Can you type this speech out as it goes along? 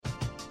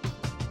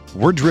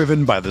We're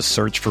driven by the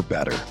search for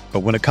better. But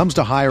when it comes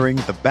to hiring,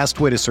 the best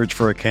way to search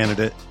for a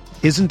candidate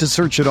isn't to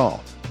search at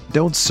all.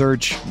 Don't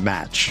search,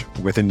 match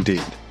with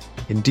Indeed.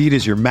 Indeed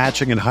is your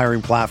matching and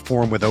hiring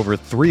platform with over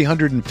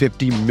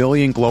 350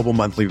 million global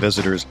monthly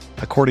visitors,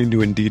 according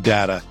to Indeed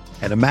data,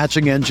 and a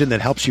matching engine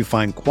that helps you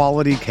find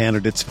quality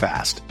candidates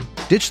fast.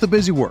 Ditch the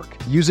busy work.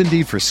 Use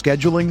Indeed for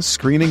scheduling,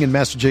 screening, and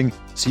messaging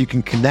so you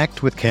can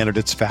connect with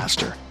candidates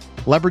faster.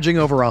 Leveraging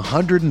over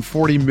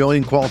 140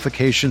 million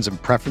qualifications and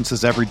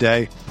preferences every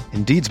day,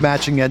 Indeed's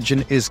matching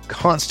engine is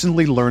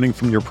constantly learning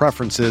from your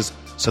preferences,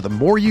 so the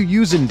more you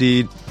use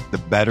Indeed, the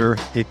better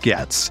it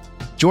gets.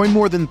 Join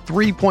more than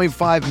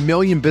 3.5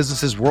 million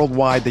businesses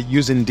worldwide that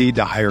use Indeed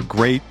to hire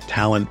great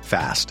talent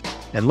fast.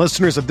 And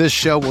listeners of this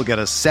show will get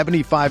a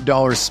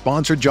 $75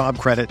 sponsored job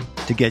credit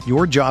to get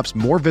your jobs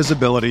more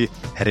visibility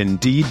at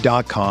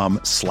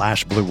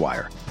Indeed.com/Blue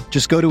Wire.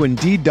 Just go to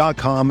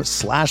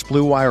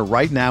Indeed.com/Blue Wire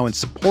right now and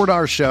support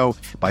our show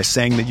by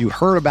saying that you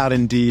heard about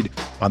Indeed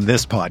on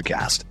this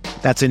podcast.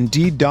 That's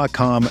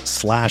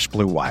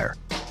Indeed.com/Blue Wire.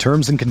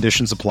 Terms and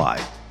conditions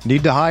apply.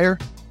 Need to hire?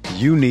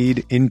 You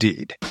need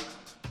Indeed.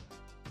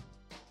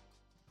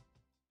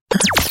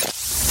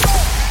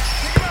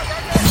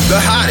 The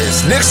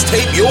hottest Knicks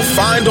tape you'll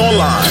find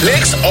online.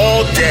 Knicks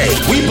all day.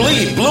 We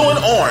bleed blue and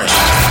orange.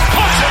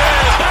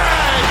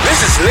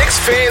 This is Knicks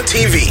Fan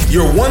TV,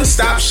 your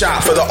one-stop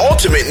shop for the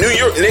ultimate New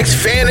York Knicks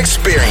fan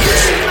experience.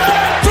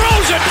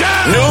 Throws it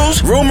down.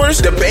 News, rumors,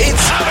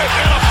 debates,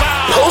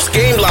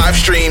 post-game live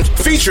streams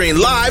featuring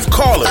live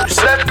callers.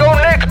 Let's go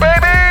Knicks,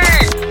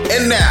 baby!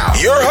 And now,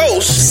 your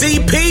host,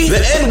 CP, the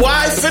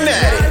NY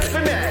Fanatic.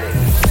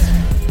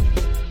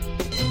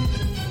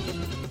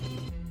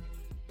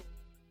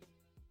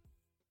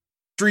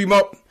 Stream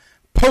up,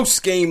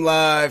 post-game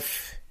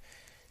live,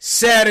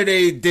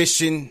 Saturday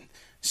edition.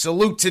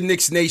 Salute to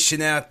Knicks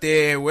Nation out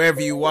there,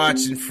 wherever you're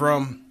watching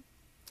from.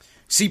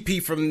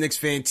 CP from the Knicks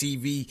Fan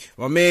TV.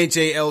 My man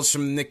Jay Ellis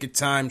from the Nick of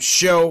Time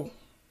show.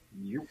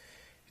 Yep.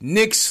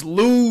 Knicks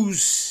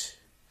lose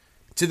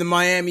to the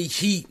Miami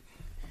Heat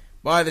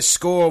by the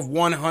score of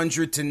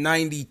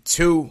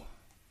 100-92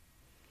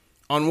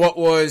 on what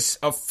was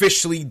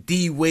officially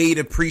D-Wade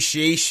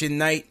Appreciation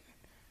Night.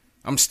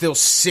 I'm still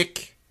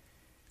sick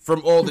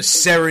from all the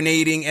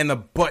serenading and the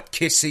butt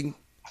kissing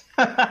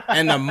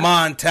and the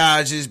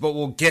montages, but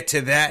we'll get to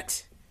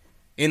that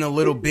in a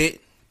little bit.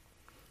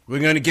 We're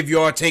going to give you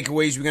our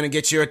takeaways. We're going to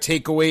get your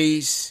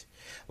takeaways.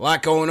 A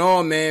lot going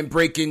on, man.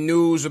 Breaking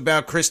news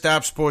about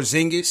Kristaps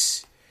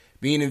Porzingis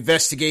being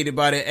investigated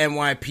by the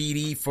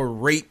NYPD for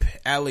rape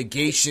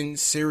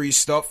allegations, serious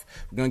stuff.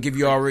 We're going to give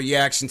you our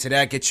reaction to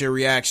that, get your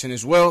reaction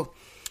as well.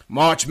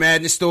 March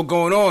Madness still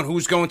going on.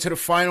 Who's going to the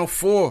Final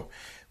Four?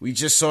 We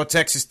just saw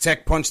Texas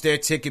Tech punch their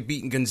ticket,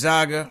 beating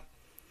Gonzaga.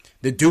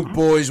 The Duke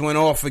boys went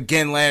off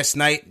again last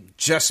night,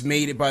 just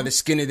made it by the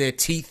skin of their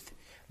teeth,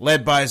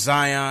 led by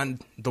Zion,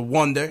 the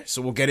Wonder.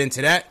 So we'll get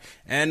into that.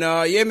 And,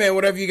 yeah, man,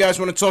 whatever you guys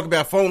want to talk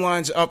about. Phone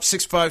lines up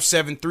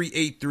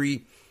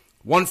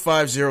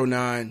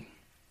 657-383-1509.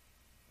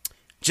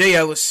 Jay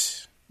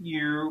Ellis.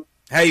 You.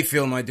 How you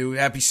feeling, my dude?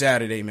 Happy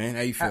Saturday, man.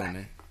 How you feeling,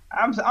 man?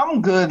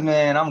 I'm good,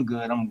 man. I'm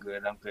good.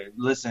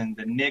 Listen,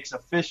 the Knicks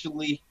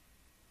officially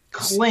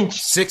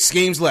clinched. 6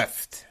 games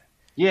left.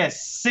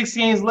 Yes, 6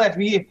 games left.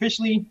 We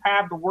officially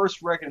have the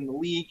worst record in the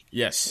league.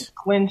 Yes. It's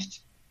clinched.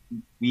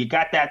 We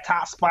got that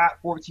top spot,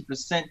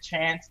 14%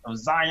 chance of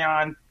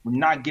Zion. We're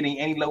not getting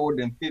any lower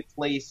than 5th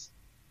place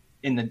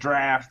in the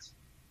draft.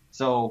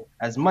 So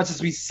as much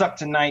as we suck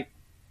tonight,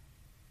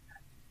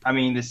 I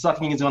mean, the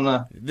sucking is on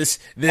the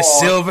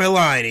silver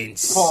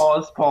linings.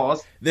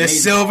 Pause. The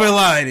silver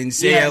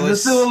linings, yeah,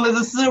 Ellis.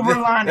 the silver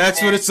lining.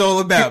 That's man. what it's all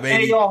about,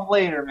 baby. Pay off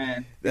later,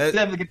 man.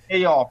 Definitely can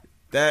pay off.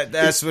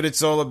 That's what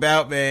it's all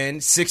about,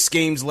 man. 6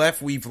 games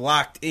left. We've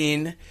locked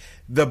in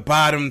the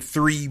bottom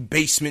 3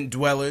 basement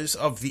dwellers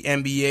of the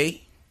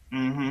NBA.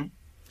 Mm-hmm.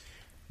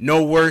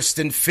 No worse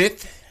than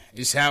 5th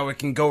is how it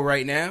can go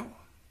right now.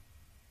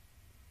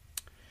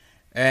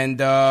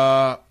 And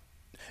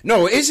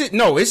is it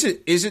no worse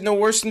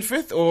than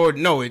 5th, or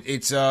no?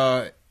 It's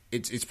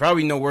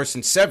probably no worse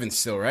than 7th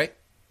still, right?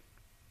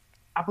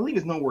 I believe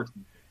it's no worse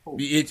than 5th.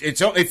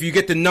 It's if you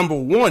get the number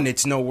 1,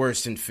 it's no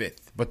worse than 5th.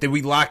 But did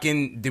we lock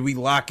in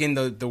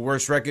the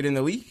worst record in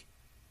the league,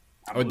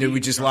 or did we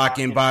just lock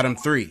in bottom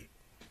 3?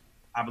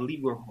 I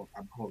believe we're. Hold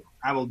on.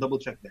 I will double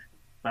check that,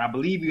 but I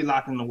believe we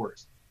locked in the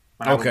worst.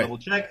 But okay. I will double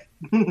check.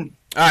 All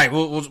right,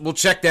 we'll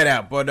check that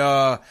out.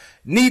 But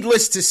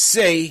needless to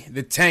say,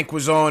 the tank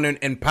was on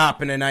and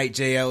popping tonight.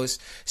 Jay Ellis,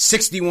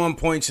 61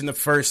 points in the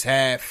first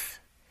half.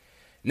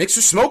 Knicks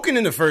were smoking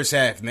in the first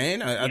half,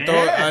 man.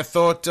 I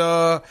thought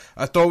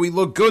we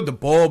looked good. The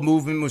ball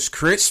movement was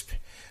crisp.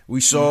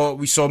 We saw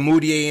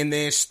Moutier in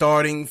there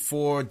starting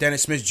for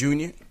Dennis Smith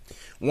Jr.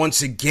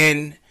 Once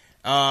again,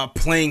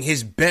 playing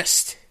his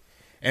best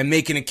and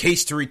making a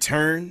case to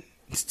return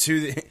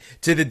to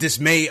the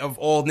dismay of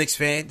all Knicks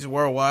fans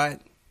worldwide.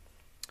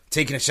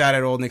 Taking a shot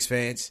at all Knicks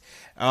fans.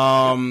 We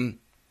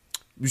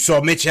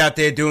saw Mitch out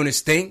there doing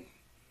his thing.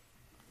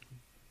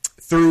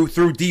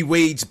 threw D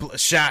Wade's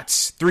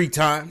shots 3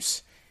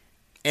 times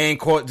and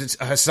caught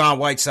Hassan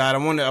Whiteside.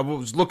 I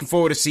was looking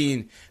forward to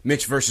seeing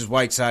Mitch versus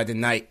Whiteside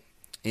tonight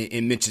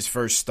in Mitch's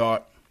first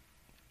start.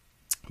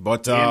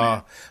 But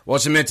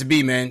wasn't meant to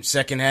be, man.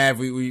 Second half,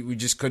 we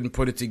just couldn't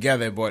put it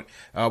together. But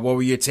what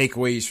were your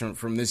takeaways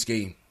from this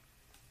game?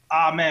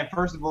 Man,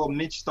 first of all,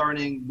 Mitch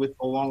starting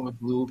along with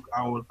Luke,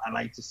 I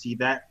like to see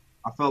that.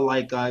 I felt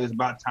like it was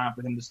about time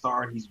for him to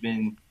start. He's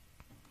been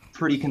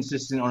pretty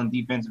consistent on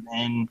the defensive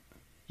end.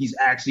 He's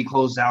actually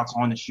closed outs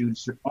on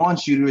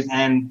shooters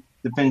and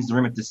defends the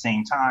rim at the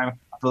same time.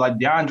 I feel like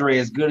DeAndre,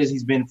 as good as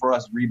he's been for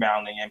us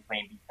rebounding and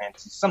playing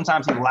defense,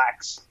 sometimes he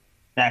lacks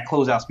that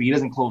closeout speed. He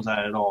doesn't close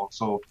out at all.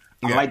 So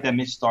I like that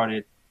Mitch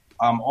started.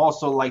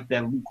 Also like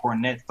that Luke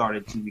Cornett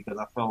started too, because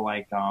I felt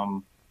like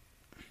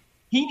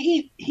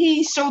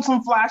he showed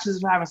some flashes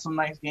of having some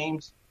nice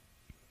games.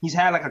 He's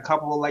had like a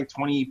couple of like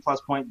 20-plus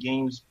point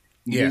games.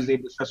 He was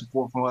able to stretch the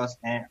floor for us,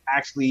 and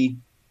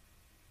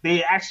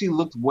they actually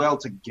looked well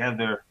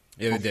together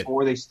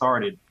before they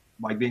started.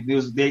 Like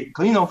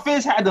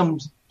Fizz had them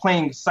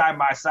playing side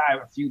by side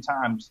a few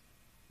times,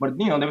 but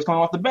they was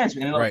coming off the bench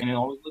and it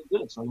always looked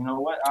good. So you know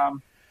what?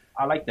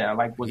 I like that. I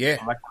like what.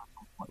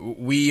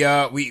 We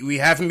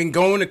haven't been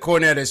going to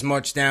Cornette as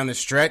much down the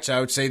stretch. I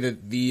would say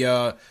that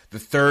the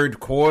third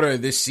quarter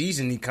of this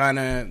season he kind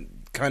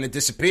of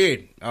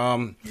disappeared.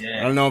 I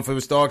don't know if it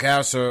was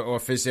Doghouse or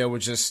Fizdale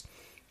was just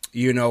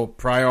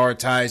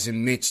prioritizing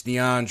Mitch,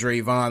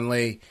 DeAndre,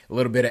 Vonleh, a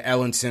little bit of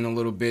Ellenson, a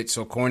little bit.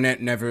 So Cornette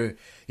never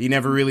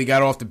really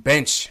got off the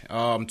bench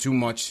too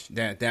much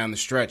down the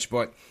stretch,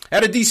 but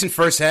had a decent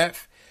first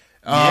half.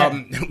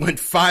 Went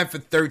 5 for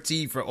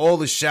 13 for all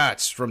the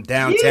shots from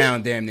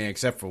downtown, damn near,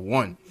 except for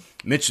one.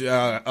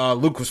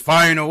 Luke was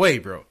firing away,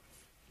 bro.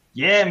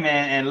 Yeah,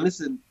 man. And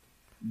listen,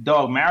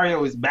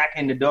 Mario is back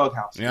in the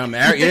doghouse. Yeah,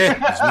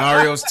 it's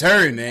Mario's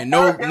turn, man.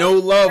 No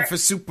love for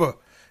Super.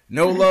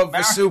 No love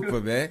for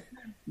Super, man.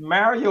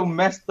 Mario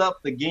messed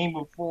up the game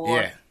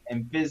before,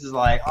 and Fizz is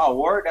like, "Oh,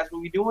 word, that's what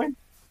we doing?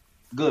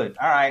 Good,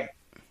 all right."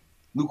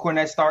 Luke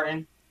Cornett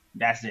starting.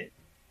 That's it.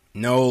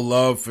 No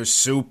love for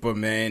Super,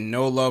 man.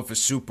 No love for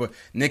Super.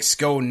 Knicks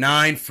go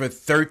 9 for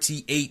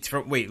 38.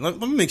 Let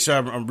me make sure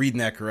I'm reading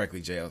that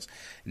correctly, Jails.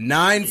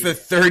 9 for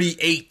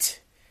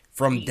 38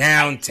 from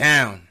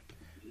downtown.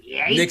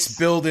 Yikes. Knicks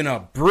building a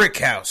brick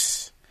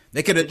house.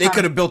 They could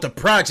have built a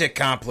project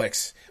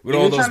complex with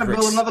all those bricks. They're trying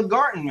to build another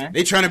garden, man.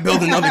 They're trying to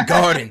build another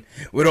garden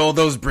with all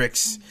those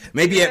bricks.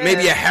 Maybe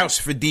a house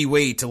for D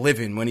Wade to live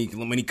in when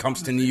he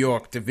comes to New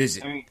York to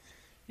visit. I mean,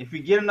 if we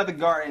get another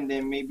garden,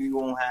 then maybe we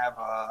won't have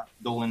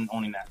Dolan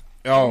owning that.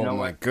 Oh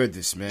my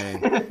goodness,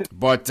 man!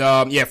 But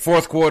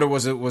fourth quarter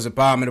was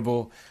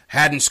abominable.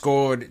 Hadn't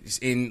scored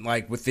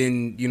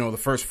within the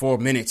first 4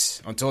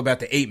 minutes until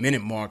about the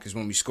 8-minute mark is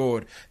when we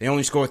scored. They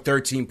only scored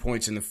 13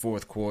 points in the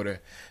fourth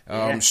quarter.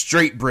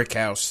 Straight brick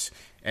house.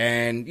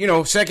 And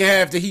second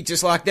half the Heat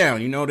just locked down.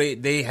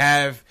 They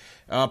have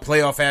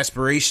playoff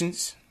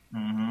aspirations.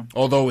 Mm-hmm.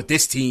 Although with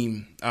this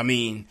team, I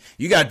mean,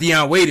 you got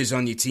Deion Waiters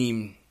on your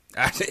team.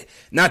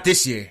 Not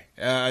this year.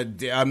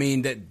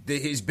 That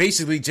he's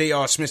basically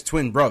J.R. Smith's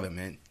twin brother,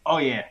 man. Oh,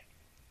 yeah.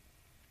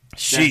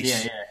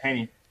 Sheesh.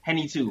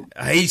 Henny 2.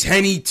 He's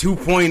Henny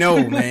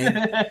 2.0,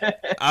 man.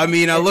 I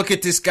mean, I look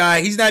at this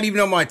guy. He's not even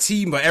on my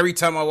team, but every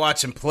time I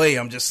watch him play,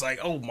 I'm just like,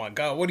 oh, my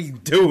God, what are you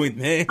doing,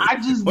 man? I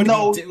just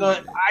know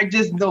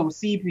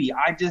CP.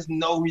 I just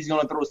know he's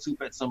going to throw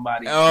soup at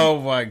somebody.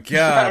 Oh, my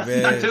God,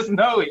 man. I just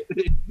know it.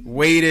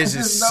 Waiters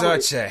is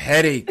such a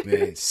headache,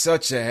 man.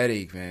 Such a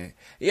headache, man.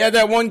 He had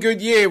that one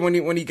good year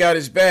when he got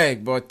his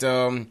bag, but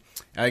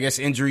I guess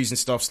injuries and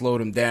stuff slowed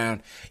him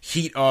down.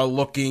 Heat are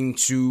looking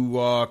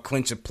to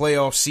clinch a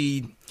playoff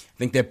seed.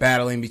 I think they're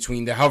hovering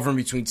between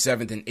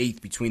 7th and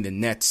 8th between the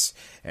Nets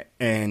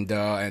and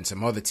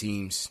some other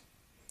teams.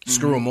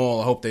 Screw them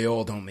all. I hope they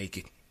all don't make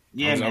it.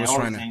 Yeah, man,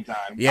 all at the same time.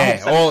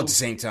 Yeah, all at the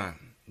same time.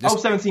 I hope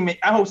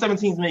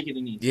 17's making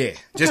it easy. Yeah,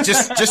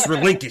 just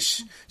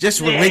relinquish.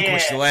 Just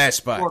relinquish the last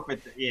spot.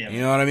 Yeah,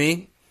 you know what I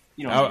mean?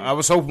 I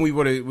was hoping we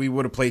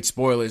would have played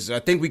spoilers. I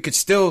think we could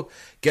still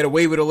get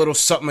away with a little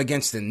something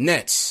against the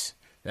Nets.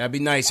 That'd be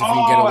nice if we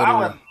can get a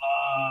little.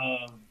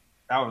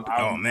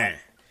 Oh man,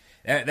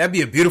 that'd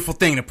be a beautiful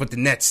thing to put the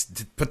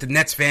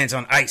Nets fans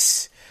on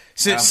ice.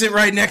 Sit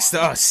right next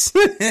to us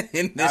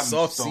in this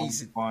off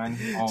season.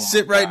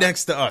 Sit right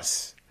next to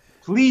us,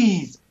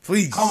 please.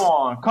 Come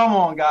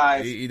on,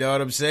 guys. You know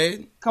what I'm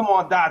saying? Come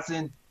on,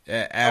 Dotson.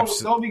 Yeah,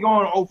 absolutely. Don't be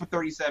going 0 for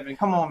 37.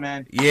 Come on,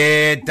 man.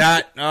 Yeah,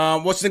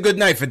 Dot. What's a good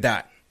night for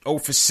Dot? 0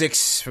 for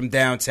 6 from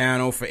downtown,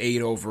 0 for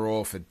 8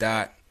 overall for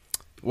Dot.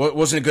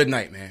 Wasn't a good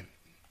night, man.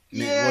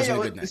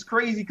 It's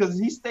crazy because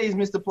he stays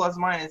Mr. Plus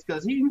Minus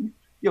because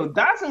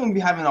Dotson gonna be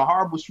having a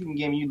horrible shooting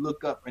game. You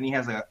look up and he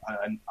has a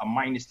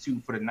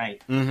 -2 for the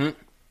night. Mm-hmm.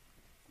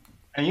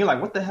 And you're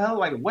like, what the hell?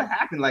 Like, what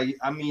happened? Like,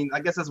 I mean, I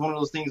guess that's one of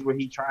those things where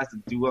he tries to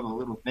do other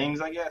little things,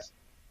 I guess.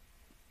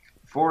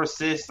 4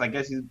 assists, I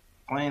guess he's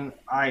playing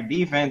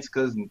defense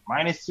because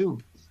 -2.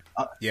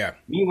 Yeah.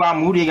 Meanwhile,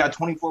 Moody got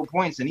 24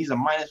 points and he's a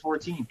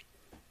 -14.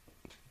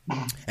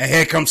 And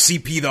here comes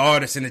CP the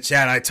artist in the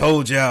chat. I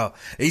told y'all.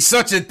 He's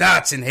such a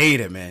Dotson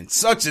hater, man.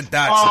 Such a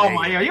Dotson hater. Oh,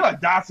 my God. You're a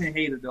Dotson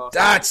hater, though.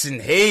 Dotson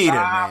hater,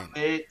 Stop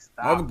man. It.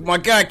 Stop My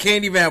guy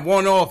can't even have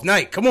one off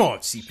night. Come on,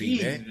 CP,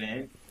 Jeez,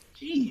 man.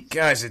 Jeez.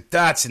 Guy's a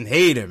Dotson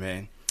hater,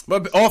 man.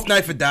 But off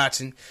night for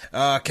Dotson.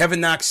 Kevin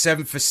Knox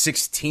 7 for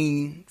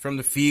 16 from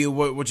the field.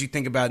 What you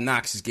think about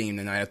Knox's game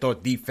tonight? I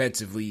thought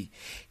defensively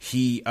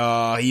he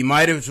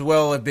might as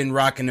well have been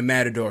rocking the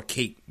Matador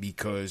cape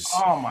because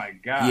Oh my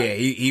God. yeah,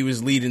 he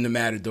was leading the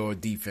Matador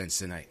defense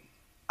tonight.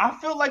 I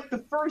feel like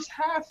the first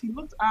half he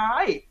looked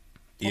alright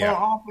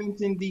on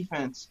offense and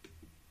defense.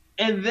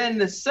 And then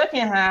the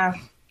second half,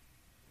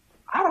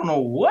 I don't know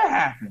what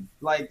happened.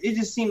 Like it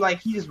just seemed like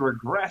he just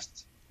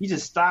regressed. He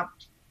just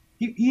stopped.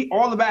 He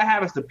all the bad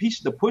habits, the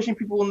pushing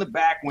people in the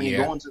back when you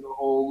go into the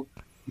hole,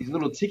 these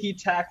little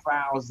ticky-tack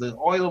fouls, the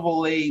oil of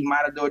Olay,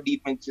 Matador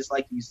defense, just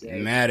like you said.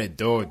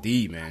 Matador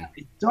D, man.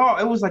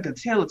 It was like a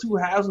tale of two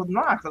halves with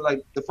Knox.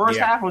 Like the first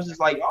half was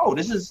just like, oh,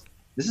 this is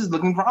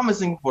looking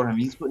promising for him.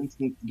 He's putting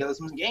together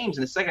some games.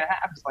 And the second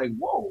half, it's like,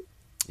 whoa.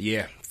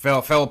 Yeah, fell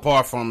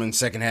apart for him in the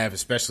second half,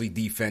 especially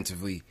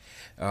defensively.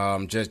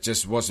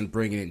 Just wasn't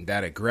bringing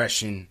that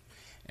aggression.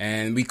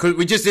 And we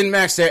just didn't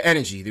match their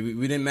energy.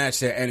 We didn't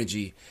match their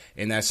energy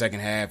in that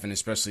second half, and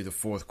especially the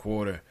fourth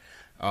quarter.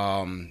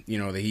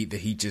 The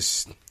Heat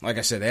just, like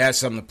I said, they had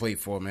something to play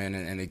for, man,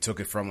 and they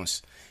took it from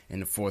us in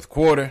the fourth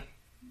quarter.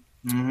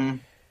 Mm-hmm.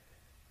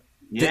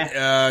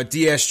 Yeah.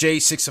 DSJ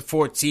 6 of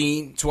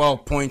 14,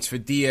 12 points for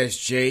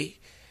DSJ.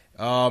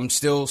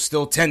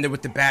 Still tender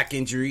with the back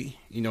injury.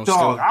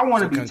 Dog, I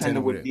want to be tender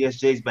with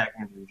DSJ's back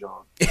injury,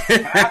 dog.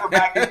 Can I have a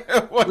back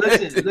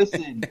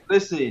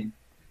Listen.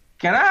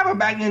 Can I have a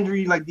back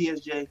injury like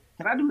DSJ?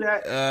 Can I do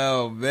that?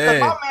 Oh, man.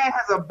 If my man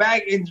has a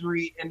back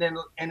injury and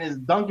is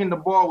dunking the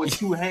ball with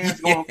two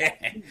hands going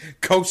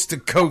coast to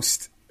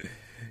coast.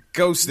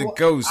 Coast to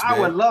coast, I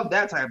man. would love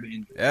that type of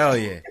injury. Hell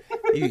yeah.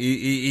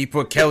 he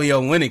put Kelly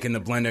Olynyk in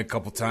the blender a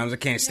couple times. I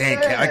can't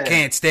stand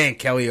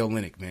Kelly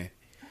Olynyk, man.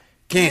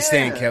 Can't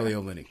stand Kelly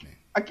Olynyk, man.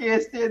 I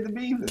can't stand the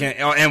beef.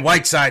 And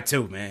Whiteside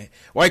too, man.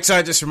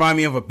 Whiteside just remind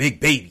me of a big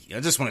baby. I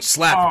just want to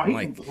slap him.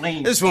 I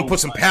just want to put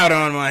some powder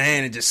on my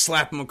hand and just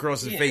slap him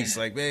across the face.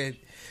 Like, man.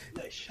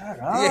 Shut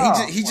up.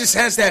 Yeah, he just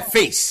has that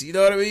face. You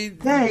know what I mean?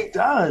 Yeah, he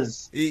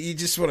does. You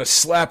just want to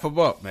slap him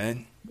up,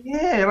 man.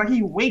 Yeah, like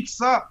he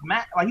wakes up,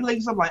 like he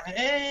wakes up like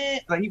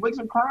he wakes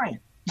up crying.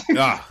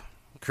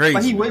 Crazy.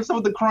 Like he wakes up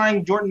with the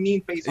crying Jordan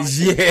Mean face on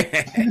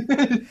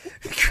his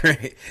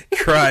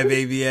Cry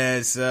baby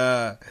ass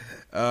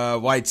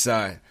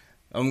Whiteside.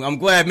 I'm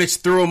glad Mitch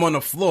threw him on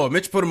the floor.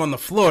 Mitch put him on the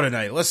floor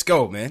tonight. Let's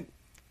go, man.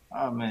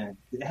 Oh man,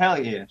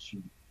 hell yeah,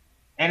 shoot.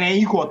 And then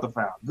you caught the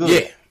foul.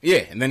 Good.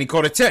 Yeah, and then he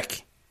caught a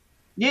tech.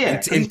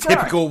 Yeah, in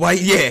typical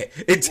Whiteside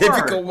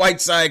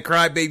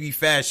crybaby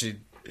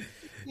fashion.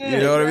 Yeah, you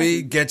know what I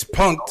mean? Gets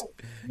punked,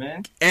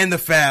 man, and the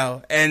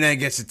foul, and then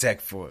gets a tech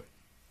for it.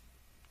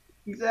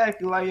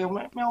 Exactly, like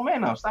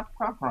man up, stop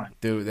crying.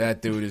 Dude,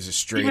 that dude is a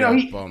straight up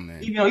bum,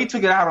 man. Even though he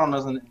took it out on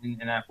us in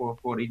that fourth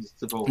quarter, he just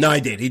took over. No,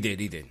 he did. He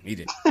did.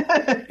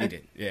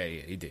 Yeah,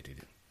 he did.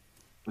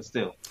 But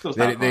still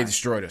they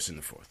destroyed us in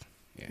the fourth.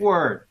 Yeah.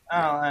 Word.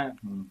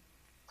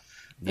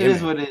 It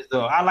is what it is,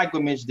 though. I like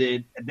what Mitch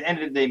did. At the end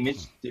of the day, Mitch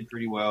did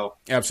pretty well.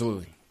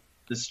 Absolutely.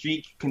 The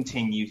streak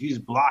continues. He's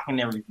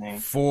blocking everything.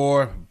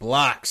 4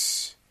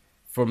 blocks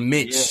for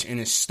Mitch in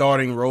his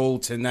starting role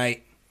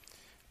tonight.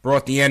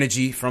 Brought the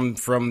energy from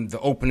the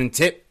opening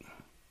tip.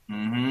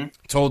 Mm-hmm.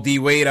 Told D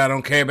Wade, I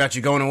don't care about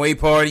your going away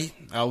party.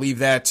 I'll leave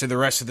that to the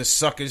rest of the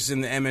suckers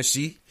in the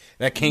MSG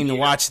that came to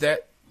watch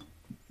that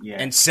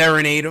and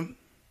serenade him.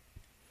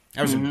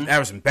 That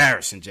was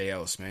embarrassing, Jay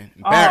Ellis, man.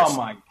 Oh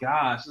my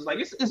gosh! It's like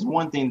it's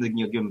one thing to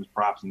give him his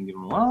props and give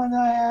him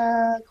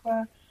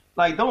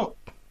don't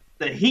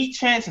the Heat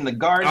chants in the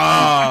Garden.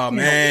 Oh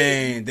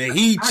man, the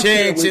Heat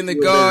chants in the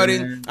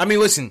Garden. I mean,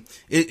 listen,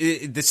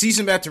 the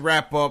season about to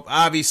wrap up.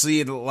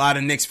 Obviously, a lot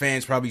of Knicks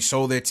fans probably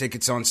sold their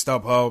tickets on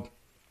StubHub.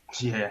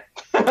 Yeah,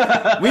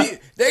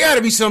 there got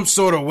to be some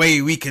sort of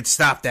way we could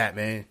stop that,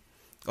 man.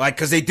 Like,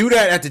 because they do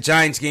that at the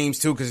Giants games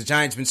too. Because the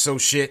Giants been so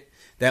shit.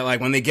 That,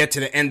 like, when they get to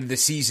the end of the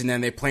season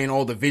and they're playing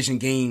all division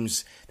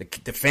games,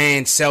 the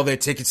fans sell their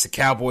tickets to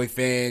Cowboy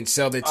fans,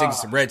 sell their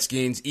tickets to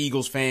Redskins,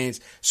 Eagles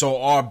fans.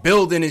 So our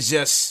building is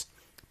just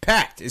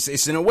packed.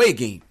 It's an away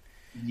game.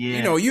 Yeah.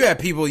 You know, you have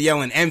people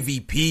yelling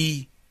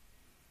MVP.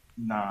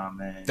 Nah,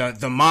 man.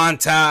 The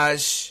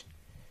montage.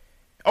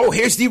 Oh,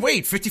 here's D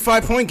Wade,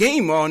 55-point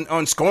game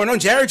on scoring on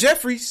Jared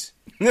Jeffries.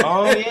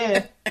 Oh,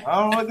 yeah.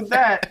 Oh, look at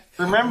that.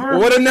 Remember?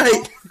 What a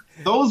night.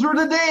 Those were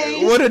the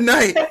days. What a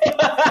night.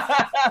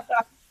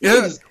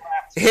 Yeah.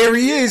 Here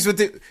he is with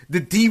the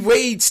D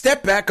Wade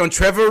step back on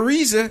Trevor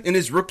Ariza in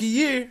his rookie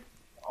year.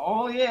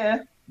 Oh yeah,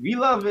 we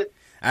love it.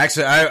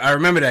 Actually, I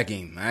remember that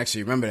game.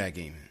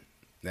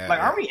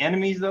 Are we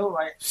enemies though?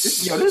 Like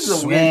this is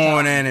a weird time.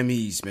 Sworn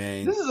enemies,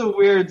 man. This is a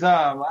weird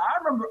time. Like,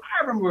 I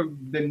remember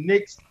the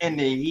Knicks and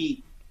the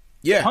Heat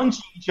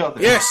punching each other.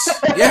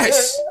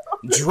 Yes.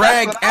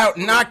 Drag out,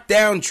 knock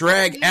down,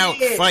 drag out,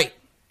 fight.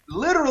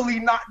 literally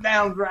knocked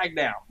down, dragged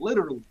down.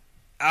 Literally.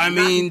 I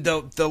mean,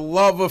 the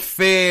love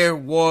affair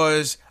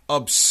was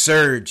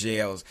absurd,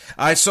 JLs.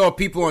 I saw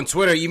people on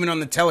Twitter, even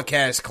on the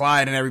telecast,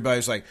 Clyde and everybody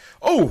was like,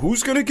 "Oh,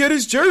 who's gonna get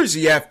his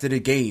jersey after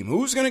the game?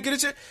 Who's gonna get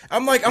his jersey?"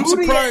 I'm like, I'm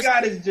surprised.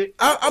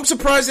 I'm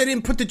surprised they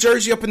didn't put the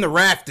jersey up in the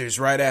rafters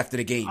right after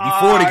the game,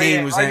 before the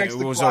game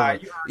was over.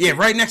 Yeah,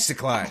 right next to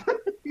Clyde.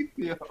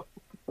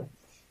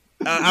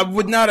 I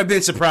would not have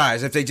been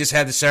surprised if they just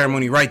had the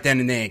ceremony right then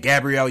and there.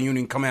 Gabrielle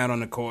Union come out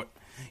on the court,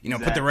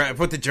 exactly.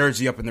 put the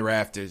jersey up in the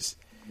rafters.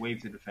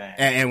 Wave to the fans.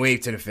 And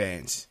wave to the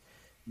fans.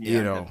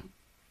 Yeah,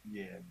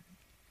 Yeah.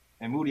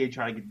 And Moutier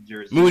tried to get the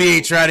jersey.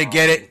 Moutier tried to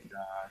get it.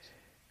 Gosh.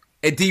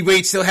 And D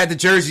Wade still had the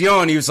jersey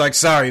on. He was like,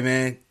 "Sorry,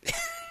 man."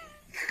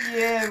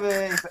 Yeah,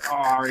 man.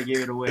 I already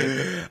gave it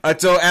away. I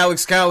told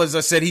Alex Collins, I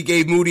said he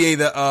gave Moutier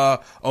the,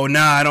 "Oh,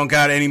 nah, I don't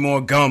got any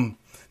more gum."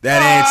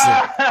 That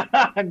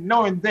answer.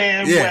 Knowing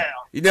damn well.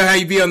 You know how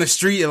you be on the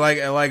street and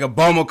like a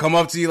bum will come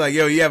up to you like,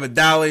 "Yo, you have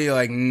 $1?" You're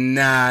like,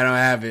 "Nah, I don't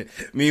have it."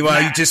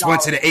 Meanwhile, you just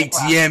went to the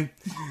ATM.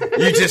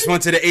 You just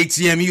went to the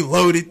ATM. You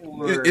loaded.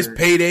 Word. It's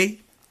payday.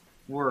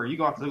 Word, you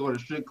gonna have to go to the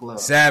strip club.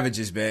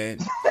 Savages, man.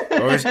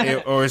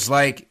 or it's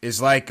like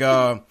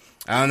I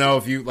don't know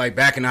if you like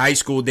back in the high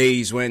school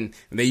days when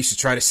they used to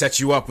try to set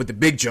you up with the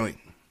big joint.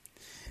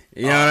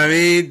 You know what I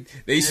mean?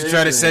 They used to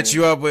try to set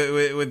you up with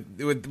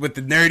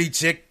the nerdy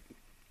chick.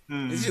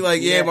 You're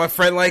like, yeah, my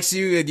friend likes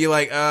you, and you're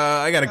like,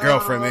 I got a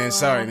girlfriend, man.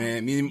 Sorry,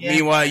 man.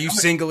 Meanwhile, you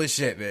single as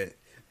shit, man.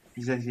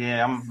 He says,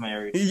 yeah, I'm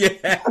married.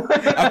 Yeah,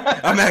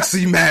 I'm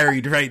actually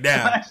married right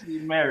now. I'm actually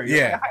married.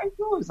 Yeah. Like, how you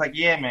doing? It's like,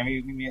 yeah, man,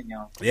 we met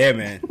young. Yeah,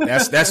 man.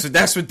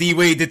 That's what D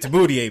Wade did to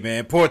Moutier,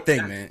 man. Poor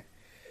thing, man.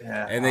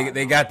 Yeah. And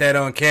they got that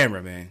on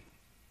camera, man.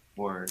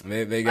 Word.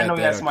 They got I know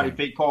that we had somebody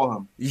fake call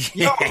him.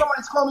 Yeah. Yo,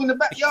 somebody's calling me in the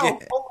back. Yo,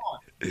 hold on.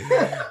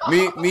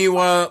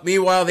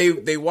 Meanwhile,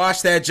 they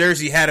washed that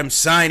jersey, had him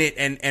sign it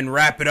and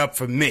wrap it up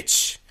for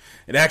Mitch.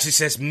 It actually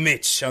says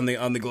Mitch on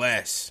the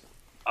glass.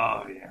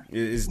 Oh yeah,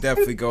 it's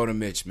definitely going to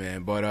Mitch,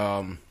 man. But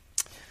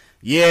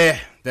yeah,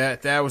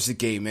 that was the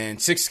game, man.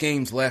 6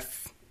 games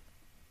left.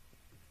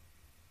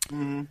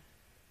 Mm-hmm.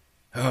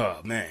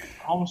 Oh man,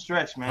 home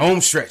stretch, man.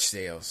 Home stretch,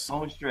 Dales.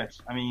 Home stretch.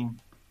 I mean,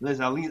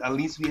 listen, at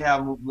least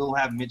we'll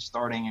have Mitch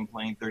starting and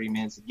playing 30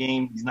 minutes a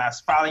game. He's not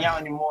spouting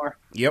out anymore.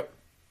 Yep.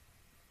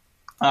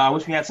 I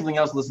wish we had something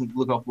else to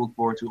look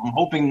forward to. I'm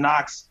hoping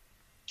Knox.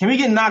 Can we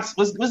get Knox?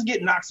 Let's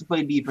get Knox to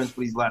play defense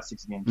for these last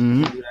 6 games.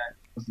 Mm-hmm.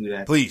 Let's do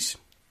that. Please.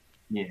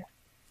 Yeah.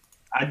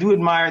 I do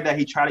admire that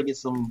he tried to get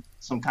some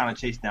kind of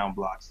chase down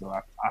blocks. So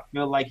I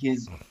feel like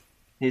his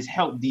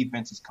help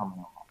defense is coming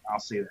on. I'll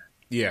say that.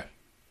 Yeah.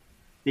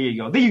 There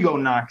you go,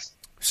 Knox.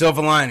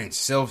 Silver linings.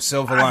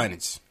 Silver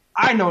linings.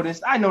 I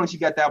noticed you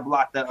got that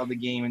block that other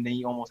game, and then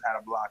you almost had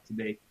a block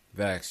today.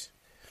 Facts.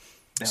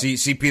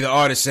 CP the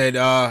artist said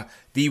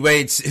D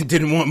Wade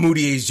didn't want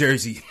Moutier's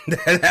jersey.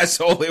 That's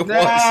all it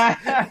was.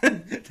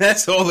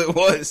 That's all it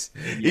was.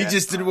 Yeah, he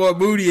just didn't want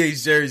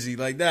Moutier's jersey.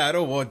 Like, nah, I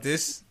don't want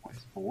this.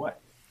 For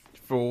what?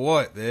 For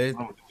what, man? I don't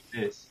want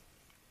this.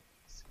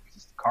 It's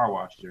just a car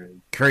wash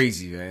jersey.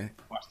 Crazy, man.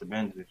 Watch the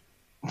Benz.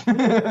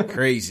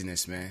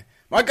 Craziness, man.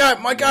 My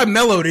guy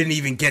Melo didn't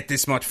even get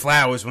this much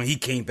flowers when he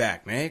came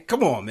back, man.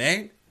 Come on,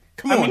 man.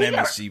 Come on,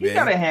 MSG, man. He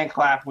got a hand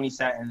clap when he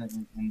sat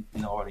in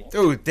the audience.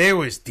 Dude, there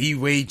was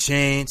D-Wade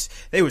chants.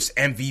 There was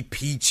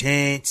MVP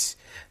chants.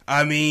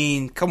 I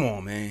mean, come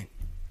on, man.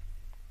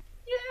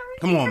 Yeah,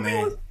 come on,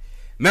 man.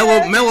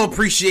 Melo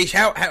appreciation.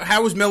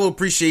 How is Melo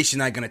appreciation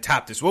night going to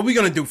top this? What are we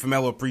going to do for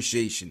Melo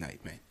appreciation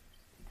night, man?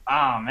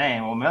 Ah,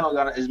 man.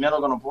 Well, is Melo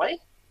going to play?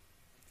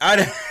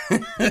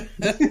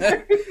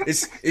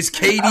 Is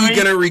KD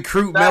going to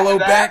recruit Melo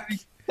back?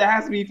 That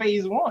has to be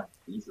phase 1.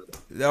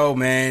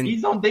 Man.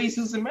 He's on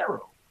Jesus and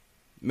Melo.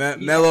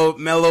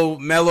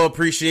 Melo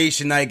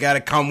appreciation night got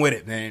to come with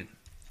it, man.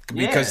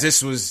 Because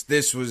this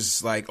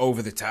was like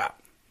over the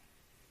top.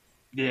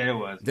 Yeah, it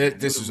was.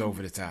 This was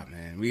over the top,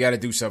 man. We got to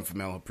do something for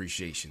Melo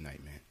appreciation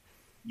night, man.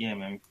 Yeah,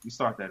 man. We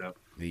start that up.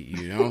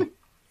 You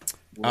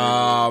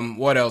know.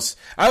 What else?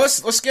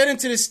 Let's get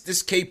into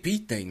this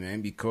KP thing,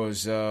 man.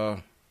 Because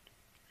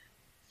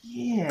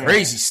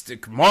crazy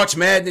March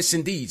Madness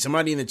indeed.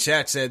 Somebody in the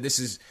chat said this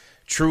is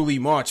truly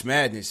March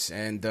Madness,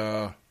 and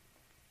I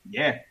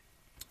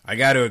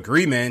got to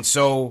agree, man.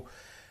 So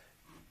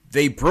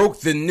they broke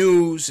the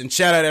news, and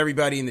shout out to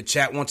everybody in the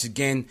chat once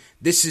again.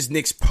 This is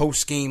Knicks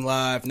Post Game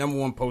Live,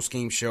 #1 post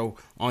game show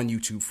on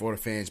YouTube for the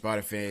fans, by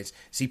the fans.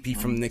 CP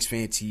from Knicks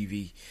Fan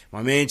TV,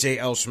 my man Jay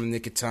Ellis from the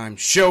Nick of Time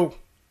Show.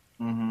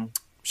 Mm-hmm.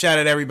 Shout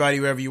out to everybody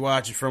wherever you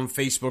watch it from: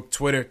 Facebook,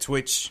 Twitter,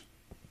 Twitch,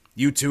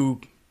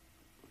 YouTube,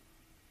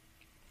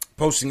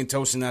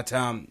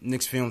 postingandtoasting.com,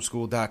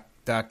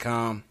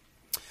 KnicksFilmSchool.com.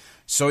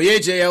 So, yeah,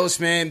 Jay Ellis,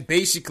 man,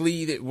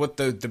 basically what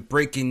the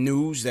breaking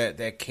news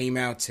that came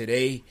out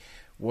today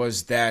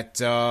was that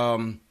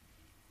Kristaps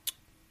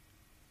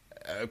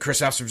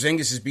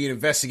Porzingis is being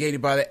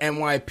investigated by the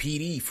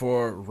NYPD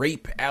for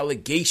rape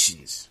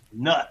allegations.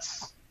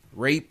 Nuts.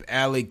 Rape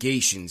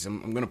allegations.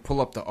 I'm going to pull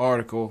up the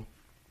article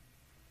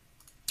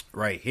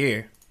right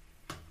here.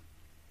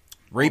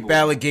 Rape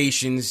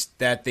allegations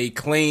that they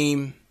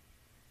claim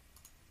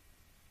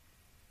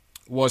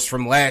was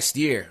from last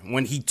year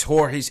when he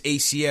tore his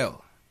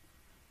ACL.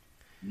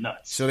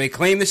 Nuts. So they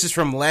claim this is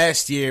from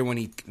last year when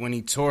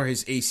he tore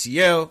his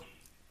ACL,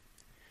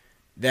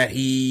 that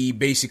he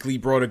basically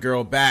brought a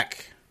girl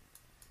back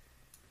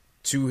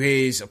to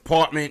his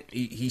apartment.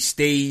 He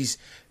stays,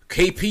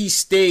 KP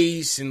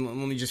stays, and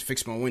let me just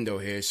fix my window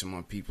here so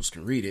my peoples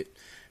can read it.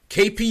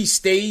 KP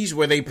stays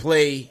where they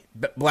play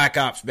Black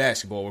Ops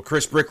basketball, where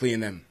Chris Brickley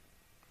and them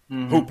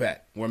hoop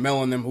at, where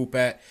Mel and them hoop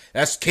at.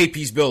 That's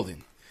KP's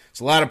building.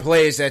 There's a lot of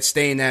players that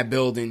stay in that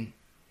building,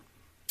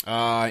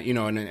 and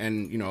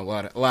a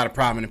lot of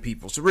prominent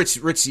people. It's a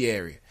ritzy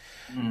area.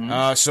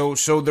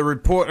 So the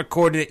report,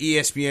 according to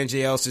ESPN,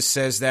 J. Elsis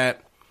says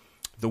that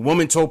the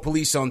woman told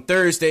police on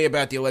Thursday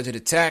about the alleged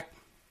attack.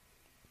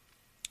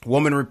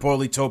 Woman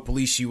reportedly told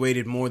police she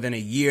waited more than a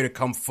year to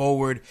come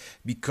forward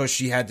because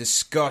she had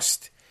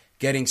discussed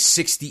getting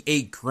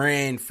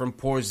 $68,000 from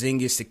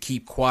Porzingis to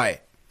keep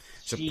quiet.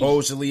 Jeez.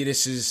 Supposedly,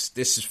 this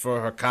is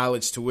for her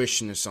college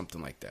tuition or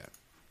something like that.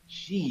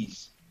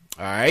 Jeez.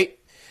 All right.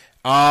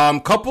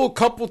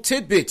 Couple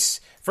tidbits.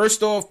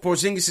 First off,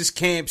 Porzingis'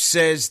 camp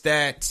says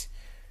that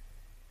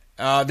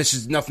this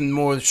is nothing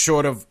more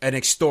short of an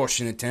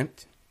extortion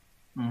attempt.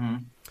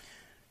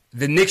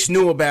 The Knicks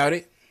knew about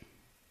it.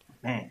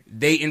 Man.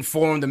 They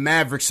informed the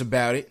Mavericks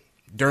about it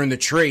during the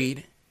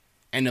trade,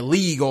 and the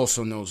league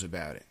also knows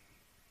about it.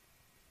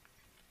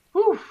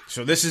 Whew.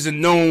 So this is a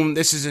known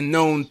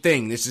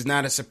thing. This is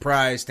not a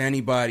surprise to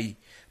anybody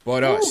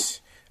but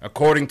us.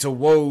 According to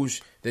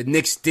Woj, the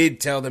Knicks did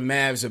tell the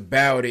Mavs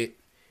about it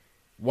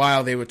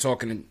while they were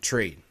talking in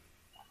trade.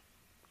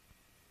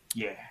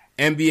 Yeah.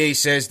 NBA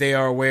says they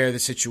are aware of the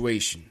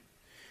situation.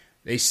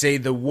 They say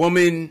the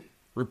woman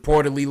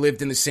reportedly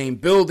lived in the same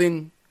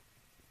building,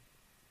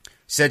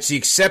 said she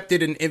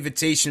accepted an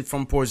invitation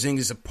from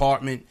Porzingis'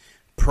 apartment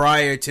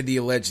prior to the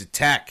alleged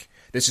attack.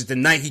 This is the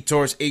night he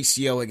tore his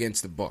ACL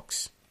against the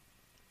Bucks.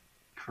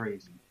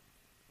 Crazy.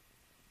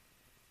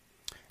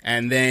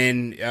 And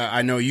then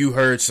I know you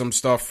heard some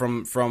stuff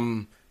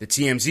from the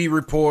TMZ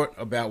report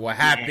about what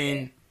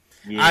happened.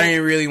 Yeah. I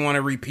didn't really want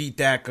to repeat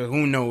that because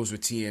who knows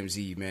with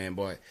TMZ, man.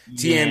 But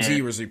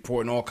TMZ was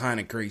reporting all kind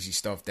of crazy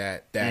stuff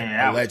that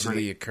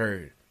allegedly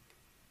occurred.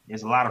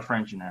 There's a lot of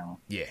French in that one.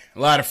 Yeah, a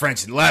lot of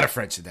French in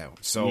that one.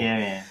 So,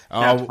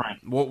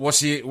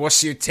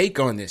 what's your take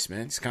on this,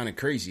 man? It's kind of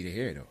crazy to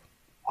hear, though.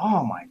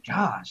 Oh my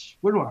gosh,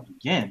 where do I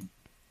begin?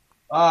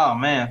 Oh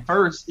man,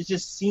 first it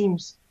just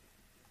seems,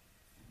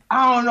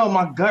 I don't know.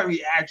 My gut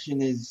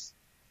reaction is,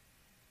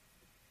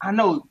 I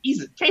know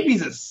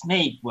KP's a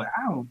snake, but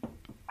I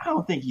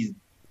don't think he's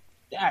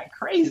that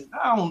crazy.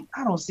 I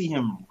don't see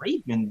him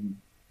raping.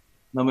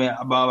 No man,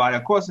 but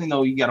of course,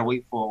 you gotta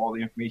wait for all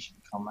the information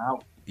to come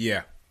out.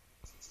 Yeah.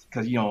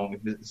 Because, if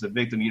it's a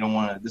victim, you don't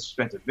want to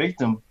disrespect the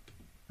victim.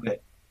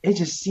 But it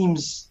just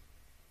seems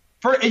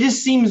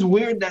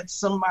weird that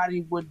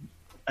somebody would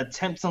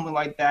attempt something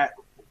like that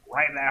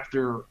right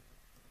after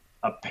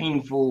a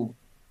painful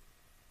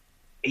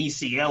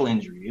ACL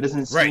injury. It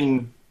doesn't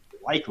seem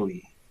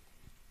likely.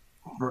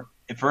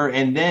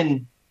 And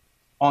then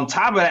on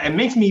top of that, it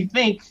makes me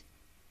think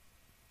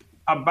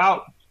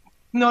about,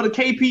 the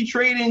KP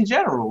trade in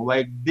general.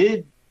 Like,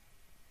 did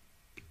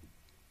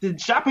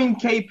shopping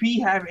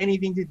KP have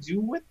anything to do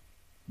with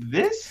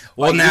this?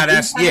 Well,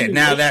 that's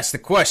the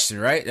question,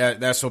 right?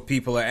 That's what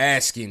people are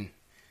asking.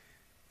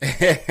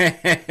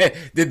 Did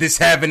this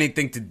have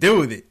anything to do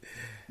with it?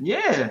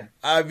 Yeah.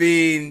 I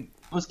mean,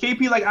 was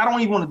KP like, I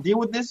don't even want to deal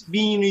with this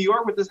being in New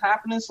York with this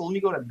happening, so let me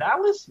go to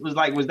Dallas? Was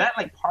that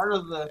like part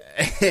of the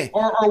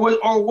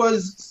or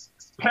was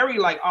Perry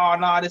like, oh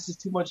no, this is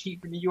too much heat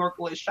for New York,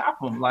 let's shop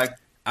him? Like,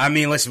 I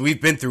mean, listen,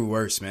 we've been through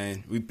worse,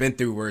 man. We've been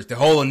through worse. The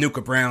whole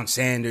Anuka Brown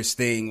Sanders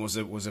thing was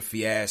a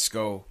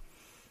fiasco.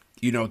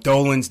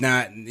 Dolan's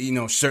not,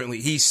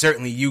 he's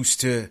certainly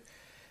used to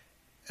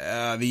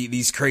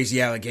these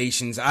crazy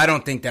allegations. I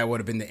don't think that would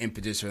have been the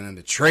impetus for them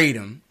to trade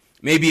him.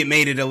 Maybe it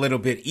made it a little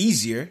bit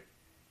easier.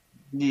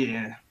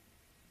 Yeah.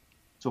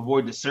 To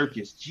avoid the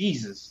circus.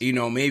 Jesus.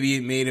 Maybe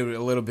it made it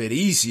a little bit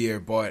easier,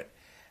 but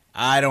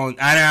I don't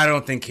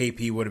think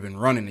KP would have been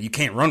running. You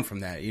can't run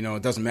from that.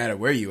 It doesn't matter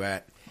where you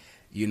at.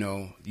 You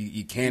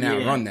can't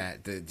outrun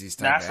that. These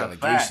type of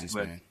allegations,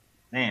 fact, man.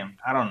 Damn,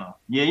 I don't know.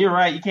 Yeah, you're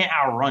right. You can't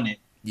outrun it.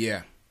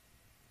 Yeah.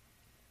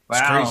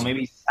 But I don't know.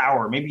 Maybe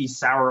sour. Maybe he's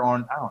sour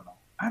on. I don't know.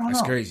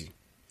 That's crazy.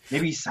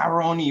 Maybe he's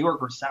sour on New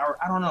York or sour.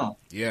 I don't know.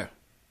 Yeah.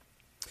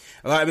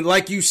 I mean,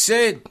 like you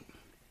said,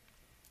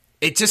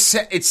 it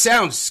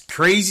sounds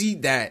crazy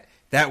that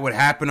would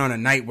happen on a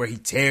night where he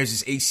tears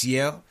his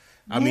ACL.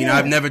 I mean,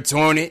 I've never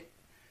torn it.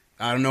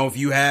 I don't know if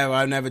you have.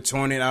 I've never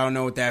torn it. I don't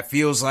know what that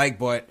feels like,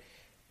 but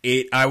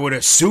I would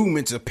assume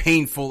it's a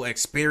painful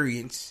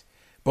experience,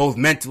 both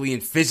mentally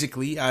and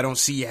physically. I don't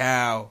see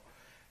how,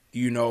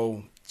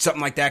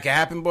 something like that can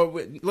happen. But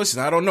listen,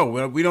 I don't know.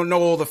 We don't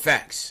know all the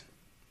facts.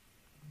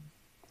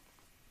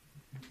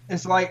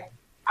 It's like,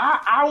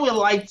 I would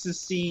like to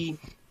see,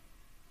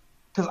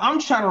 because I'm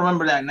trying to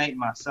remember that night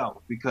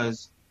myself,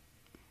 because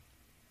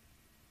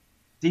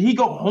Did he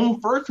go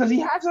home first? Because he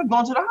had to have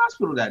gone to the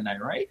hospital that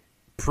night, right?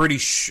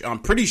 I'm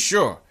pretty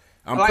sure.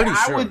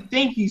 I would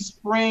think you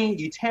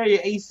tear your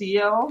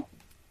ACL.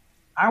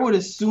 I would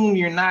assume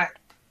you're not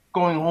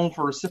going home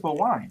for a sip of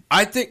wine.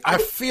 I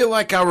feel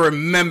like I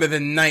remember the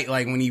night,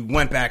 like when he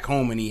went back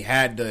home and he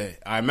had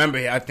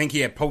I think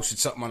he had posted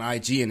something on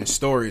IG in his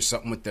story or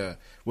something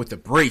with the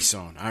brace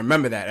on. I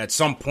remember that at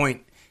some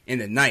point in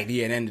the night he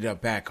had ended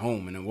up back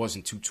home and it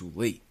wasn't too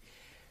late.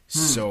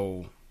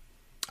 So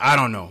I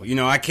don't know.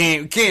 I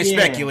can't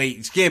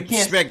speculate. Can't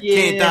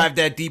dive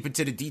that deep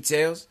into the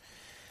details.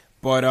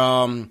 But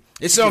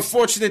it's an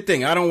unfortunate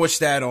thing. I don't wish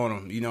that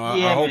on him.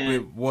 I hope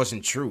it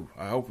wasn't true.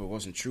 I hope it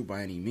wasn't true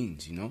by any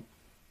means.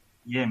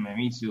 Yeah, man.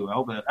 Me too.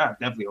 I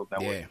definitely hope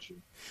that wasn't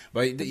true.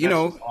 But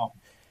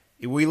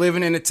we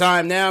living in a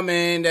time now,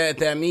 man.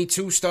 That Me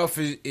Too stuff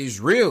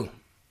is real.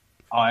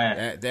 Oh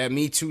yeah. That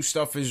Me Too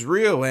stuff is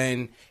real,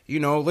 and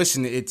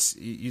listen, it's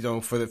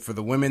for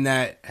the women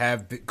that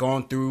have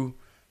gone through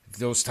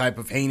those type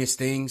of heinous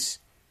things.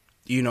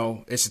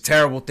 It's a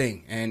terrible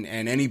thing, and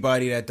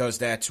anybody that does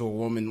that to a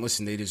woman,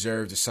 listen, they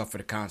deserve to suffer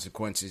the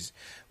consequences,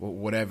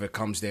 whatever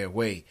comes their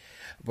way.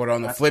 But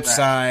on the flip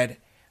side,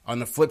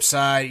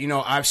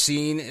 I've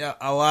seen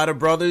a lot of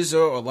brothers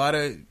or a lot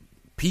of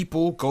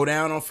people go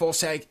down on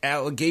false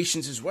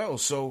allegations as well.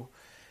 So,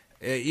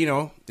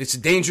 it's a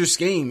dangerous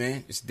game,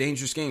 man. It's a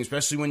dangerous game,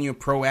 especially when you're a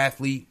pro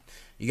athlete.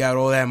 You got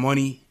all that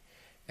money,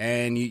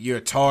 and you're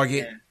a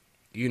target. Yeah.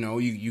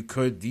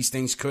 These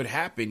things could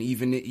happen,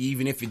 even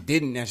if it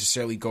didn't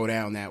necessarily go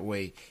down that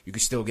way. You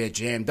could still get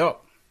jammed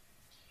up.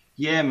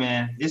 Yeah,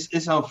 man,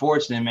 it's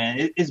unfortunate,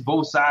 man. It's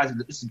both sides.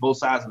 This is both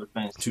sides of the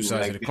fence. Two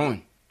sides of the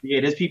coin. Yeah,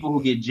 there's people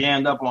who get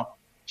jammed up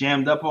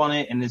on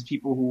it, and there's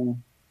people who,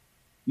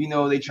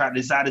 they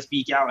decide to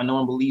speak out and no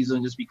one believes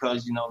them just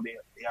because they are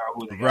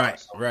who they are.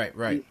 So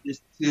Right.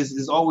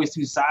 There's always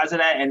two sides of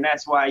that, and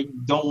that's why you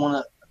don't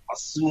want to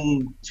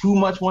assume too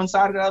much one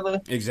side or the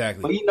other.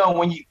 Exactly. But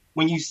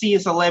when you see a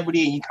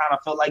celebrity and you kind of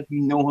feel like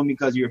you know him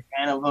because you're a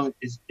fan of him,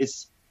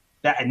 it's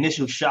that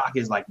initial shock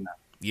is like, nah.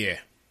 Yeah.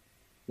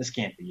 This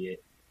can't be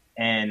it.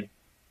 And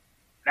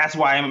that's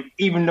why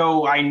even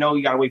though I know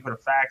you got to wait for the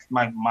facts,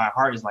 my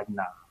heart is like,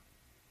 nah.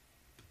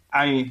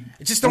 I mean,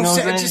 it just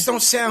don't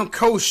sound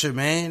kosher,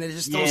 man. It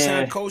just don't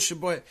sound kosher.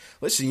 But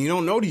listen, you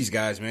don't know these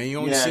guys, man. You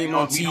only see them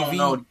on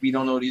TV. We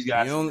don't know these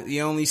guys.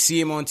 You only see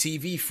them on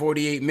TV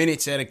 48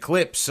 minutes at a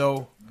clip.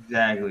 So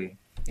exactly.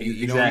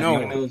 You don't know.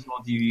 You know it's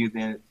on TV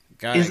then.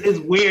 It's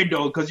weird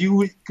though, because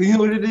you know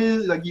what it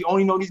is. Like you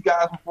only know these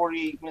guys for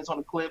 48 minutes on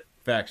the clip.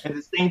 Facts. At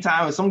the same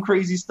time, if some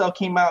crazy stuff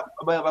came out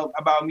about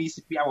me,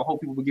 I would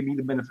hope people would give me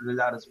the benefit of the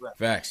doubt as well.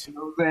 Facts. You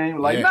know what I'm saying?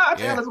 Like,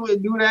 Taylor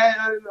wouldn't do that.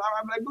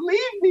 I'm like,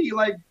 believe me.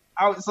 Like,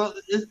 so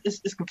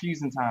it's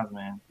confusing times,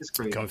 man. It's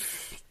crazy.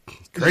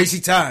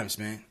 Crazy times,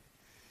 man.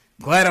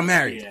 Glad I'm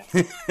married.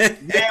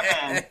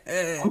 Yeah,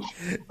 man.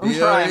 I'm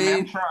trying, man.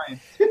 I'm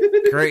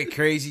trying.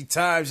 Crazy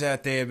times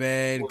out there,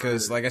 man.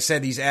 Because, like I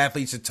said, these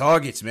athletes are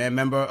targets, man.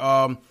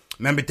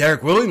 Remember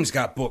Derek Williams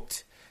got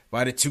booked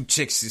by the two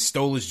chicks that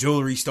stole his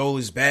jewelry, stole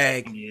his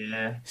bag,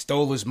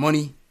 stole his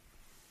money.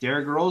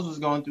 Derrick Rose was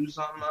going through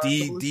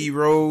something. D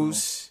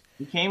Rose.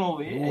 He came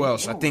over here. Who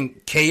else? I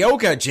think KO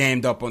got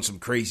jammed up on some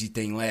crazy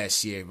thing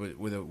last year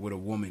with a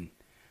woman.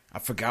 I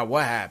forgot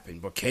what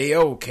happened, but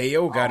KO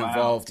got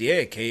involved.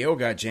 Yeah, KO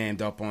got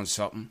jammed up on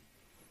something.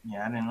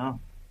 Yeah, I didn't know.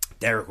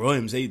 Derrick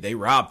Williams, they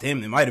robbed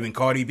him. It might have been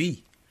Cardi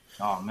B.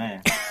 Oh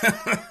man.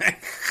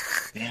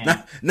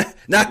 Damn.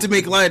 Not to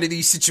make light of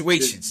these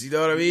situations, you know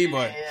what I mean?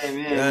 But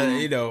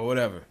yeah.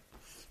 whatever.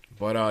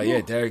 But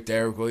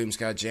Derrick Williams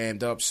got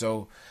jammed up.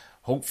 So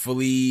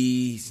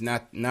hopefully it's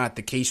not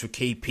the case with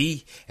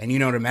KP. And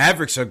the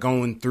Mavericks are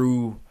going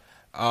through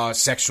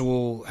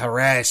sexual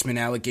harassment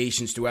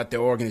allegations throughout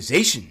their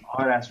organization.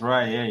 Oh, that's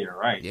right. Yeah, you're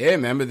right. Yeah,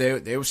 remember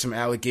there were some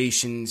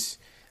allegations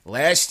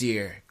last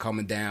year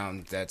coming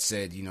down that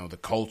said the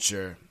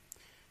culture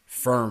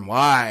firm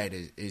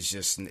wide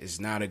is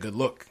not a good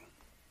look.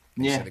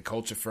 So the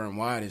culture firm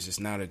wide is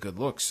just not a good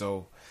look.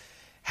 So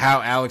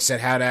how Alex said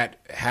how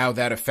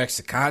that affects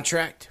the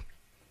contract,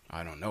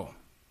 I don't know.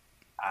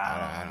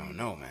 I don't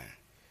know, man.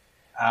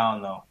 I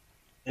don't know.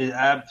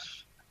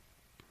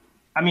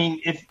 I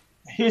mean,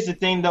 here's the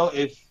thing though,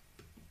 if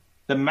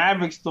the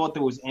Mavericks thought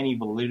there was any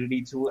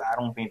validity to it, I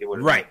don't think they would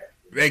have. Right.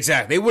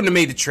 Exactly. They wouldn't have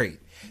made the trade.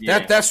 Yeah.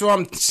 That's what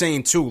I'm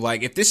saying too.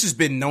 Like if this has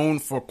been known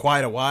for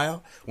quite a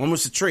while, when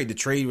was the trade? The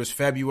trade was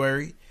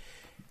February.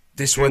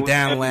 This went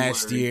down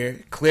last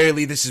year.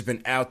 Clearly, this has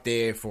been out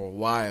there for a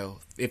while.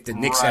 If the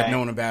Knicks had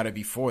known about it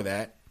before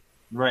that.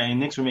 Right, and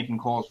Knicks were making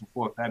calls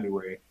before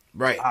February.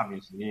 Right.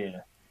 Obviously, yeah.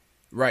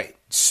 Right.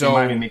 So they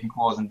might be making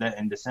calls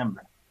in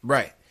December.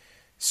 Right.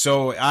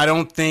 So I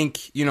don't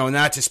think,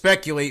 not to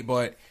speculate,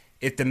 but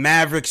if the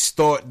Mavericks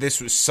thought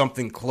this was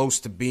something close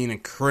to being a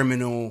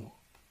criminal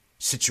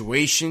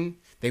situation,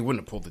 they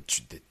wouldn't have pulled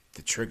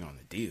the trigger on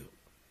the deal.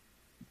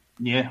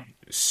 Yeah.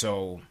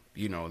 So...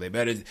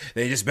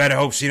 they just better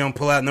hope she don't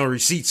pull out no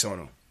receipts on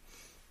them.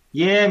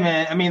 Yeah,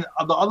 man. I mean,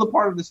 the other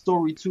part of the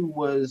story too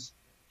was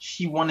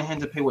she wanted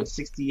him to pay what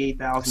 $68,000,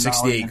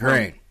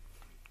 $68,000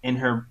 in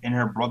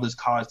her brother's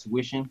college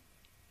tuition.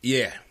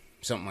 Yeah,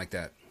 something like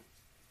that.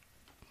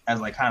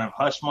 As like kind of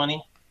hush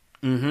money.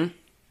 Mm-hmm.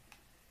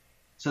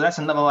 So that's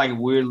another like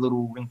weird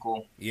little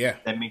wrinkle. Yeah.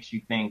 That makes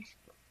you think,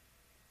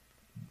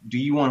 do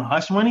you want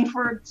hush money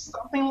for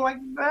something like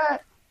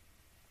that?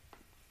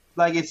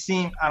 Like it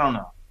seemed, I don't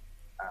know.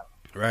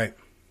 Right.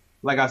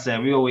 Like I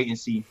said, we'll wait and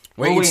see.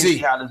 Wait and see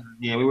how this.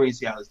 Yeah, we wait and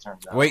see how this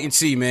turns out. Wait and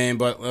see, man.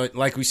 But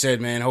like we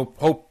said, man,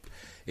 hope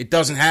it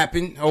doesn't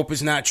happen. Hope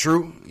it's not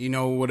true. You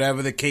know,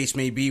 whatever the case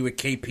may be with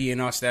KP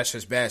and us, that's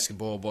just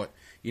basketball. But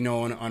you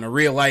know, on a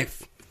real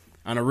life,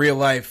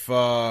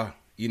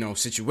 you know,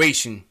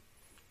 situation,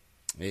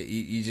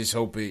 you just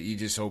hope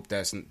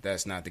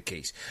that's not the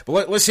case.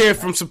 But let's hear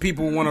from some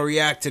people who want to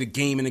react to the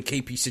game and the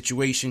KP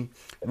situation.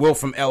 Will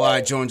from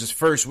LI joins us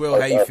first. Will,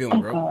 how you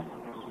feeling, bro?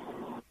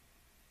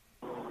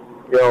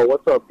 Yo,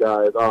 what's up,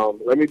 guys?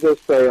 Let me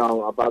just say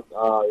about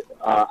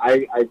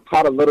I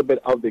caught a little bit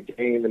of the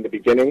game in the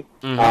beginning,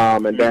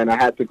 and then I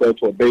had to go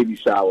to a baby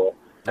shower,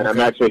 and I'm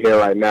actually here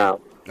right now.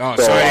 Oh,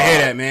 so, sorry to hear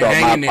that, man. So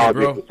Hang in there,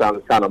 bro. It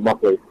sounds kind of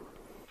muffly.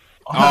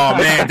 Oh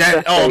man,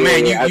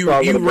 you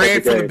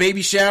ran for the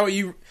baby shower.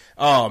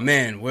 Oh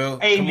man, Will.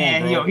 Hey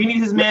man, on, yo, he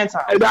needs his man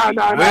time.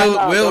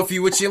 Will, if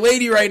you with your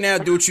lady right now,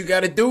 do what you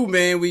got to do,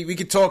 man. We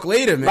can talk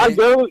later, man. My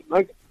girl,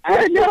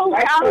 I know,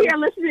 out here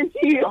listening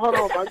to you. Hold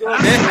on, my girl.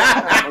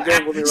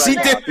 She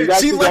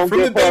left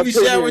from the baby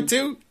shower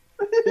too.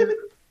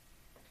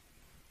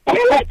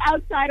 Like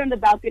outside on the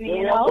balcony,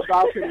 you know. On the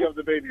balcony of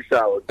the baby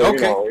shower. So,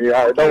 okay. You know,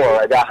 yeah, don't worry,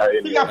 I got her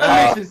in here.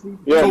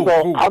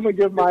 So I'm gonna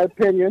give my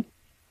opinion.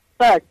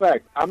 Fact.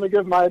 I'm gonna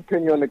give my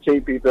opinion on the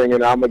KP thing,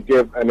 and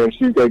then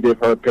she's gonna give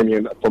her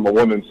opinion from a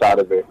woman's side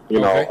of it. You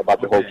know, about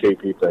the whole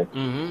KP thing.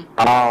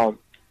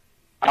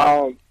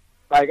 Mm-hmm.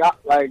 Like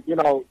you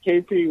know,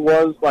 KP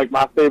was like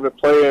my favorite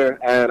player,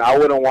 and I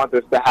wouldn't want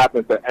this to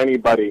happen to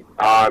anybody.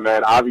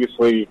 And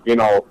obviously, you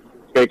know,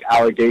 fake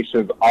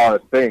allegations are a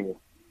thing.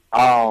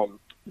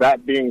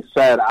 That being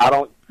said,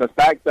 the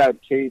fact that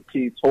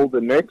KP told the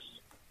Knicks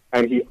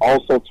and he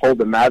also told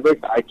the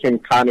Mavericks, I can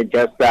kind of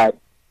guess that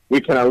we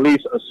can at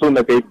least assume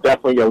that they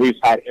definitely at least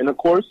had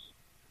intercourse.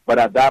 But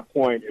at that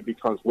point, it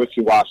becomes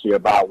wishy-washy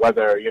about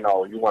whether, you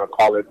know, you want to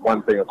call it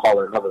one thing or call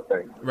it another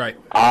thing. Right.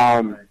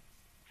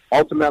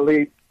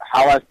 Ultimately,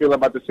 how I feel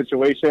about the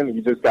situation,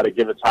 you just got to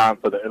give it time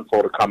for the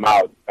info to come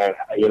out and,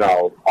 you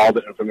know, all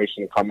the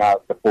information to come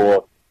out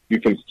before you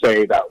can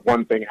say that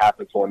one thing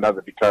happened to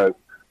another. Because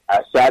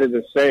as sad as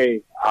it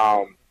say,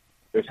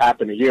 this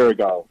happened a year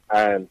ago.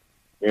 And,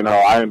 you know,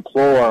 I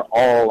implore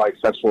all, like,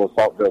 sexual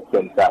assault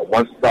victims that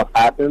once stuff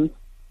happens,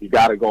 you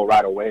got to go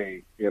right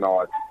away, you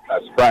know,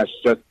 as fresh,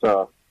 just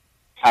to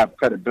have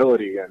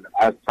credibility. And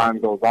as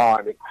time goes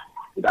on,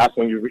 that's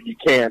when you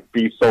can't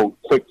be so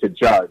quick to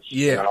judge.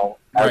 Yeah, you know?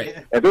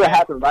 right. If it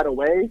happened right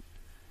away,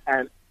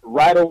 and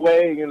right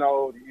away, you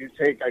know, you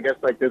take, I guess,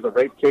 like there's a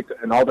rape kick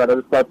and all that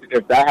other stuff.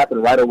 If that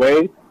happened right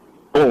away,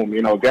 boom,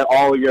 you know, get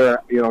all your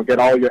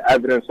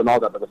evidence and all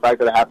that. But the fact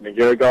that it happened a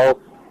year ago,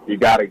 you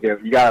gotta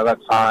let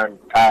time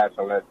pass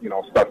and let, you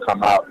know, stuff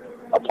come out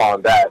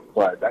upon that.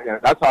 But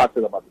that's how I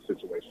feel about the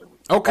situation.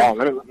 Okay.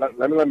 Let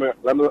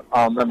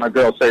my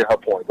girl say her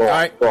point. Go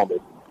on, baby.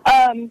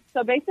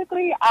 So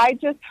basically, I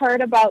just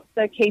heard about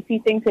the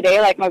KP thing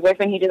today. Like, my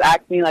boyfriend, he just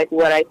asked me, like,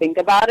 what I think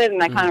about it,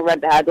 and I kind of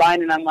read the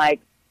headline, and I'm like,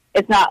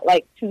 it's not,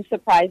 like, too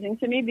surprising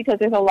to me, because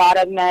there's a lot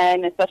of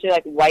men, especially,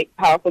 like, white,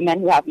 powerful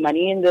men who have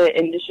money in the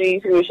industry,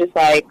 who is just,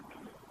 like,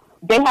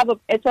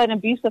 it's an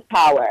abuse of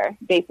power,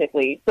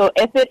 basically. So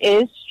if it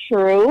is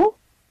true,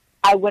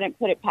 I wouldn't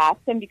put it past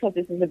him, because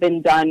this has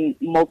been done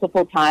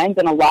multiple times,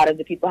 and a lot of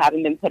the people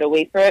haven't been put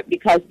away for it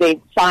because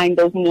they've signed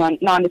those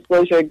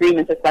non-disclosure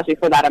agreements, especially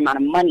for that amount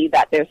of money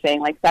that they're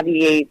saying, like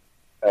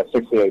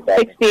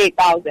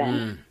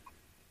 $68,000.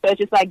 So it's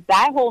just like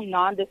that whole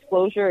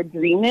non-disclosure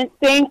agreement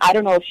thing. I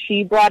don't know if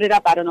she brought it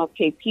up. I don't know if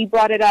KP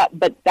brought it up,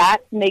 but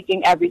that's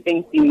making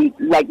everything seem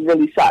like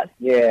really sus.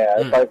 Yeah,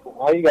 it's like,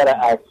 why you gotta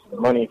ask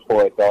money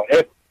for it though?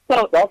 If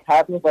stuff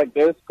happens like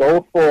this,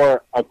 go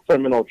for a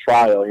criminal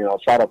trial, you know,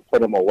 try to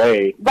put them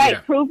away.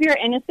 Right, prove your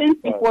innocence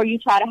before you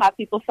try to have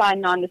people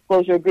sign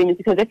non-disclosure agreements,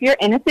 because if you're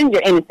innocent,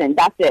 you're innocent.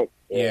 That's it.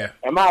 Yeah.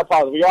 And my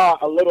apologies, we are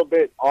a little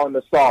bit on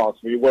the sauce.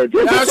 We were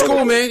just... That's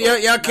cool, man.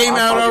 Y'all came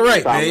out all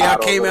right, man. Y'all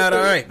came out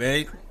all right,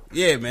 man.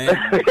 Yeah, man.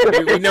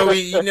 we know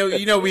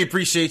we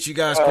appreciate you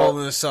guys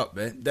calling us up,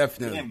 man.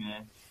 Definitely. Yeah,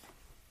 man.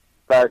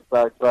 Facts.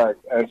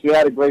 And she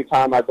had a great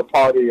time at the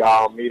party,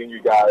 meeting you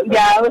guys.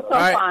 Yeah, it was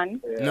so fun.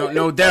 Yeah.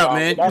 No doubt,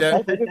 man.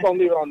 We're just gonna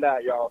leave it on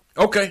that, y'all.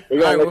 Okay.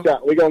 We're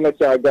gonna let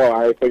y'all go,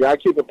 all right? So y'all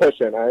keep it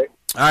pushing, all right?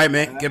 All right,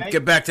 man.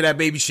 Get back to that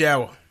baby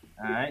shower.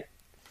 All right.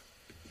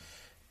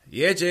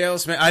 Yeah,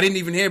 JLS, man. I didn't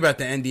even hear about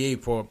the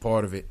NDA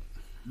part of it.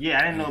 Yeah,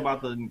 I didn't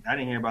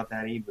hear about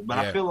that either. But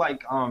I feel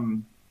like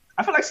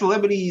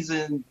celebrities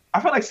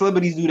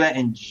do that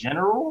in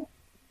general.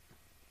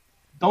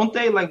 Don't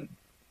they? Like,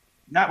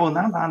 not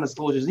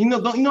non-disclosures.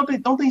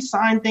 Don't they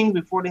sign things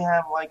before they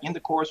have like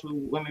intercourse with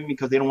women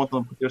because they don't want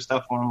them to put their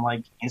stuff on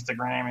like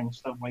Instagram and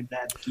stuff like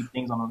that to keep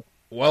things on.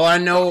 Well, I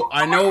know.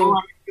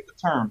 Get the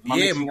term.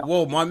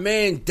 Well, my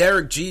man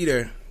Derek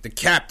Jeter, the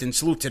captain.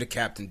 Salute to the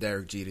captain,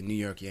 Derek Jeter, New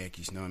York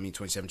Yankees. You know what I mean?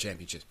 27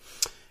 championships.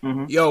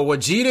 Mm-hmm. Yo,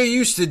 what Jeter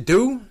used to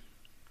do?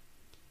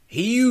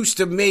 He used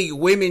to make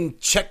women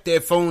check their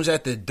phones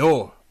at the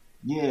door.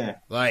 Yeah.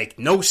 Like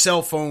no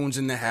cell phones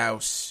in the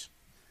house.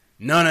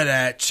 None of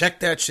that. Check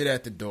that shit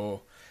at the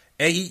door.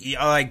 And he,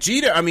 like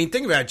Jeter, I mean,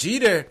 think about it.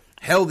 Jeter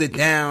held it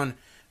down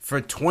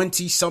for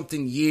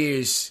 20-something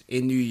years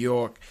in New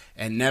York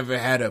and never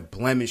had a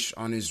blemish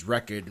on his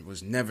record,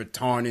 was never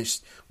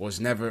tarnished, was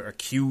never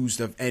accused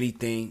of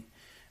anything.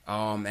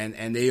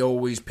 And they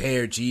always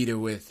paired Jeter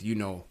with, you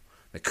know,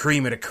 the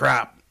cream of the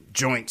crop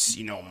joints,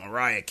 you know,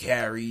 Mariah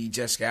Carey,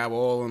 Jessica Alba,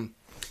 all of them.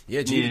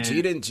 Yeah,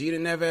 Jeter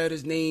never had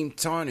his name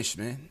tarnished,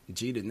 man.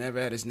 Jeter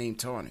never had his name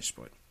tarnished,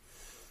 but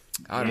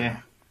I don't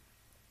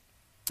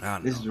know.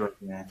 This is rough,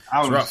 man.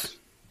 It's rough.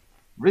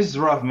 This is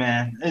rough,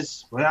 man.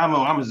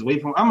 I'm just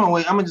wait for. I'm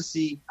gonna just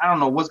see. I don't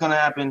know what's gonna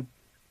happen.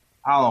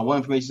 I don't know what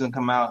information is gonna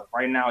come out.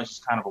 Right now, it's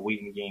just kind of a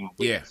waiting game.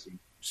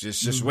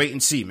 Just wait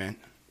and see, man.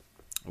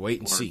 Wait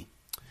and see.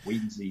 Wait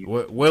and see.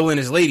 Will and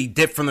his lady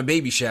dipped from the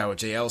baby shower,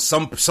 JL.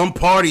 Some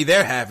party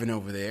they're having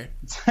over there.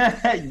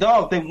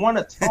 Dog, they want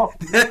to talk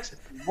next.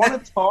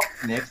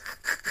 Knicks.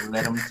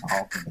 Let them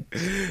talk.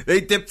 They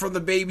dipped from the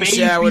baby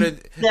shower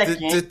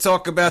to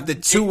talk about the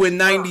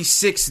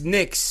 2-96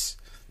 Knicks.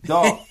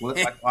 Dog,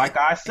 like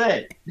I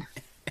said,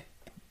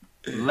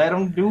 let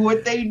them do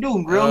what they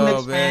do. Real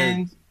Knicks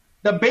fans.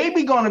 The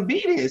baby gonna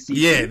be there.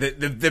 Yeah,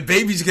 the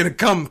baby's gonna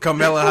come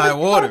hella high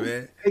water,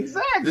 man.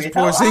 Exactly. This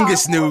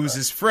Porzingis news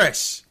is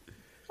fresh.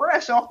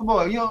 Fresh off the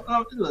board. You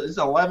know, it's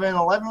 11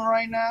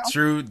 right now.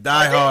 True,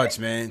 diehards,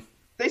 man.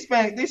 They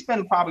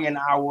spend probably an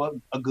hour,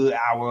 a good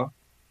hour,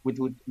 with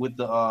the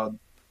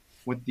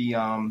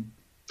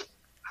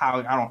how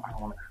I don't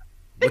want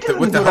to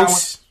with the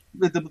host.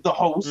 With the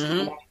host,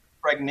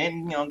 pregnant,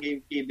 you know,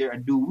 gave their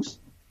dues.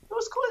 It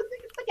was cool.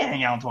 They can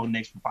hang out and talk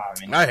Knicks for 5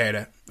 minutes.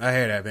 I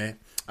hear that, man.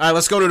 All right,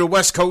 let's go to the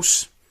West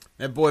Coast.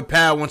 That boy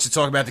Pal wants to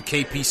talk about the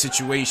KP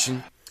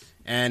situation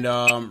and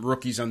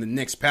rookies on the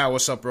Knicks. Pal,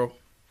 what's up, bro?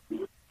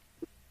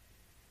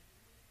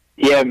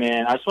 Yeah,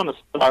 man. I just want to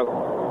start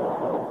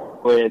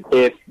with,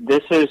 if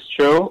this is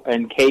true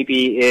and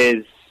KP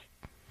is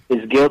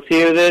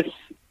guilty of this,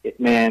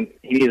 man,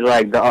 he's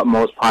like the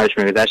utmost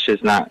punishment. That's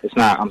just not. It's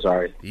not. I'm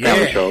sorry,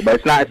 show,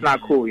 but it's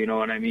not cool. You know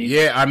what I mean?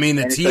 Yeah, I mean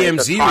the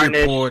TMZ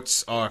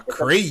reports are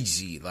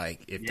crazy.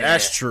 Like if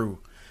that's true,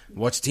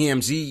 what's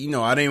TMZ? You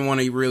know, I didn't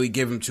want to really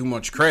give him too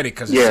much credit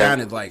because it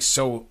sounded like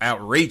so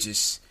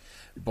outrageous.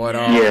 But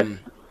I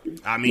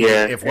mean,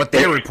 if what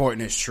they're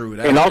reporting is true,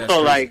 and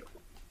also like.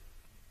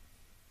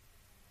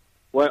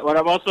 What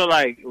I'm also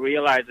like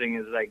realizing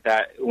is like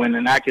that when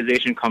an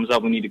accusation comes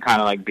up, we need to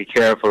kind of like be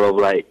careful of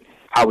like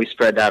how we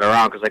spread that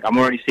around, because like I'm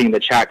already seeing the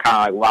chat kind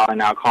of like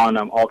wilding out, calling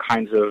them all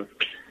kinds of,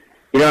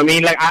 you know what I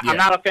mean? Like I'm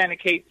not a fan of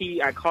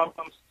KP. I call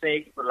them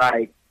steak, but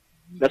like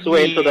that's the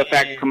way until the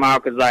facts come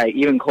out. Because like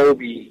even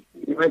Kobe's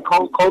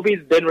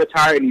been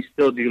retired and he's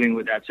still dealing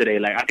with that today.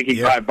 Like I think he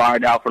got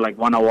barred out for like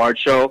one award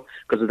show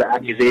because of the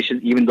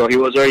accusations, even though he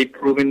was already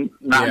proven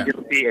not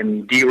guilty.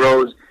 And D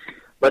Rose.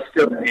 But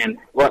still, man,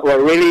 what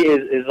really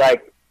is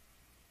like,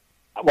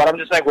 what I'm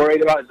just like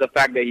worried about is the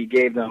fact that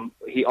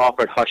he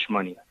offered hush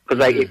money. Because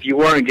like, if you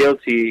weren't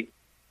guilty,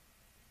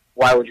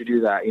 why would you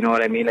do that? You know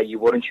what I mean? Like,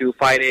 wouldn't you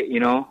fight it?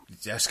 You know?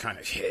 That's kind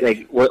of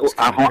like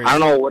I don't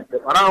know what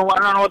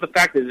the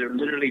fact is. It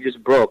literally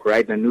just broke,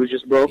 right? The news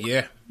just broke.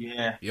 Yeah.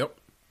 Yep.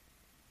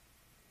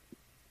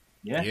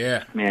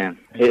 Yeah. Man,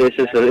 it's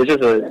just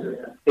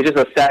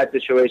a sad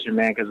situation,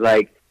 man. Because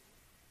like.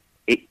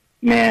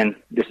 Man,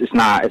 it's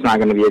not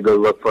going to be a good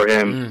look for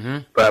him. Mm-hmm.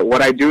 But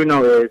what I do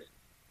know is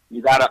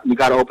you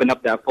gotta open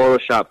up that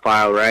Photoshop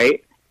file,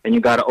 right? And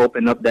you gotta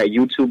open up that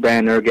YouTube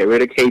banner, get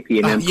rid of KP,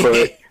 and then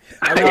put.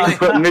 I've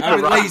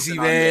been lazy,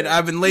 man.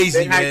 I've been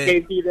lazy, man. Had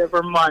KP there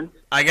for months.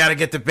 I gotta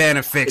get the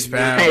banner fixed,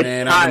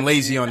 man. I've been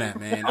lazy on that,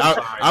 man.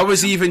 I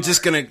was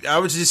just gonna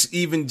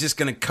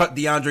cut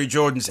DeAndre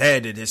Jordan's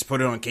head and just put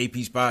it on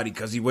KP's body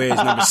because he wears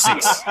number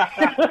 6.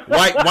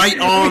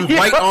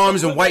 white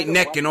arms and white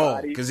neck and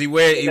all because he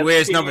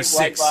wears number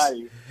 6.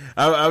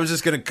 I was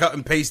just gonna cut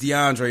and paste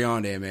DeAndre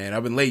on there, man.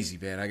 I've been lazy,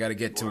 man. I gotta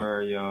get to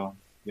it.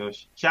 Yo,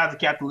 shout out to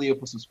Captain Leo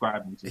for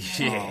subscribing to me.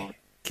 Yeah,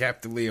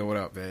 Captain Leo, what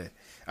up, man?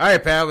 All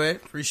right, pal, man.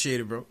 Appreciate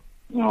it, bro.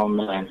 Oh,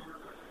 man.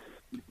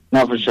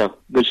 No, for sure.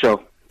 Good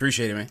show.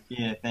 Appreciate it, man.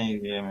 Yeah,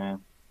 thank you, man.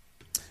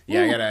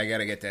 Yeah, I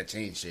gotta get that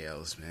changed,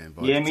 JLs, man.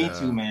 But, yeah, me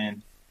too,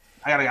 man.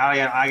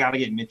 I gotta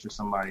get Mitch or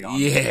somebody on.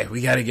 Yeah,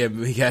 we gotta get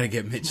Mitch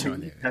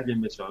on there. Gotta get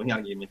Mitch on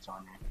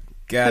there.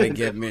 Gotta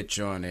get Mitch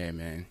on there,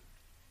 man.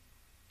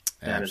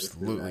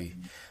 Absolutely.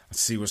 Let's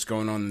see what's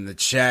going on in the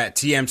chat.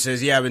 TM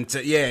says,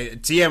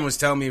 TM was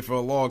telling me for a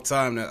long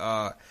time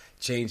to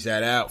change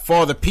that out.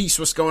 Father Peace,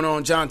 what's going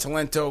on? John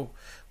Talento,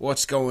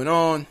 what's going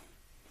on?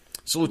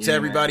 Salute to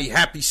everybody. Man.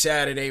 Happy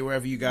Saturday,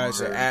 wherever you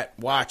guys are at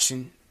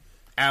watching.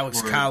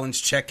 Alex Collins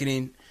checking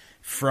in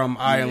from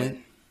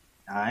Ireland.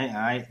 All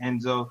right.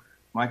 Enzo,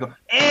 Michael.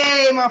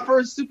 Hey, my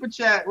first super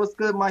chat. What's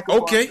good,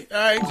 Michael? Okay, all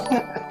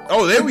right.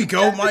 Oh, there we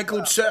go,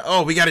 Michael.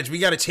 Oh, we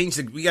gotta change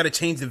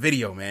the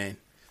video, man.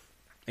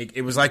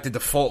 It was like the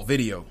default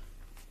video.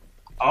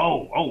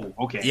 Oh,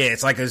 okay. Yeah,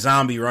 it's like a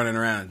zombie running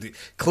around.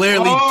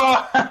 Clearly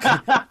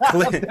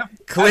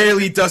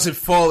doesn't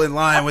fall in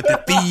line with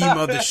the theme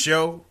of the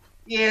show.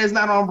 Yeah, it's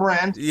not on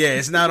brand. Yeah,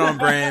 it's not on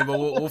brand, but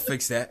we'll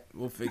fix that.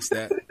 We'll fix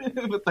that.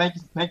 But thank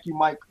you,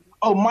 Mike.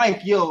 Oh,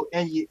 Mike, yo,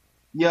 and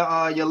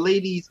your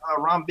ladies'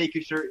 Ron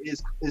Baker shirt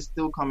is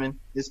still coming.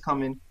 It's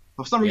coming.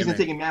 For some reason, it's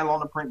taking mad long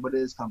to print, but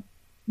it is coming.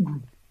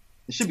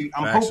 It should be.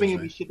 I'm hoping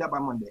it'll be shipped out by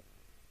Monday.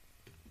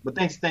 But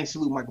thanks,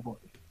 salute, Michael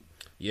Parker.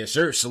 Yes,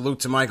 sir. Salute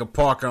to Michael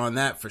Parker on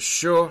that for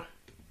sure.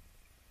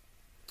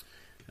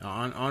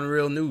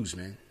 Unreal news,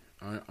 man.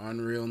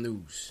 Unreal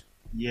news.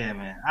 Yeah,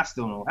 man. I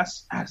still know.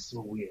 That's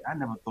so weird. I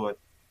never thought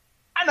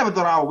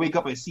I would wake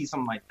up and see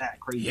something like that.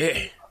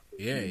 Crazy.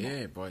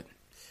 Yeah. But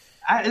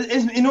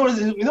you know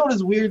what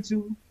is weird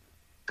too?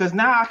 Because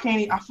now I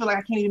feel like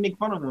I can't even make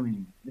fun of them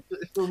anymore. It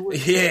feels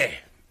weird.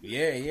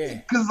 Yeah.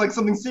 Because it's like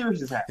something serious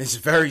has happened. It's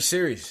very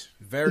serious,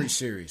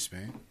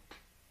 man.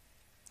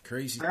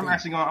 Crazy. I'm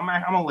actually going.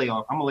 I'm gonna lay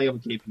off. I'm gonna lay off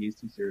with KP. It's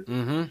too serious.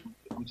 Mm-hmm.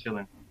 I'm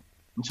chilling.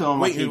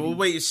 We'll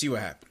wait and see what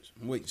happens.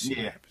 What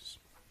happens.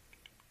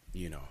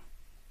 You know.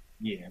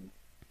 Yeah.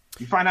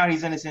 You find out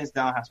he's innocent,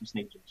 down have some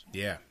snake juice.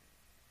 Yeah.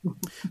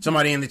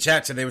 Somebody in the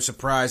chat said they were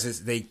surprised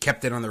that they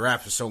kept it on the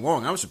wrap for so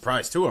long. I was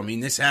surprised too. I mean,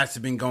 this has to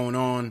have been going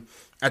on.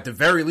 At the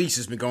very least,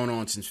 it's been going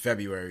on since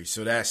February.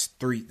 So that's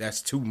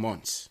 2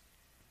 months.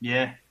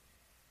 Yeah.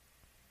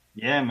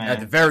 Yeah, man. At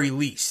the very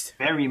least.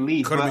 Could have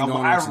been going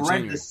on I read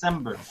January.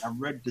 December. I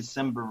read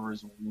December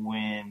was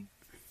when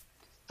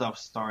stuff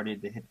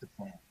started to hit the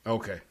fan.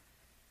 Okay.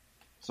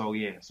 So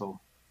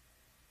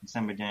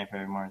December, January,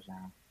 February, March.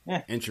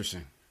 Yeah.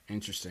 Interesting.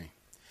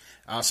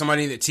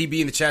 Somebody in the TB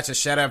in the chat says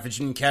shout out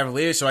Virginia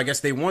Cavaliers. So I guess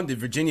they won. Did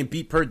Virginia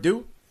beat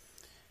Purdue?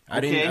 I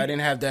didn't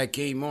have that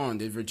game on.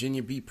 Did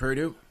Virginia beat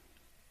Purdue?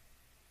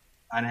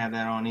 I didn't have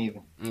that on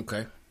either.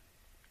 Okay.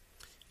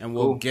 And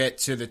we'll get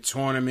to the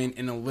tournament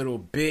in a little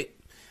bit.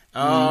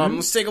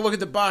 Let's take a look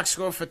at the box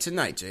score for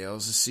tonight, JL.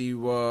 Let's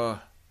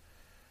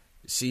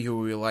see who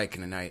we're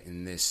liking tonight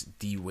in this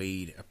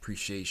D-Wade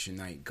Appreciation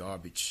Night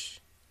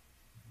garbage.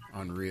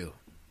 Unreal.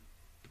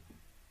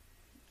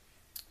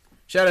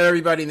 Shout out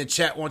everybody in the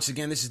chat once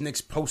again. This is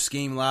Knicks Post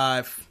Game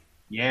Live.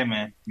 Yeah,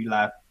 man. We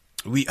live.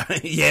 We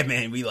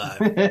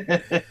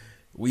live.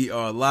 We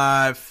are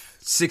live.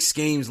 6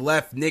 games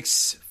left.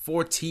 Knicks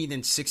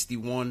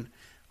 14-61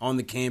 on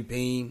the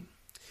campaign.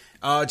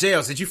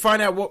 JLs, did you find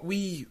out what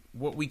we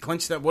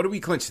clinched? What did we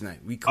clinch tonight?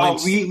 We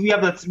clinched. We're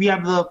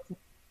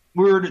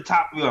the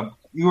top.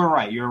 You were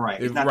right. You're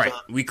right. It's not right.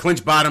 We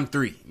clinched bottom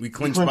 3. We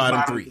clinched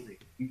bottom 3.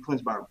 We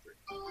clinched bottom 3.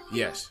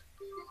 Yes.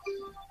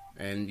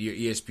 And your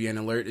ESPN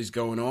alert is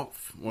going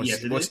off. What's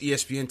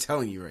ESPN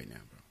telling you right now,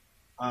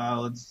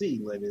 bro? Let's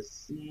see.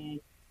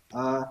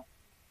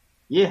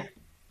 Yeah.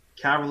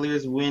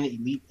 Cavaliers win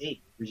Elite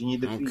 8. Virginia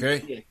defeats.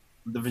 Okay. Yeah,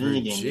 the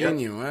Virginia game.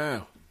 Yep.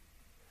 Wow.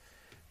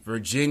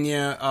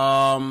 Virginia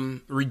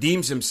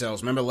redeems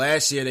themselves. Remember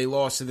last year they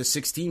lost to the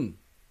 16.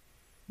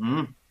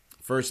 Mm-hmm.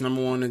 First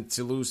number one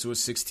to lose to a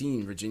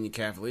 16. Virginia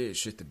Cavaliers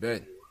shit the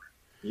bed.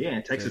 Yeah,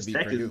 and Texas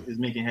Tech is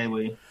making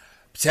headway.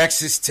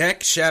 Texas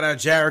Tech, shout out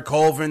Jared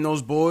Culver and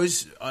those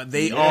boys.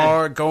 They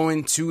are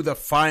going to the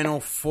Final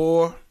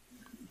Four.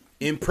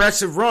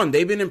 Impressive run.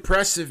 They've been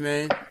impressive,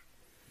 man.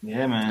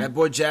 Yeah, man. That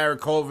boy Jared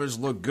Culver's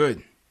look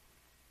good.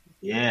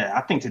 Yeah,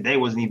 I think today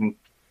wasn't even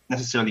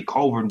necessarily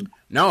Culver.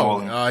 No,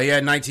 he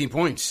had 19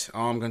 points.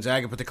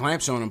 Gonzaga put the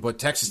clamps on him, but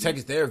Texas Tech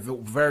is there.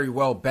 Very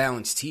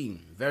well-balanced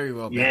team. Very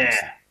well-balanced.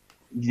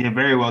 Yeah,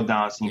 very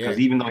well-balanced team. Because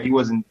even though he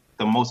wasn't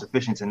the most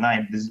efficient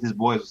tonight, his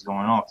boys was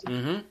going off.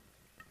 Mm-hmm.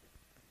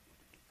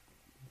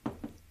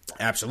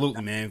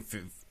 Absolutely, man.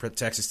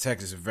 Texas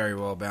Tech is a very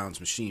well-balanced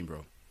machine,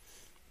 bro.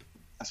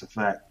 That's a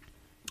fact.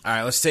 All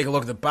right, let's take a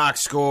look at the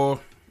box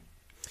score.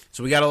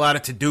 So we got a lot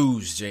of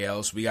to-dos,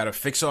 JLs. We gotta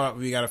fix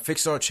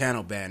our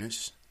channel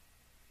banners.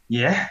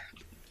 Yeah.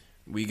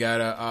 We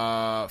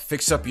gotta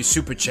fix up your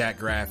super chat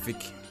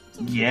graphic.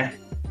 Yeah.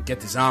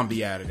 Get the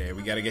zombie out of there.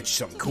 We gotta get you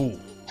something cool.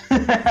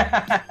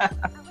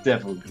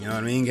 Definitely. You know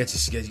what I mean? Get you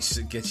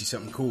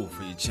something cool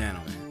for your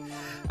channel, man.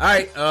 All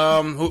right.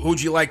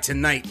 Who'd you like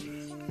tonight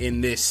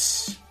in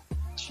this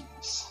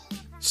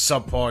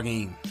subpar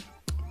game?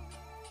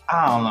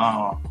 I don't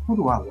know. Who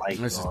do I like?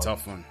 This is a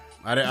tough one.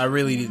 I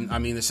really didn't. I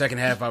mean, the second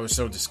half I was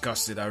so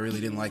disgusted. I really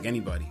didn't like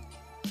anybody.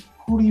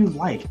 Who do you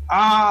like? Okay,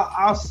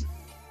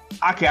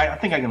 I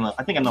think I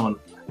know.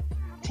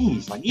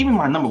 Jeez, like even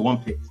my number one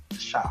pick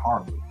shot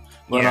horribly.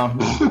 But,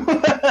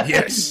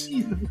 yes.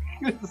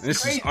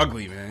 This is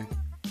ugly, man.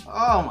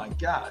 Oh my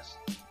gosh.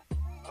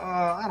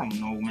 I don't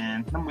know,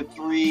 man. Number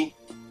 3,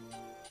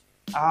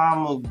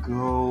 I'm gonna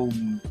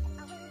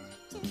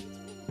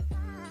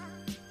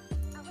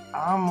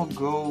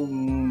go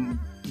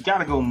You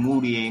gotta go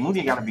Moody.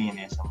 Moody gotta be in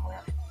there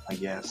somewhere, I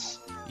guess.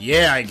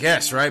 Yeah, I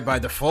guess, right? By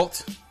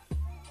default.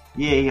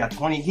 Yeah, he got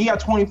 20. He got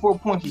 24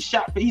 points.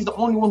 He's the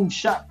only one who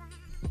shot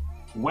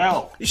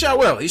well. He shot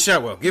well.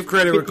 Give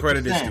credit where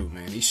credit is due,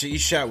 man. He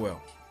shot well.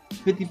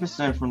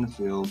 50% from the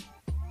field.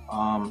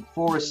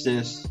 4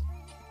 assists.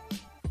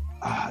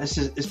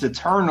 It's the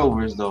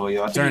turnovers though,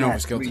 yo.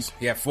 Turnovers killed us.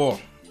 Yeah, 4.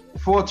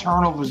 4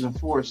 turnovers and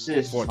 4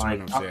 assists. 4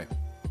 turnovers, yeah.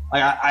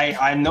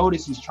 I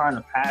noticed he's trying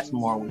to pass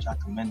more, which I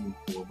commend him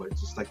for, but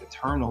it's just like the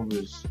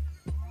turnovers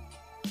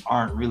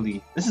aren't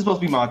really. This is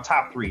supposed to be my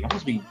top 3. I'm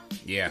supposed to be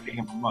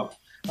picking him up.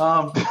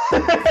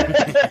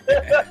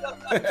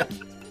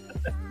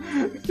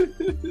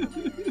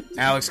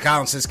 Alex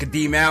Collins says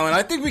Kadeem Allen.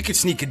 I think we could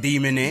sneak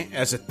Kadeem in there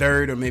as a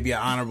third or maybe an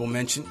honorable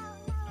mention.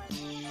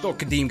 Thought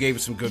Kadeem gave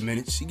us some good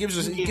minutes. He gives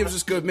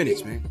us good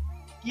minutes, man.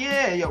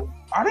 Yeah, yo.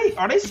 Are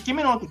they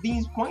skimming on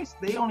Kadeem's points?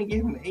 They only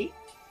gave him 8?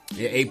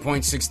 Yeah,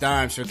 8.6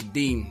 dimes for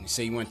Kadeem. You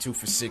say he went 2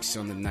 for 6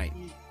 on the night.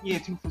 Yeah,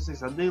 2 for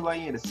 6. I do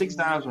like the 6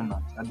 dimes were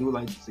nice. I do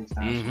like the 6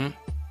 dimes.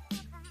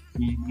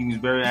 Mm-hmm. He was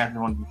very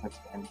active on defense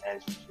and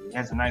as usual. He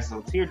has a nice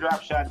little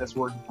teardrop shot that's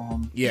working for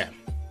him. Yeah.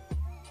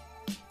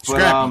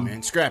 Scrappy,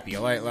 man. Scrappy.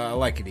 I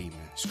like Kadeem,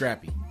 man.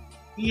 Scrappy.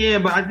 Yeah,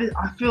 but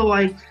I feel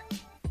like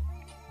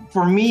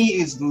for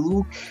me it's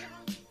Luke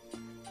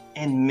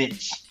and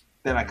Mitch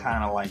that I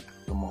kind of like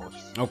the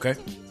most. Okay.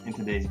 In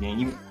today's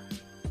game.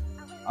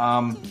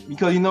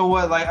 Because you know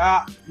what,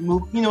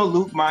 Luke,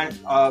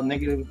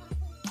 negative,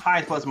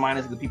 highs plus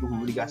minus the people who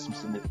really got some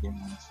significant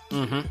minutes.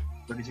 Mm-hmm.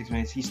 36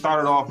 minutes. He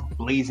started off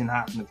blazing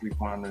hot from the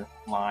 3-pointer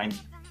line.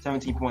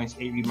 17 points,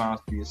 8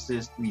 rebounds, 3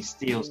 assists, 3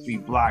 steals, 3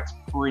 blocks.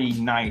 Pretty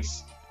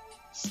nice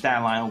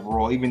stat line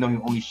overall, even though he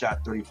only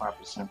shot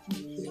 35% from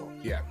the field.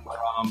 Yeah. But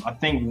I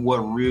think what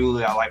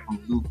really I like from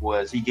Luke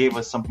was he gave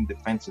us something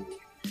defensively.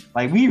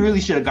 Like, we really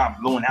should have got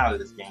blown out of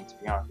this game, to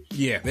be honest.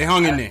 Yeah, they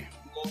hung in there.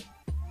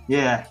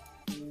 Yeah.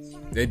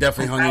 They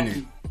definitely hung in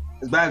there.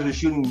 As bad as we're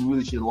shooting, we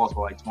really should have lost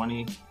by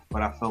 20.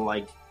 But I feel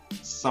like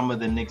some of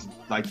the Knicks,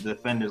 the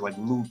defenders, like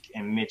Luke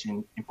and Mitch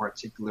in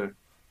particular,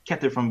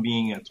 kept it from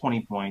being a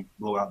 20-point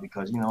blowout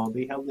because,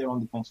 they held their own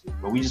defensively.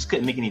 But we just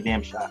couldn't make any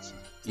damn shots.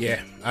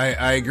 Yeah,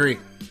 I agree.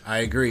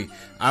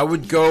 I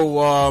would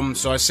go,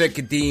 so I said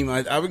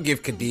Kadeem. I would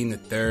give Kadeem the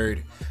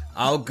third.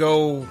 I'll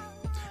go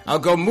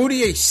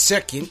Moutier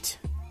second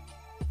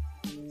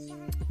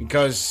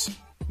because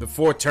the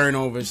 4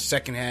 turnovers,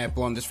 second half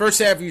blunders. First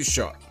half he was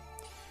sharp.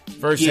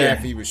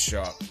 Half he was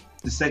sharp.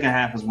 The second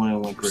half is when it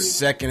went crazy.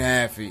 Second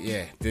half,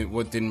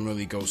 what didn't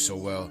really go so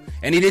well,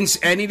 and he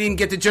didn't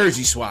get the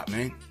jersey swap,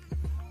 man.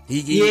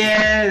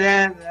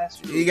 That's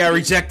true. He got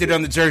rejected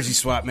on the jersey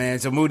swap, man.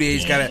 So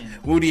Moutier's got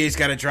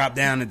to drop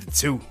down into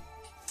 2.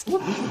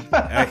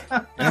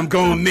 And I'm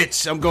going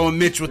Mitch.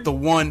 With the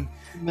 1.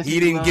 He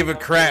didn't give a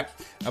crap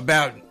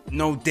about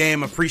no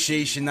damn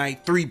appreciation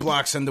night. 3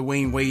 blocks under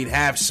Wayne Wade.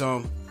 Have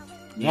some.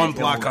 1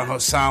 block on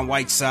Hassan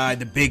Whiteside,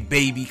 the big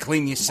baby.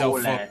 Clean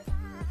yourself up.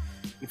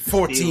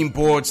 14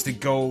 boards to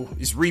go.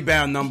 His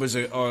rebound numbers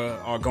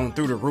are going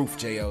through the roof,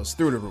 JL's.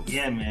 Through the roof.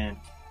 Yeah, man.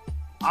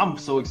 I'm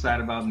so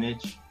excited about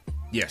Mitch.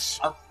 Yes.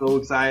 I'm so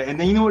excited. And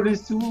then you know what it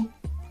is, too?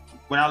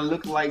 When I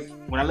look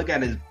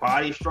at his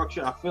body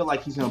structure, I feel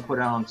like he's going to put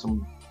on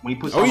some... When he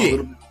puts on a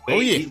little bit of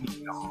weight, he's going to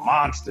be a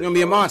monster. He's going to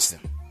be a monster.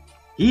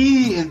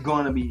 He is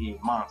going to be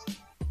a monster.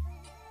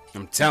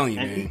 I'm telling you,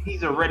 and man.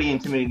 He's already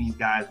intimidating these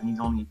guys,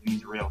 and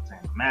he's real thin.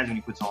 Imagine when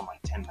he puts on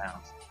 10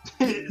 pounds.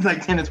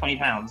 It's 10 to 20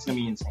 pounds. It's gonna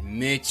be insane.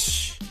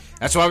 Mitch.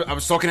 That's why I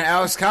was talking to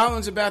Alex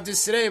Collins about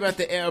this today, about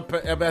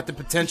the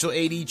potential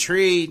AD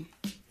trade.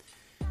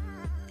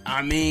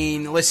 I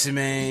mean, listen,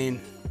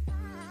 man.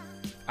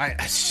 I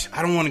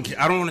don't want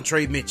to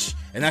trade Mitch,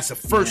 and that's the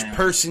first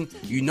person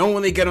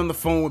when they get on the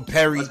phone with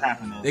Perry. What's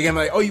happening? They're gonna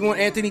be like, "Oh, you want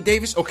Anthony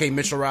Davis? Okay,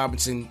 Mitchell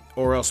Robinson,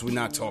 or else we're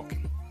not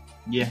talking."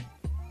 Yeah.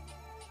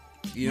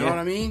 You know what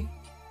I mean?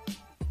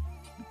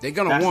 They're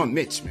gonna want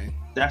Mitch, man.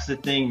 That's the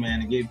thing, man.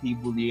 To give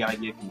people, you gotta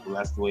give people.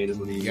 That's the way it is.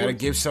 You gotta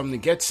give something to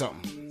get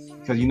something.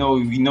 Because you know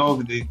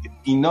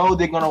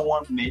they're gonna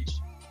want Mitch,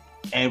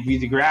 and if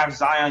you grab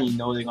Zion,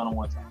 they're gonna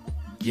want Zion.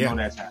 You know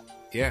that's happening.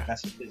 Yeah,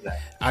 that's what it is.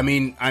 I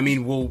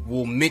mean,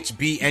 will Mitch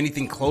be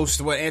anything close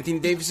to what Anthony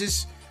Davis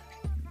is?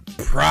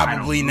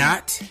 Probably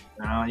not.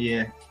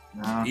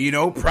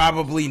 No.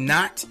 Probably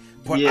not.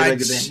 But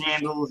the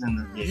handles and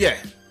the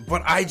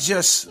but I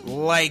just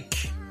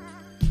like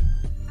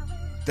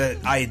the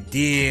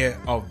idea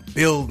of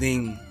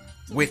building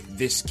with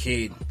this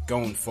kid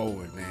going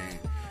forward, man.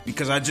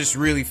 Because I just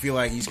really feel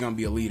like he's going to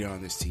be a leader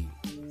on this team.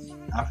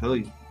 I feel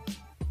you.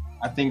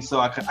 I think so.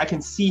 I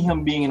can see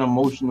him being an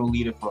emotional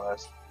leader for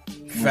us.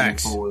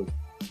 Facts. Forward.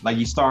 Like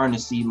you're starting to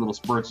see little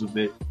spurts of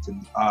it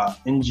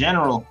in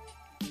general.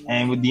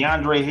 And with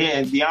DeAndre here,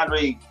 if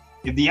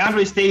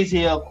DeAndre stays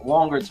here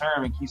longer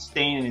term and keeps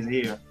staying in his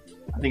ear,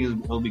 I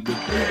think it'll be good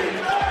for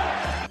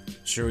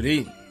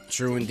him.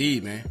 True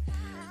indeed, man.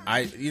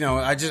 I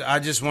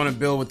just want to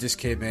build with this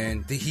kid,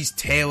 man. He's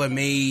tailor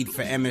made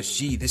for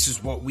MSG. This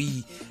is what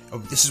we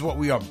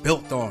are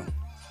built on.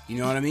 You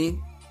know what I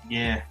mean?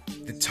 Yeah.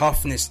 The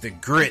toughness, the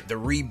grit, the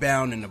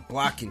rebound, and the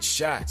blocking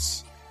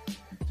shots.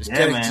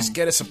 Just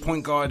get us a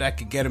point guard that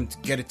could get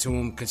it to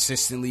him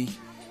consistently.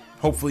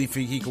 Hopefully,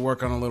 he could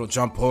work on a little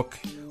jump hook,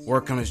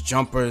 work on his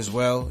jumper as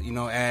well. You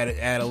know,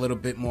 add a little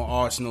bit more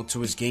arsenal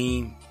to his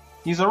game.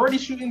 He's already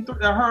shooting.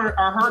 I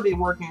heard they're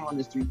working on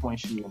this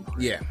 3-point shooting.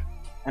 Yeah.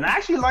 And I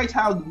actually liked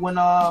how when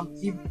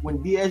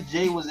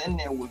DSJ was in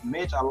there with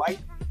Mitch, I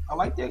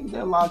liked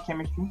their lot of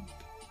chemistry.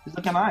 He's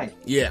looking alright.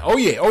 Yeah. Oh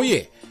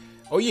yeah.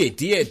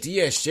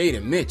 DSJ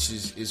to Mitch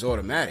is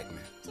automatic,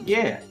 man.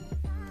 Yeah.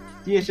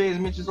 DSJ to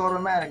Mitch is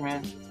automatic,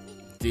 man.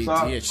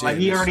 DSJ like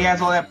he already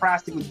has all that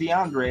plastic with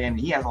DeAndre, and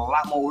he has a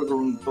lot more wiggle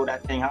room to throw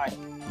that thing high.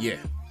 Yeah.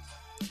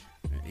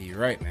 You're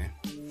right, man.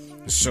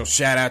 So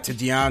shout out to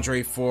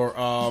DeAndre for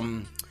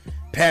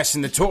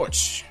passing the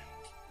torch.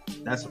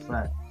 That's a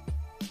fact.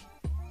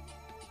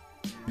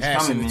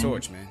 Passing the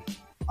torch, man.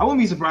 I wouldn't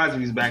be surprised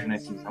if he's back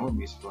next season. I wouldn't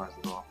be surprised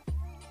at all.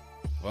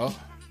 Well,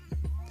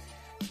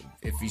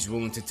 if he's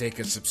willing to take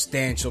a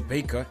substantial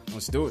pay cut,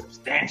 let's do it.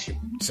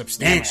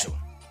 Substantial.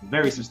 Yeah,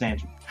 very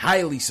substantial.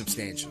 Highly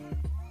substantial.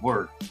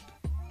 Word.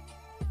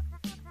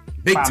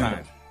 Big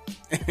time.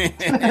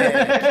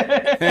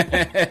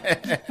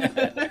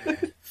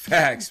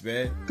 Facts,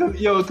 man.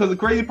 Because the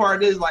crazy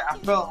part is, like, I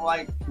felt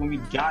like when we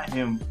got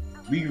him,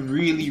 we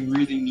really,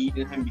 really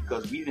needed him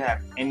because we didn't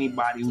have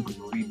anybody who could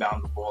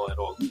rebound the ball at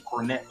all. Luke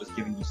Cornett was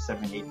giving you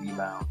 7-8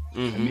 rebounds,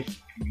 and Mitch was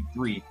giving you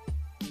 3.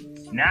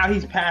 Now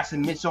he's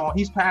passing Mitch on.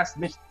 He's passed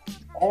Mitch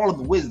all of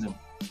the wisdom,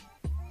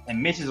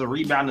 and Mitch is a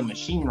rebounding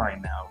machine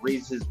right now.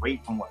 Raises his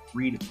rate from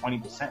 3 to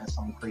 20% or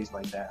something crazy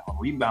like that on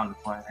rebounding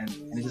front, and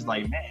it's just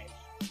like, man,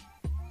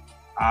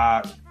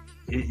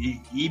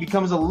 he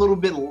becomes a little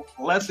bit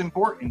less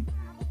important.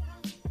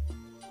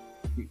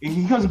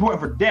 He becomes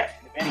important for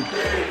depth, if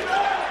anything.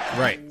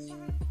 Right.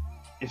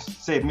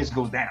 If Mitch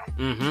goes down.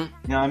 Mm-hmm. You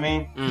know what I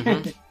mean?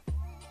 Mm-hmm.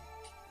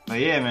 But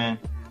yeah, man.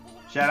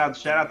 Shout out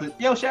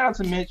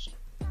to Mitch.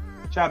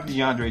 Shout out to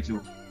DeAndre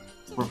too.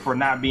 For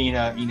not being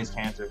Enos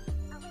Cantor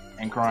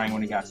and crying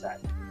when he got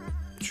sacked.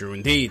 True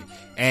indeed.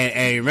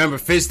 And remember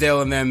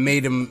Fizdale and them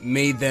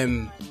made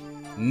them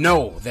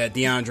know that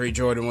DeAndre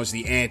Jordan was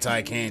the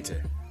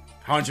anti-Cantor.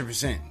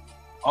 100%.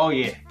 Oh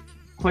yeah.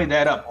 Played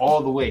that up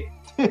all the way.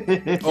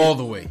 All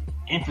the way.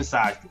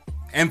 Emphasized it.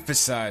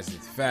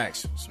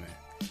 Factuals, man.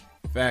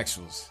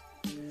 Factuals.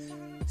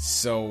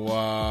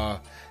 So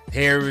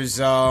here is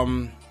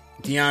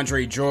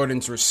DeAndre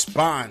Jordan's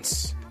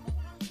response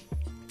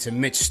to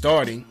Mitch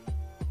starting.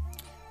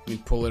 Let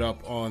me pull it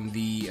up on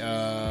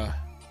the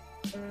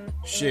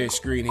share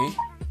screen here.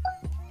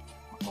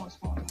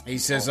 He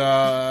says,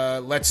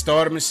 let's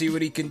start him and see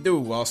what he can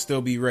do. I'll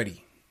still be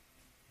ready.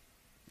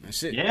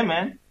 That's it. Yeah,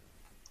 man.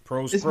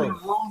 It's been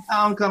a long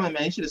time coming,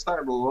 man. He should have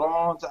started a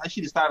long time. I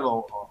should have started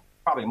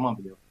probably a month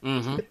ago.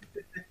 Mm-hmm.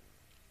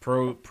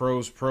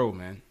 Pros pro,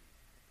 man.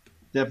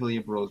 Definitely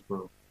a pros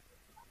pro.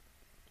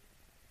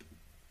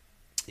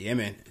 Yeah,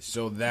 man.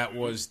 So that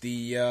was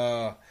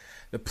the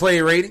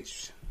play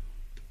ratings.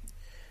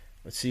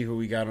 Let's see who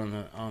we got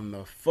on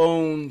the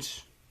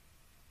phones.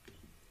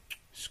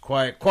 It's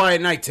quiet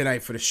night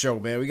tonight for the show,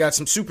 man. We got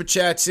some super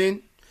chats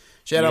in.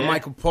 Shout out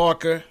Michael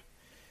Parker.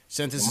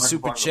 Sent us a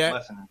super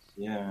chat.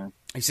 Yeah.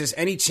 He says,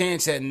 any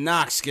chance that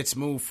Knox gets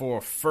moved for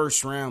a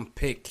first-round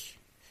pick?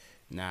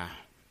 Nah.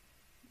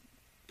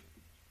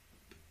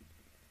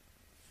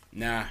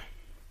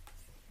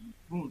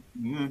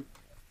 Mm-hmm.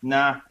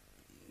 Nah.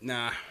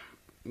 Nah.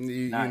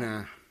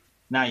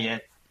 Not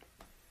yet.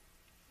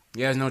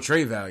 He has no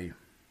trade value.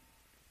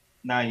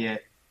 Not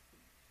yet.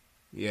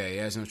 Yeah, he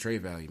has no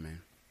trade value,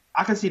 man.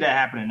 I can see that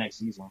happening next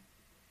season.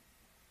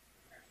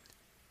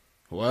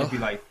 Well,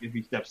 if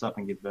he steps up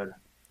and gets better.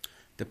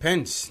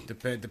 Depends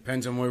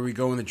on where we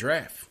go in the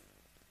draft.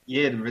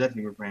 Yeah, it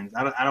definitely depends.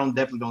 I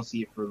definitely don't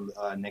see it for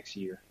next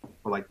year.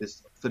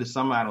 For the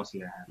summer, I don't see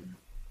that happening.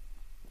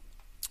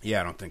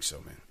 Yeah, I don't think so,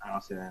 man. I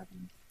don't see that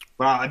happening.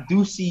 But I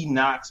do see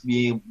Knox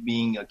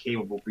being a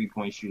capable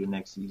 3-point shooter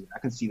next season. I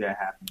can see that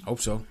happening. Hope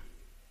so.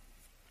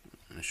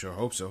 I sure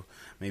hope so.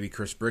 Maybe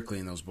Chris Brickley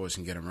and those boys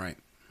can get him right.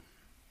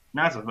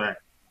 That's a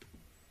fact.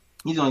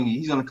 He's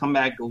gonna come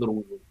back a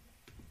little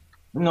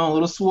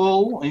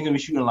swole, and he's gonna be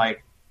shooting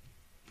like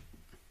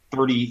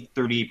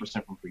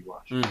 38% from free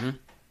wash. Mm-hmm.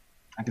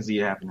 I can see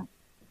it happening.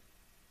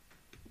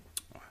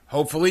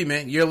 Hopefully,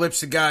 man. Your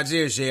lips to God's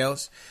ears,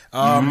 JLs.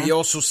 He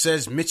also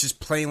says Mitch is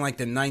playing like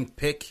the 9th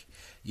pick.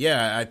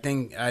 Yeah, I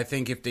think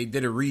if they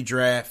did a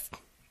redraft,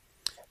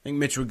 I think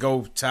Mitch would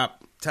go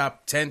top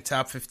 10,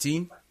 top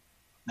 15.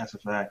 That's a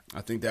fact.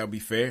 I think that would be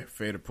fair.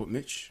 Fair to put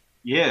Mitch.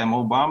 Yeah,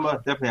 Mo Bamba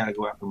definitely had to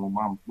go after Mo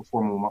Bamba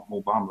before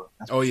Mo Bamba.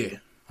 Oh yeah,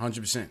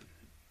 100%.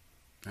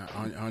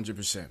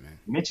 100%, man.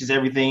 Mitch is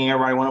everything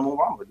everybody wanted Mo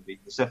Bamba to be,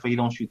 except for he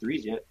don't shoot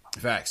threes yet.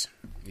 Facts.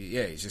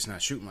 Yeah, he's just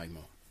not shooting like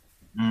Mo.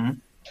 Mm-hmm.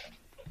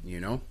 You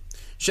know.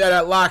 Shout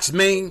out Locks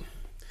Main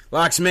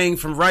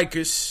from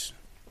Rikers,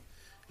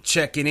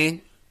 checking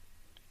in.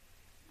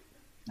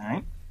 All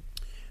right.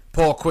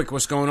 Paul Quick,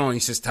 what's going on? He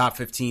says top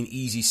 15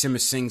 easy. Simmer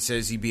Singh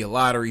says he'd be a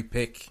lottery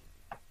pick.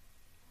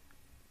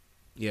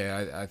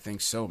 Yeah, I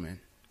think so, man.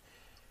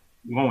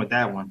 We're going with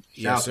that one.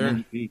 Yes, Shout out sir. to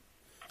MVP.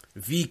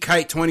 V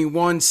Kite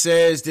 21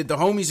 says, "Did the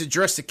homies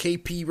address the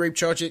KP rape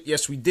charge yet?"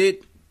 Yes, we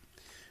did.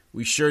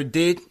 We sure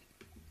did.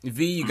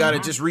 V, you got to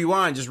just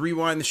rewind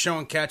the show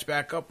and catch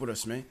back up with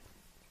us, man.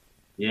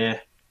 Yeah.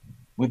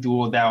 Went through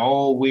all that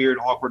all weird,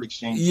 awkward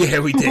exchange. Yeah,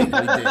 we did.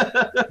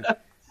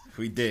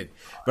 We did.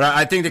 But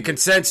I think the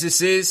consensus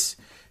is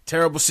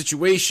terrible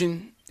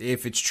situation.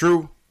 If it's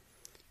true,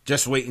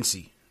 just wait and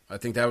see. I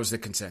think that was the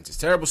consensus.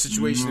 Terrible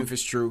situation if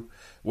it's true.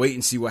 Wait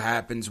and see what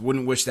happens.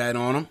 Wouldn't wish that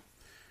on them.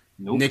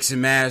 Nope. Knicks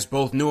and Mavs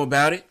both knew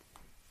about it.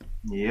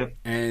 Yep.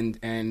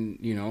 And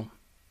you know,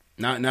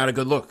 not a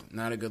good look.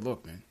 Not a good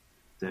look, man.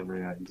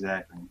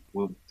 Exactly.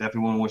 We'll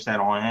definitely wouldn't wish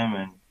that on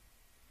him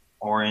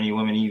or any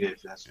women either.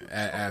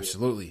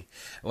 Absolutely.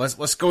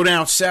 Let's go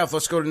down south.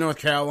 Let's go to North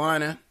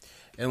Carolina.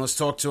 And let's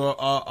talk to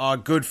our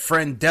good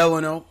friend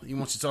Delano. He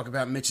wants to talk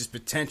about Mitch's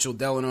potential.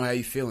 Delano, how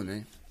you feeling,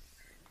 man?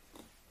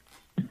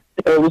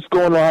 Hey, what's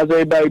going on? How's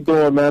everybody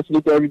doing, man?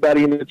 Salute to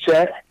everybody in the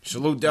chat.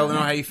 Salute, Delano.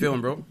 How you feeling,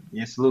 bro?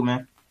 Yeah, salute,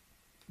 man.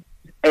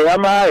 Hey,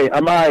 I'm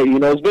all right. You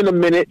know, it's been a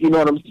minute, you know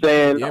what I'm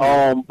saying?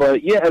 Yeah,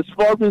 but yeah, as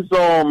far as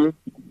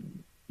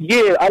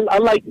yeah, I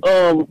like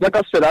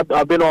I said,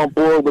 I've been on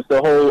board with the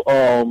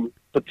whole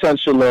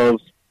potential of,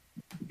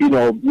 you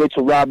know,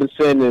 Mitchell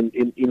Robinson and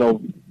you know,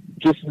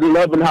 just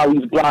loving how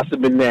he's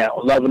blossoming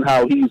now, loving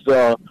how he's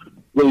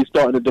really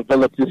starting to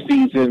develop this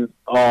season,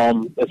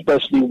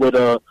 especially with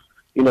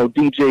you know,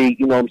 DJ,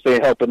 you know what I'm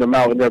saying, helping him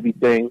out and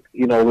everything.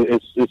 You know,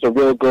 it's a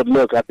real good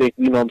look. I think,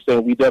 you know what I'm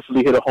saying, we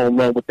definitely hit a home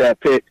run with that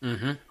pick.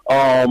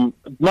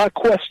 My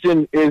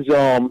question is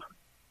the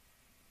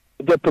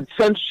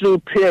potential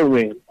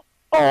pairing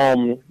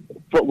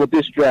with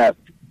this draft.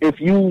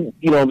 If you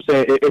know what I'm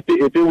saying, if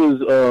it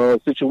was a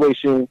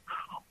situation,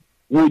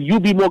 would you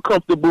be more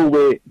comfortable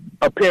with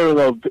a pairing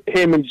of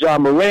him and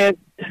John Morant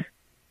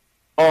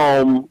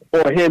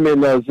or him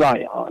and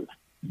Zion?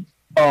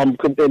 And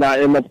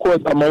of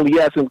course, I'm only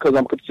asking because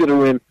I'm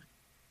considering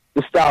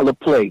the style of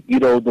play. You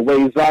know, the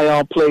way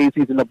Zion plays,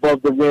 he's an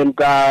above-the-rim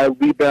guy,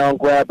 rebound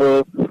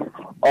grabber.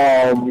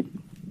 Doesn't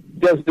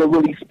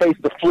really space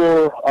the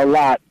floor a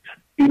lot,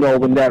 you know,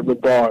 in that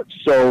regard.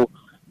 So,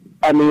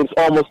 I mean, it's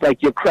almost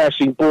like you're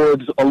crashing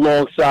boards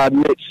alongside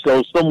Mitch.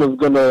 So someone's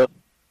going to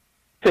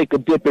take a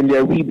dip in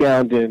their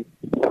rebounding,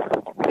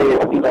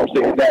 and, you know what I'm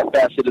saying, that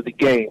facet of the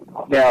game.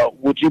 Now,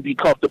 would you be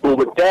comfortable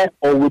with that,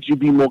 or would you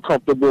be more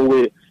comfortable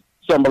with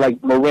someone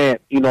like Morant,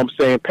 you know what I'm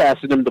saying,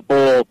 passing him the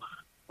ball,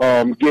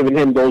 giving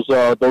him those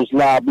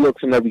lob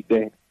looks and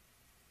everything?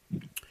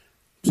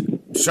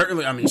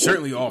 Certainly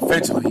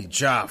offensively,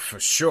 Ja, for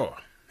sure,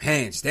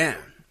 hands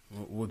down,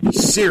 would be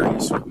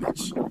serious with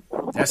Mitch.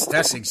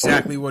 That's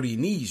exactly what he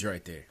needs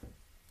right there,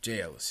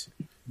 Jay Ellis.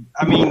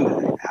 I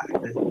mean,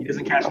 he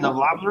doesn't catch enough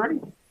lobs already?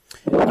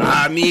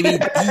 I mean,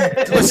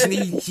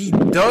 he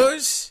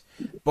does,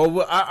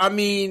 but I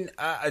mean,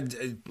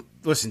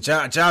 listen,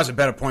 Ja's a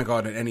better point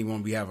guard than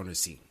anyone we have on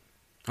this team.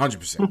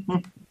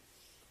 100%.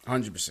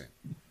 100%.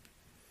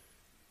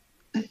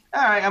 All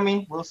right, I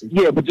mean, we'll see.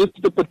 Yeah, but just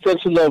the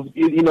potential of,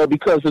 you know,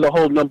 because of the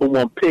whole number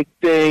one pick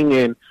thing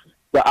and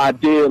the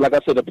idea, like I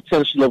said, the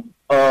potential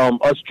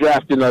of us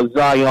drafting a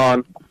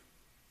Zion,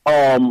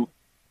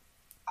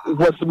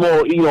 what's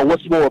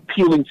more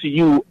appealing to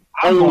you?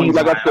 Only,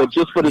 like I said,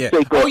 just for the sake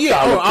of play.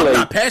 I'm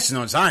not passing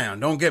on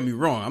Zion. Don't get me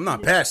wrong. I'm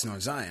not passing on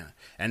Zion.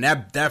 And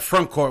that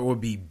front court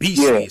would be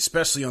beastly,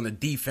 especially on the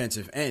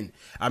defensive end.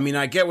 I mean,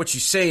 I get what you're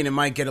saying. It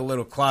might get a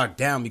little clogged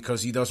down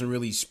because he doesn't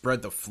really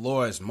spread the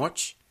floor as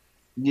much.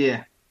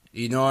 Yeah.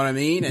 You know what I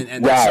mean?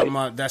 And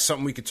that's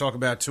something we could talk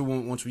about, too,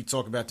 once we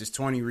talk about this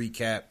 20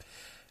 recap.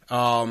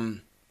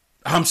 I'm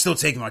still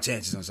taking my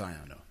chances on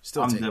Zion,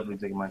 though. I'm definitely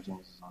taking my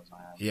chances on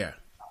Zion. Yeah.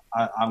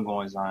 I'm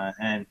going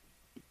Zion.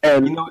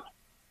 And you know,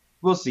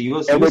 we'll see.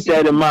 And with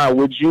that in mind,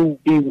 would you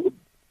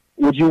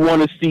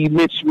want to see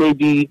Mitch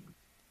maybe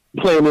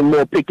playing in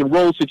more pick and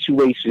roll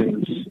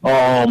situations?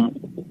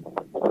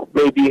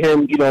 Maybe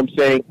him, you know what I'm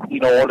saying, you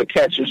know, on the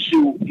catch and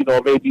shoot, you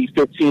know, maybe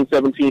 15,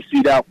 17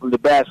 feet out from the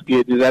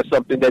basket. Is that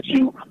something that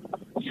you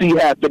see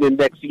happening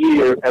next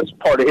year as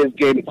part of his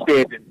game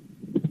expanding?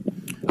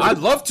 I'd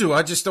love to.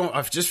 I just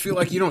feel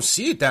like you don't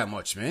see it that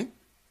much, man.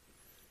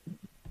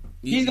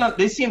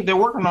 They're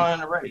working on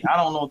it already. I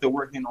don't know if they're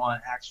working on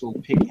actual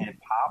pick and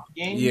pop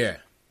games. Yeah.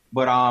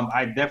 But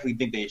I definitely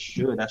think they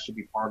should. That should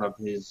be part of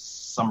his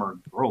summer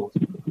growth.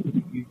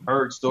 You've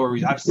heard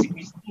stories. I've seen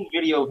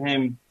video of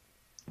him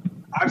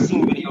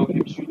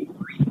shooting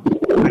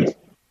three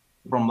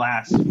from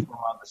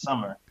the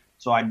summer.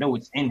 So I know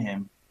it's in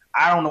him.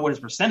 I don't know what his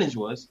percentage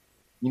was.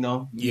 You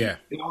know. Yeah.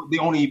 They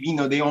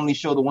only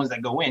show the ones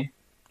that go in.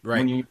 Right.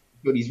 When you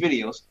do these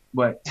videos,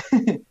 but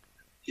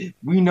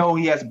we know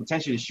he has the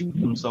potential to shoot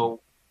them.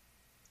 So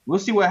we'll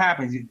see what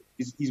happens.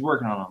 He's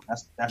working on them.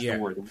 That's the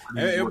word.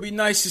 It would be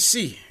nice to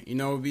see. You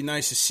know, it would be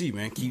nice to see,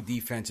 man. Keep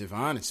defensive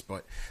honest.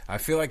 But I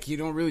feel like you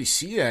don't really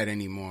see that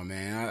anymore,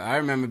 man. I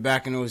remember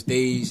back in those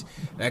days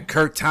that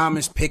Kurt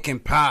Thomas pick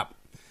and pop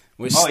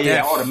was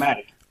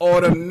automatic.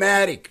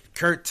 Automatic.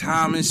 Kurt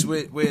Thomas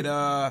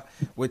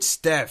with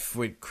Steph,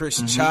 with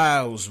Chris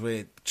Childs,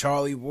 with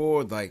Charlie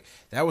Ward. Like,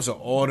 that was an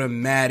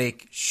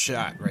automatic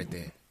shot right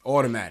there.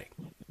 Automatic.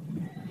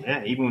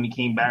 Yeah, even when he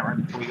came back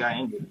right before he got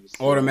injured.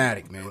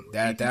 Automatic, man.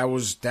 That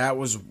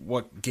was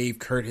what gave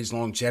Kurt his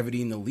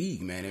longevity in the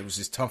league, man. It was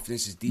his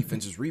toughness, his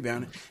defense, his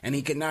rebounding, and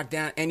he could knock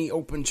down any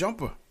open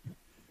jumper.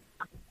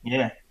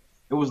 Yeah.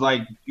 It was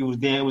like it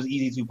was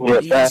easy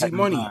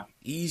to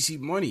easy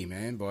money,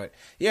 man. But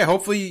yeah,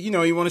 hopefully,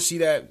 you want to see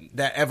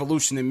that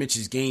evolution in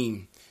Mitch's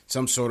game,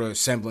 some sort of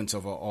semblance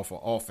of an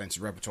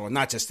offensive repertoire,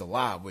 not just the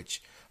lob,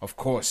 which of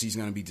course he's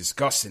going to be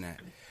discussing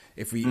that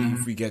if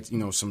we get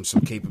some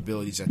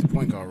capabilities at the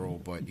point guard role.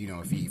 But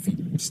if he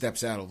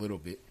steps out a little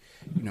bit,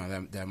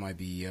 that might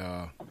be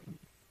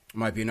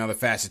another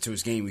facet to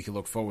his game we can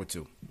look forward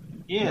to.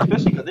 Yeah,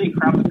 especially because they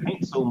crowd the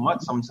paint so much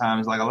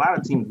sometimes. Like, a lot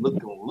of teams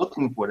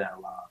looking for that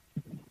lob.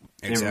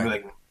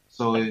 Exactly.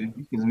 So if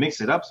you can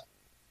mix it up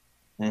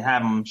and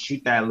have him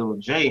shoot that little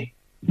J,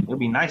 it'll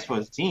be nice for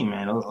his team,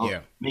 man.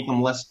 It'll make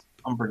him less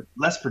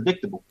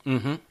predictable.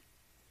 Mm-hmm.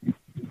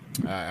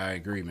 I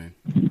agree, man.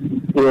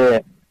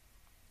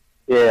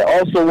 Yeah.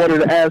 Also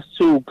wanted to ask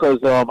too, because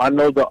I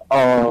know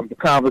the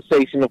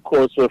conversation, of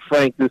course, with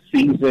Frank this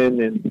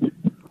season,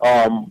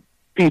 and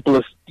people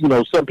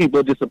are, some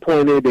people are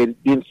disappointed they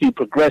didn't see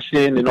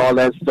progression and all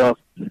that stuff.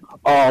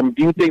 Do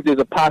you think there's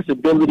a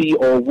possibility,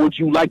 or would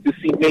you like to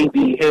see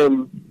maybe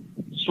him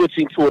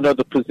switching to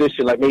another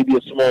position, like maybe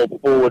a small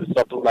forward or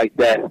something like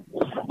that,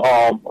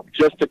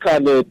 just to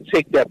kind of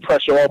take that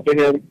pressure off of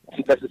him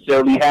to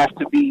necessarily have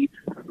to be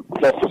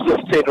the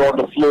facilitator on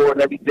the floor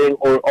and everything,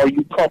 or are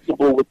you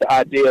comfortable with the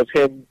idea of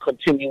him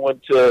continuing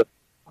to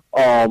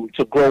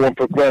grow and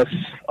progress,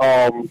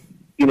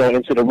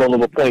 into the role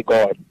of a point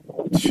guard?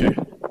 Sure.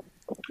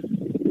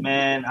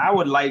 Man, I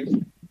would like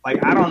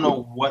I don't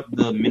know what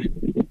the minute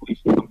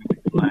situation will be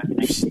with the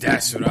line.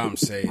 That's what I'm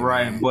saying,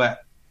 right? Man.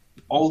 But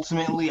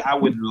ultimately, I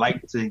would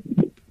like to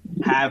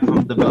have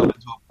him develop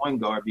into a point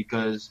guard,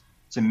 because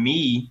to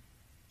me,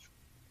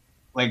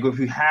 like, if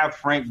you have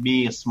Frank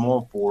be a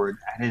small forward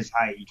at his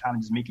height, you kind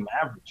of just make him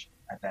average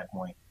at that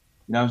point.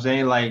 You know what I'm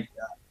saying? Like,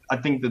 I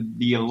think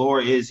the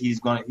allure is he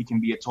can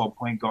be a tall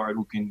point guard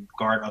who can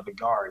guard other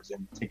guards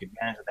and take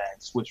advantage of that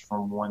and switch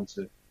from 1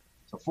 to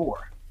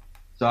 4.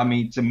 So, I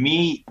mean, to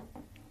me,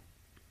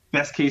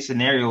 best case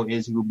scenario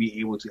is he will be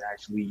able to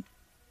actually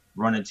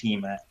run a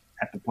team at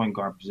the point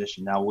guard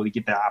position. Now, will he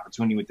get that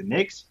opportunity with the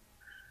Knicks?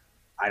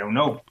 I don't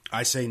know.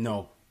 I say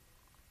no.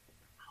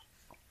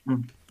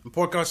 The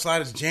point guard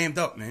slide is jammed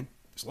up, man.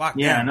 It's locked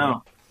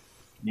down.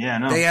 Yeah, I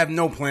know. They have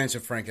no plans for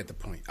Frank at the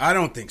point. I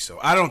don't think so.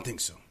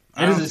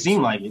 It doesn't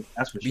seem like it.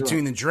 That's for sure.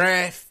 Between the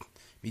draft,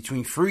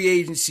 between free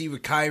agency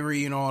with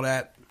Kyrie and all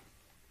that,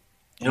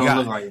 it don't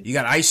look like it. You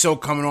got ISO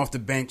coming off the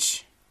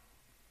bench.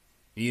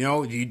 Do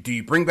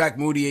you bring back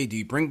Moutier? Do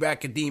you bring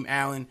back Kadeem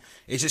Allen?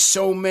 It's just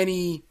so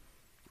many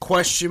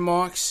question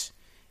marks.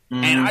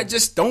 Mm-hmm. And I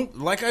just don't,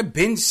 like I've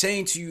been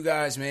saying to you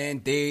guys,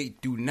 man, they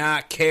do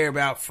not care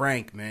about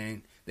Frank,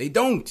 man. They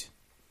don't.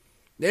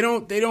 They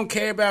don't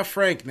care about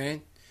Frank,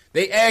 man.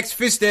 They asked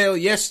Fizdale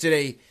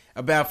yesterday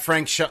about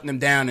Frank shutting them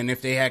down and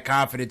if they had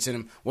confidence in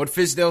him. What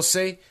Fizdale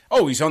say?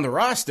 Oh, he's on the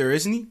roster,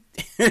 isn't he?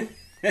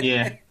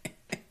 Yeah.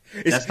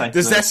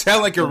 Does that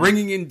sound like a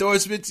ringing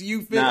endorsement to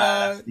you,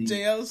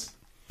 JLs?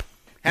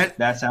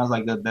 That sounds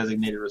like a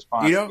designated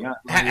response.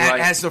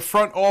 Has the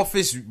front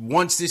office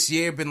once this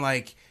year been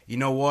like, you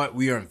know what,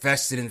 we are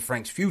invested in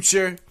Frank's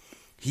future.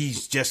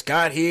 He's just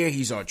got here.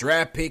 He's our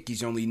draft pick.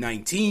 He's only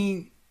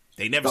 19.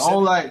 They never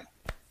said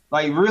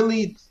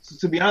really,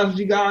 to be honest with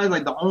you guys,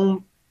 like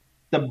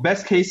the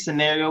best case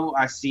scenario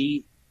I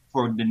see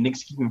for the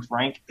Knicks keeping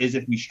Frank is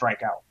if we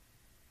strike out.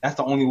 That's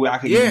the only way I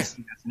could even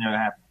see that scenario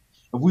happen.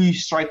 If we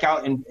strike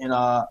out in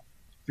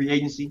free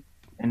agency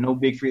and no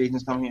big free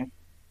agents come here,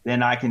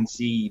 then I can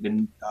see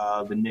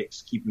the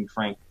Knicks keeping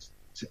Frank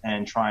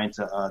and trying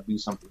to do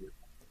something with him.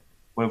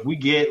 But if we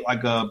get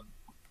like a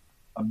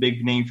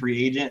big name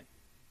free agent,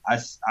 I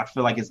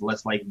feel like it's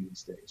less likely he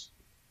stays.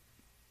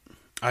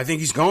 I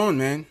think he's gone,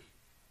 man.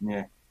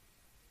 Yeah.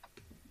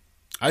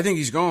 I think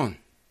he's gone.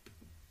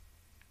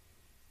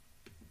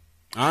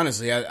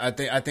 Honestly, I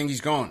think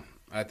he's gone.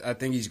 I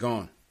think he's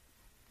gone.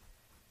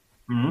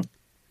 Mm-hmm.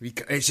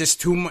 It's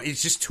just too much.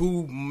 It's just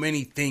too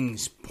many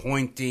things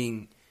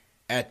pointing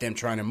at them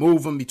trying to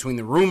move him between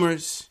the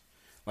rumors.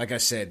 Like I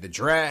said, the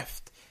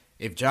draft.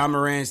 If John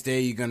Moran's there,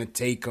 you're gonna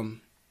take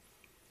him.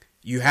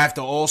 You have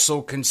to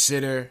also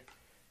consider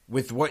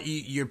with what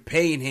you're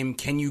paying him.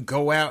 Can you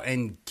go out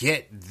and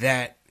get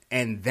that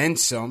and then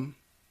some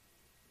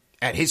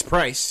at his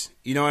price?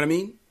 You know what I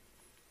mean?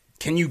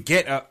 Can you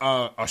get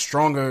a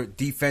stronger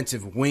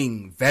defensive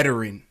wing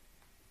veteran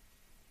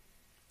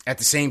at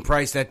the same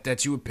price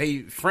that you would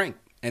pay Frank,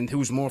 and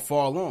who's more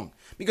far along?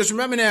 Because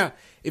remember now,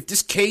 if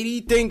this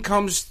KD thing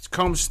comes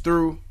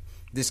through,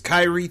 this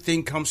Kyrie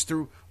thing comes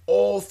through,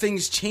 all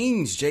things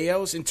change,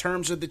 JLs, in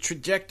terms of the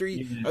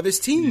trajectory of this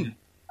team. Yeah.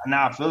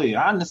 Now I feel you.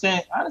 I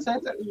understand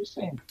exactly what you're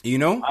saying. You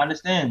know? I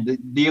understand.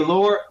 The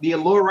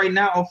allure right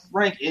now of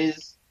Frank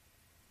is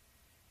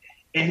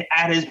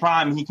at his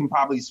prime, he can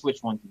probably switch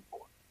 1 through 4.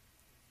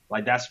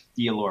 Like, that's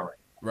the allure right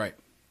now. Right.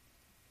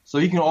 So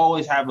he can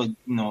always have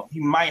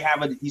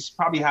he's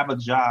probably have a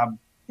job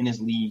in his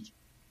league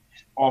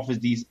off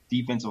his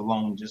defensive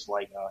alone, just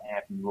like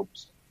Anthony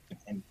Roberson.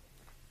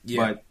 Yeah.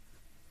 But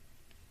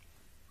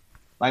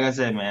like I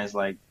said, man, it's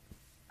like,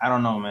 I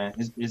don't know, man.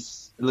 It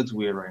looks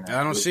weird right now.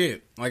 I don't see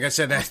it. Like I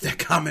said, that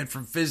comment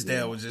from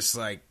Fizdale was just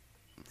like,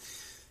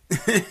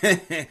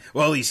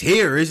 well, he's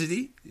here, isn't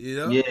he? You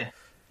know? Yeah.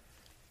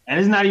 And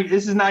it's not even.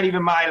 This is not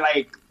even my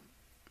like.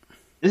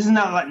 This is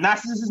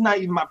not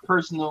even my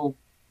personal.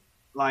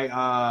 Like,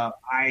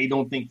 I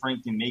don't think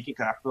Frank can make it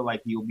because I feel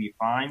like he'll be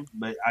fine,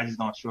 but I just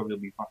not sure if he'll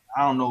be fine.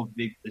 I don't know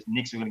if the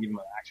Knicks are going to give him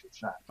an actual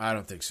shot. I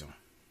don't think so.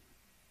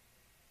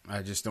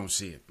 I just don't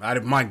see it.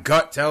 My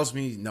gut tells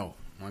me no.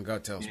 My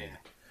gut tells me,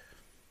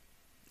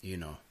 you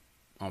know,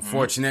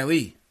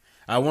 unfortunately,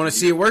 I want to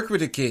see it work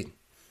with the kid.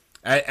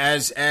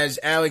 As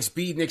Alex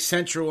B. Knicks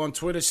Central on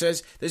Twitter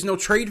says, there's no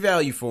trade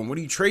value for him. What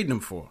are you trading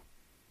him for?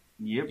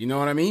 Yep. You know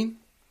what I mean?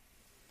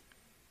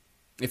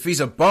 If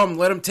he's a bum,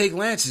 let him take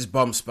Lance's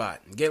bum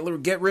spot. Get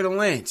rid of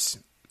Lance.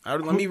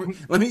 Let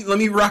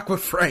me rock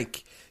with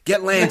Frank.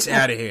 Get Lance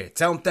out of here.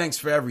 Tell him thanks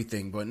for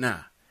everything, but nah.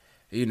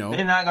 You know.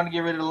 They're not gonna get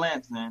rid of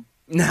Lance, man.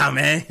 Nah,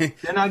 man.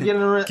 They're not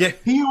getting rid of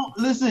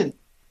listen.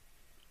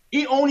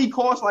 He only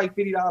costs like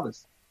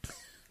 $50.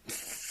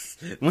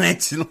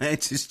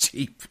 Lance is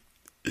cheap.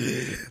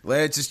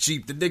 Lance is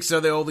cheap. The Knicks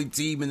are the only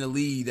team in the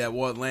league that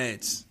want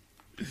Lance.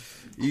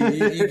 Like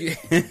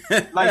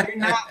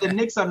the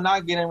Knicks are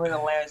not getting rid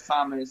of Lance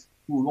Thomas,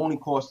 who only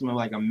cost them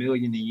like $1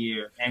 million a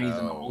year, and he's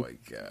my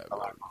God,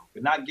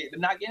 they're not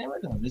getting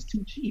rid of him. It's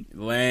too cheap.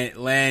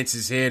 Lance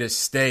is here to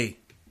stay.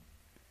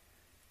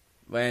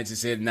 Lance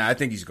is here. Nah, I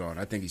think he's gone.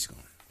 I think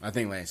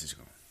Lance is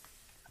gone.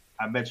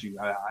 I bet you.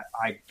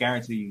 I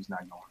guarantee you he's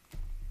not going.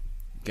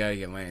 Gotta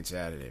get Lance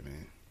out of there,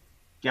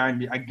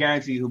 man. I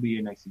guarantee he'll be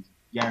here next season.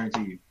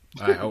 Guarantee you.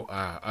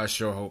 I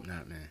sure hope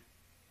not, man.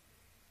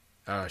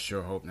 I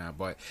sure hope not.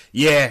 But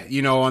yeah,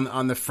 you know,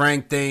 on the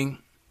Frank thing,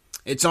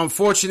 it's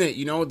unfortunate.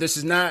 You know, this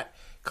is not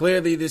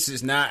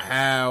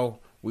how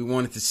we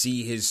wanted to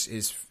see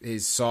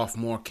his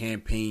sophomore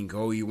campaign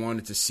go. You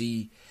wanted to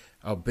see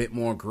a bit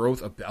more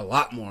growth, a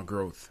lot more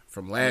growth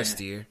from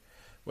last year,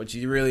 but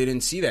you really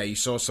didn't see that. You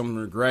saw some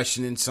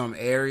regression in some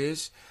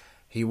areas.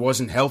 He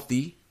wasn't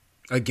healthy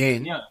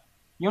again. Yeah,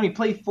 he only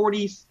played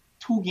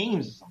 42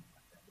 games or something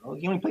like that, bro.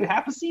 He only played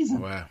half a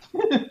season. Wow,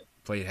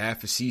 played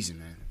half a season,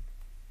 man.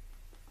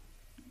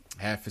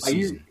 Half a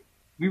season.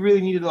 We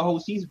really needed the whole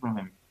season from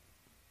him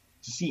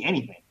to see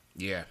anything.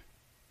 Yeah.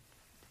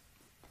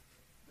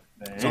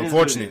 It's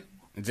unfortunate.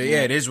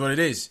 Yeah, it is what it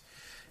is.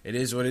 It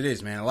is what it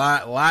is, man. A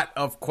lot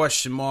of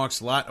question marks,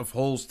 a lot of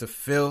holes to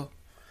fill,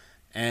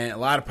 and a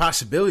lot of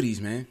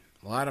possibilities, man.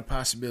 A lot of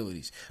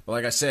possibilities. But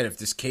like I said, if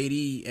this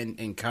KD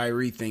and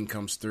Kyrie thing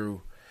comes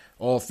through,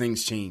 all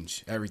things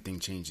change. Everything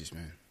changes,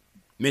 man.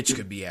 Mitch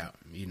could be out,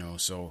 you know,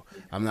 so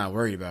I'm not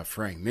worried about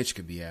Frank. Mitch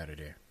could be out of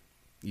there.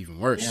 Even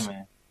worse. Yeah,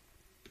 man.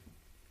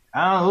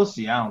 We'll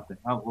see. I don't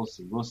think. We'll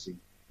see.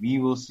 We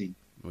will see.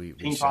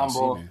 Ping pong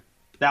ball. See,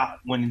 that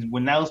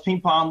when those ping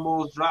pong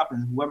balls drop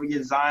and whoever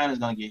gets Zion is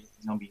gonna be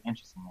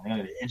interesting. Man.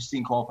 An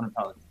interesting call from the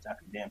Pelicans. That's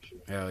for damn sure.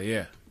 Hell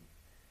yeah.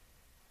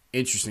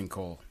 Interesting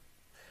call.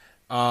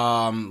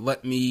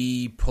 Let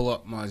me pull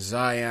up my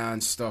Zion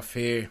stuff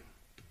here.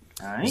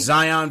 All right.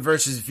 Zion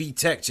versus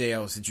V-Tech,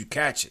 JLs. Did you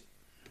catch it?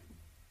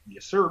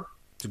 Yes, sir.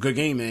 It's a good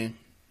game, man.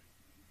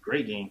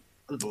 Great game.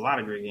 There's a lot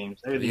of great games.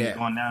 Everything's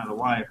going down to the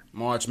wire.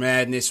 March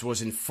Madness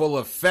was in full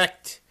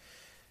effect.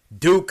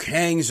 Duke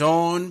hangs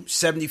on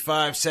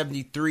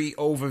 75-73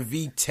 over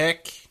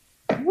V-Tech.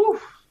 Woo.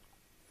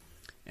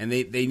 And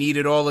they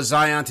needed all of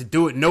Zion to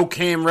do it. No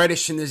Cam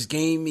Reddish in this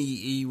game.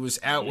 He was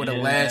out with a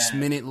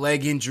last-minute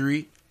leg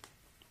injury.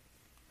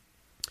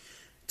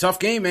 Tough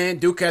game, man.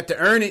 Duke had to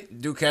earn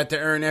it. Duke had to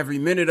earn every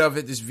minute of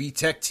it. This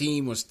V-Tech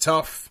team was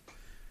tough.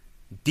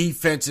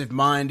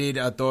 Defensive-minded.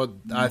 I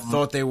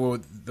thought they were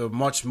the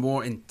much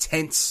more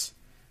intense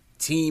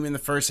team in the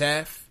first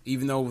half.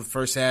 Even though the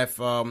first half,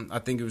 I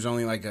think it was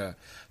only like a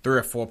 3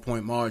 or 4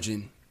 point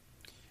margin.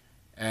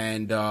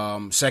 And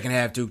second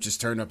half, Duke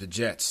just turned up the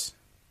Jets.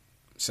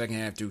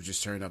 Zion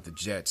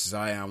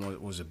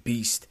was a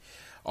beast.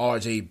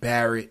 R.J.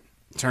 Barrett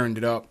turned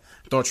it up.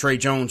 I thought Trey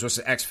Jones was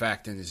the X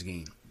factor in this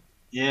game.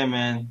 Yeah,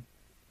 man.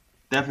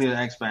 Definitely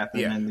the X factor,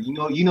 man.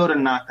 You know the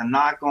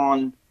knock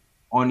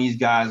on these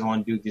guys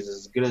on Duke is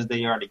as good as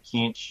they are, they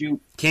can't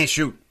shoot. Can't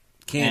shoot.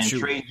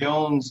 Trey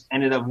Jones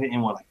ended up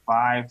hitting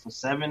 5 for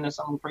 7 or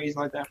something crazy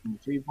like that from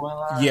the 3-point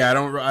line. Yeah,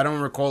 I don't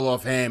recall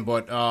offhand,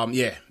 but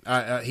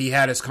he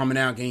had his coming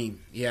out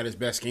game. He had his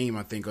best game,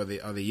 I think, of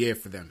the year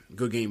for them.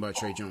 Good game by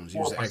Trey Jones. He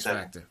was the X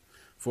factor.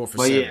 4 for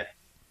 7.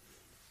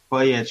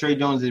 But yeah, Trey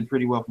Jones did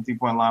pretty well from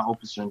 3-point line,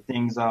 open certain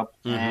things up,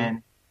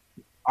 and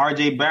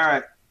R.J.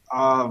 Barrett,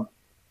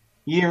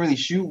 he didn't really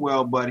shoot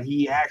well, but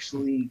he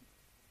actually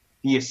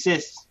the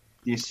assists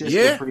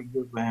were pretty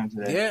good for him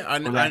today. Yeah,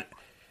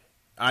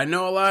 I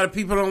know a lot of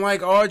people don't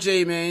like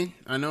RJ, man.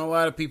 I know a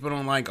lot of people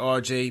don't like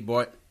RJ,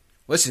 but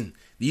listen,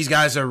 these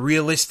guys are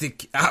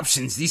realistic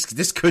options.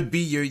 This could be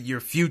your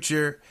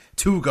future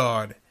two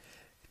guard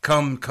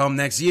come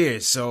next year.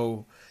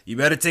 So you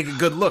better take a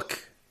good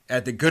look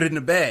at the good and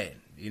the bad.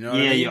 You know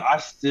what I mean? Yo, I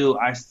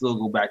still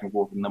go back and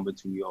forth with number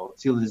 2, yo,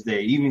 till this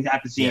day. Even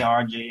after seeing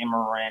RJ and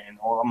Morant and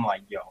all, I'm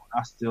like, yo,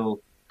 I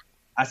still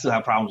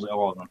have problems with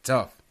all of them.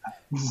 Tough.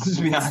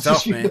 To be honest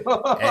Tough, with you.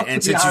 man.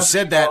 And since you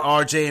said that,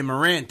 RJ and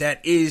Morant,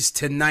 that is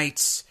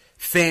tonight's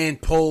fan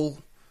poll.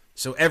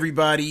 So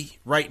everybody,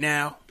 right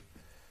now,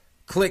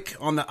 click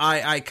on the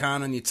eye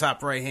icon on your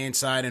top right-hand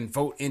side and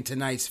vote in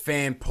tonight's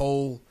fan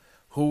poll.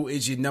 Who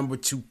is your number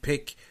 2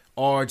 pick?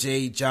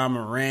 RJ, John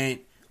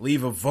Morant.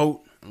 Leave a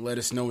vote and let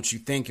us know what you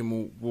think,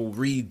 and we'll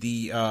read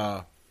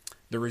the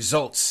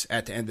results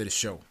at the end of the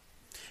show.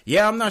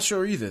 Yeah, I'm not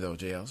sure either, though,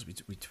 JLs,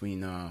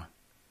 between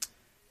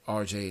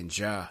RJ and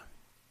Ja,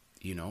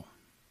 you know.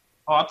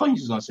 Oh, I thought you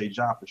was going to say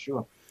Ja for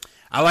sure.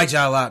 I like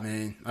Ja a lot,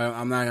 man.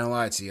 I'm not going to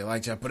lie to you. I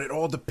like Ja, but it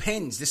all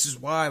depends. This is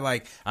why,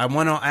 like, I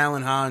went on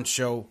Alan Hahn's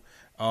show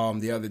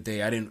the other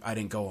day. I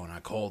didn't go on. I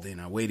called in.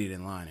 I waited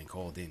in line and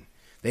called in.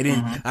 They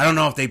didn't. Mm-hmm. I don't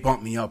know if they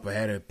bumped me up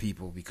ahead of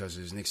people because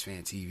there's Knicks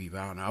Fan TV,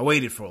 but I don't know. I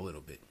waited for a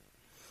little bit.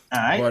 All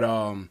right. But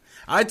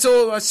I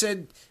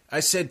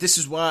said this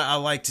is why I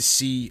would like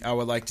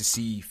to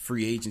see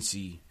free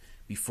agency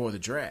before the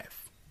draft.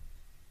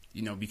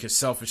 You know, because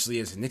selfishly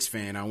as a Knicks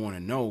fan, I want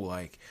to know,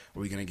 like, are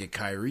we going to get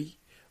Kyrie?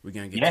 Are we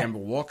going to get Kemba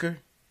Walker?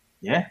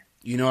 Yeah.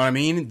 You know what I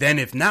mean? Then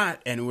if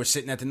not, and we're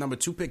sitting at the number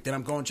 2 pick, then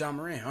I'm going John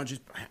Morant.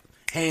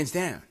 Hands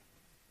down.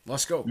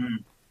 Let's go.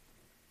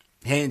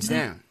 Hands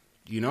down.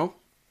 You know?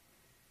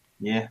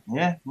 Yeah.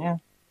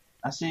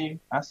 I see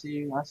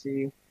you.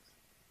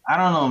 I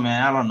don't know,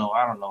 man. I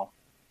don't know.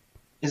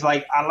 It's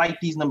like I like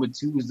these number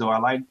 2s though.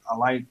 I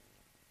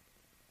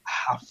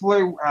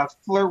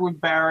flirt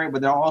with Barrett,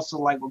 but I also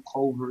like what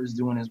Culver is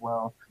doing as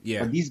well.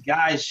 Yeah. But these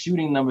guys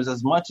shooting numbers,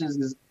 as much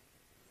as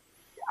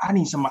I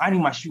need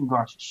my shooting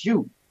guard to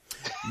shoot.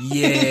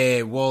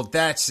 Yeah, well,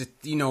 that's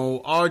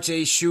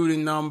RJ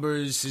shooting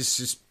numbers is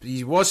just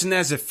he wasn't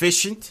as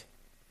efficient,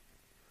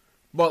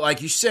 but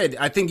like you said,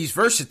 I think he's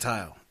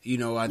versatile. You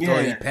know, I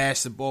thought he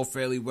passed the ball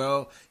fairly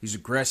well. He's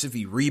aggressive.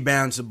 He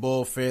rebounds the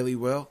ball fairly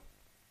well.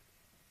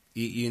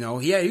 He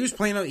was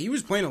playing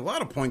a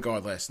lot of point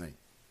guard last night.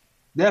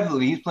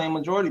 Definitely, he's playing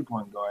majority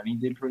point guard, and he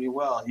did pretty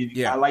well.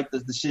 I like the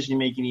decision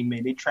making he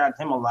made. They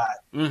trapped him a lot,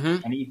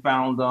 and he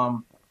found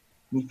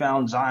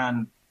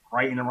Zion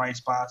right in the right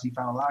spots. He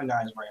found a lot of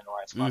guys right in the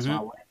right spots. So I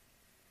like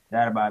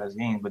that about his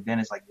game. But then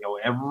it's like, yo,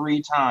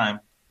 every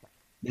time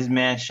this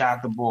man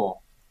shot the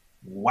ball,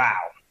 wow.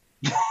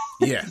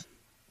 Yeah.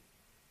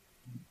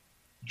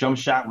 Jump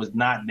shot was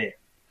not there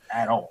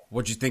at all.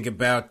 What'd you think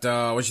about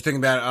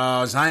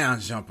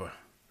Zion's jumper?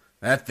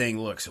 That thing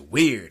looks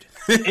weird.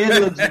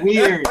 It looks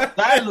weird.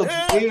 That looks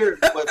weird,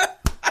 but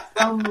for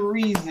some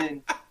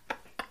reason,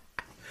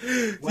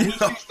 when he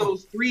shoots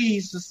those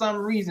threes, for some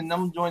reason,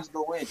 them joints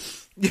go in.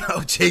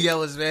 Yo, Jay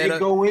Ellis, man. They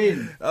go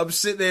in. I'm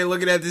sitting there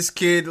looking at this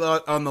kid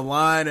on the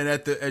line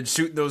and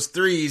shooting those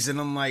threes, and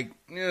I'm like,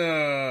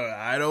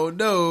 I don't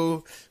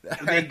know.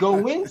 They go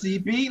in,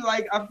 CB.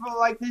 Like, I feel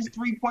like his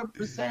 3-point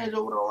percentage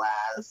over the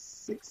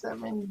last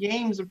 6-7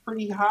 games are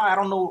pretty high. I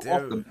don't know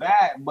off the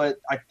bat, but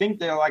I think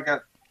they're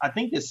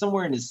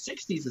somewhere in the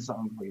 60s or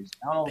something crazy.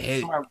 I don't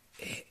know.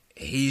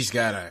 He's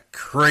got a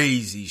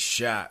crazy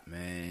shot,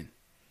 man.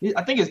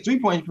 I think his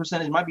 3-point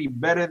percentage might be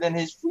better than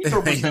his free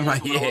throw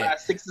percentage over the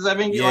last 6 or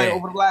 7 games. Like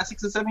over the last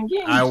 6 or 7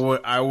 games.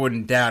 I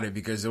wouldn't doubt it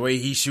because the way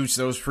he shoots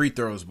those free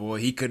throws, boy,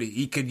 he could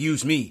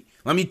use me.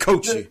 Let me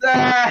coach you.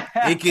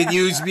 He could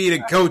use me to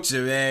coach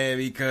him, man,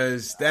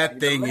 because that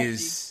thing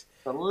is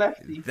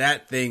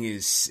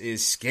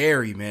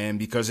scary, man.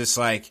 Because it's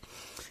like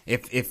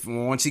if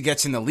once he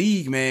gets in the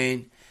league,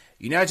 man,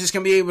 you're not just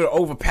gonna be able to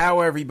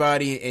overpower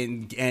everybody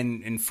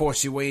and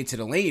force your way into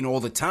the lane all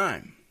the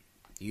time,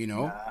 you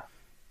know.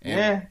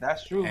 Yeah,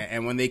 that's true.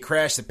 And when they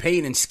crash the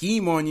paint and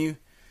scheme on you,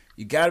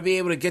 you got to be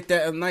able to get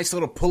that a nice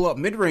little pull up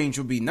mid range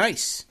would be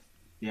nice.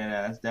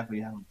 Yeah, that's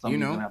definitely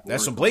something.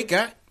 That's what Blake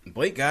got.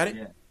 Blake got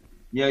it.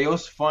 Yeah, it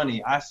was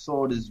funny. I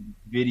saw this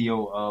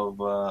video of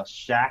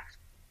Shaq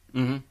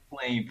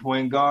playing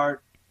point guard.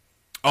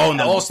 Oh, in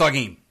the All-Star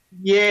game.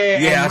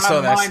 Yeah, I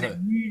saw that. My mind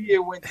immediately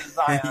went to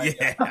Zion.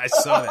 I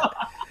saw that.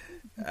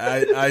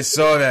 I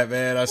saw that,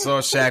 man. I saw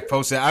Shaq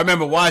post it. I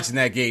remember watching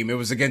that game. It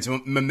was against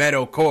Mehmet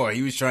Okur.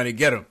 He was trying to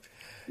get him.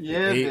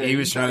 Yeah, he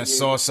was trying to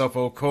sauce up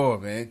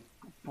Okur, man.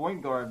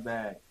 Point guard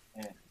bag.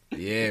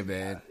 Yeah,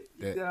 man.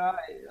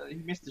 He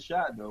missed the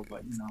shot though,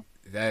 but you know.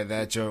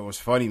 That joke was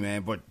funny,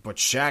 man. But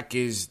Shaq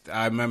is.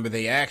 I remember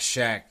they asked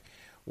Shaq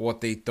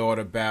what they thought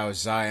about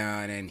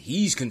Zion, and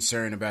he's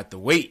concerned about the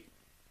weight.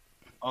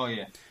 Oh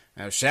yeah.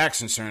 Now Shaq's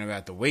concerned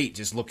about the weight,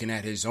 just looking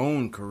at his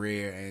own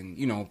career, and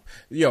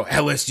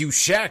LSU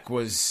Shaq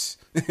was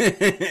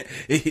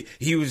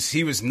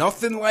he was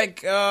nothing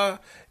like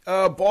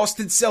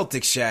Boston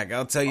Celtics Shaq.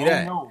 I'll tell you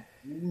that.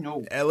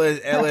 No.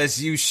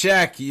 LSU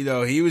Shaq,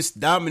 he was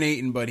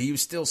dominating, but he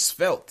was still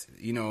svelte,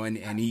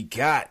 and he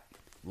got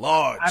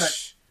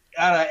large.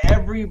 Out of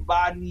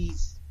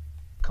everybody's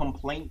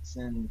complaints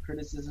and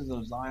criticisms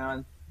of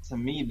Zion, to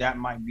me, that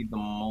might be the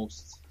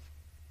most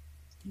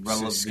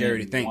relevant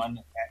scary thing. one.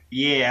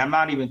 Yeah, I'm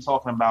not even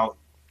talking about,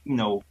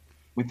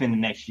 within the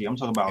next year. I'm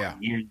talking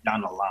about years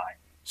down the line.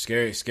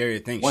 Scary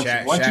thing. Once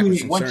Shaq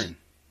was concerned.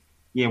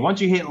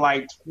 Once you hit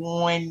like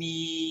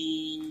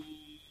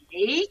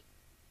 28,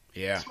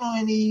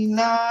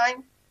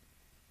 29,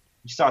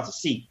 you start to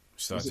see.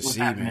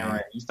 Man.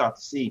 Right? You start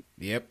to see.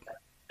 Yep.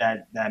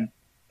 That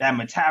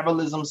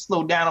metabolism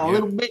slow down a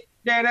little bit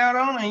there down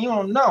on, and you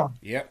don't know.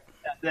 Yep.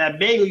 That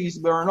bagel used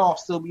to burn off,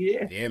 still be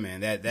there. Yeah, man.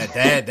 That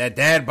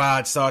dad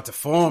bod start to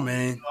form,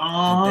 man.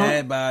 Uh-huh. The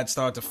dad bod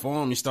start to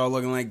form. You start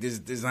looking like this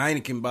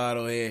Heineken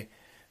bottle here,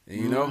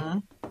 you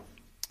know.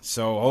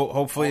 So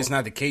hopefully it's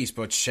not the case,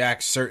 but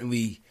Shaq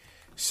certainly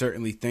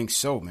thinks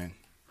so, man.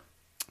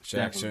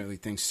 Shaq certainly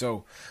thinks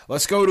so.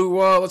 Let's go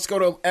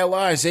to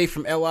LI. Zay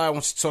from LI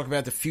wants to talk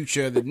about the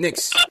future of the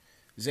Knicks.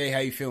 Zay, how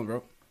you feeling,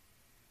 bro?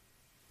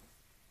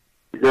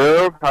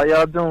 Yo, how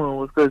y'all doing?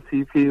 What's good,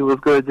 TP?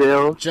 What's good,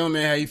 JL? Chillin',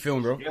 man. How you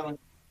feeling, bro?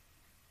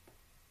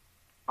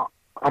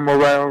 I'm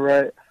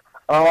alright.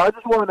 I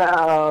just wanted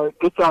to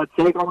get y'all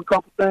take on a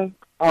couple things.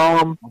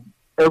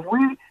 If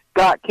we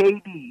got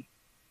KD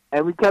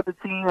and we kept the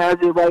team as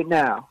it right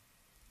now,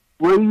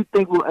 where do you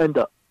think we'll end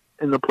up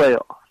in the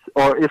playoffs,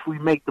 or if we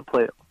make the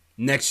playoffs?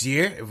 Next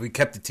year, if we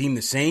kept the team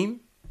the same?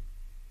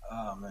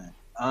 Oh, man.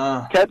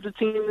 Kept the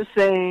team the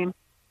same,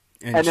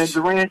 and then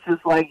Durant's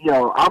just like,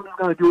 yo, I'm just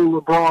going to do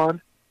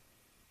LeBron,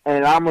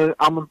 and I'm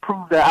gonna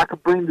prove that I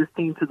could bring this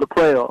team to the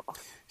playoffs.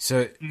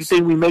 So, do you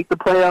think we make the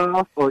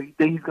playoffs, or you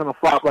think he's going to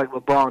flop like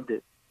LeBron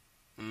did?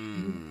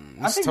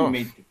 I think we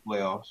made the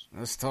playoffs.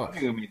 That's tough. I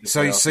think we made the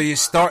So playoffs. your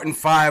starting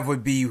five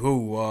would be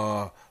who?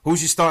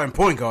 Who's your starting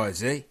point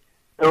guards, eh?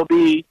 It'll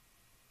be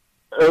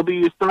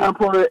your starting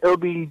point. It'll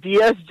be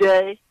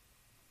DSJ,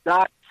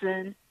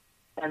 Dotson,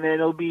 and then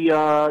it'll be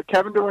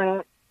Kevin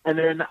Durant. And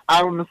then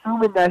I'm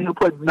assuming that he'll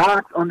put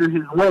Knox under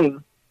his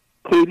wing.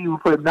 KD will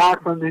put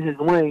Knox under his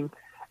wing,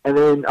 and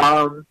then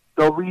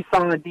they'll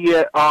re-sign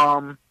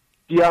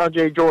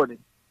DeAndre Jordan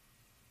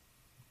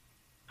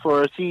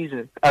for a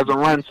season as a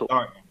rental.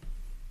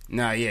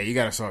 Nah, yeah, you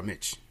gotta start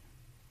Mitch.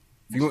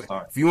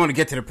 If you want to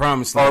get to the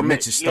promised land,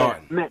 Mitch is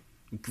starting. Yeah,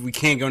 we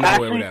can't go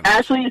nowhere with that.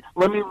 Actually,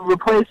 let me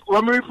replace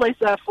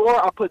that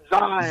 4. I'll put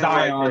Zion right there.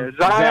 Zion,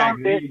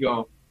 exactly. There you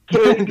go.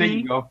 KD, there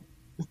you go.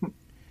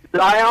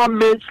 Zion,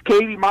 Mitch,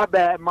 KD. My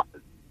bad.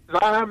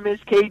 Zion,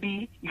 Mitch,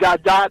 KD. You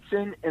got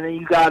Dotson, and then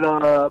you got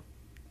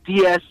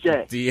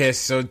DSJ.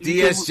 So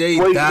DSJ,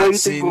 where Dotson. Where do you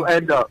think we'll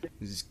end up?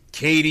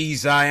 KD,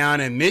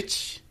 Zion, and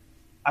Mitch.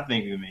 I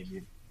think we make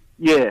it.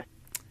 Yeah.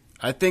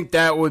 I think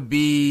that would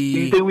be. Do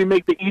you think we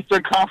make the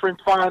Eastern Conference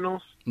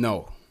Finals?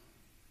 No,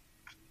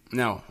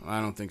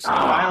 I don't think so.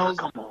 Finals,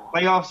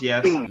 playoffs,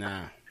 yes.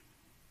 Nah.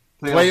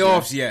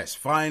 Playoffs, yes.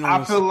 Finals.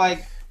 I feel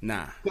like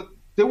nah.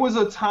 There was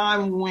a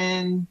time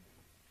when,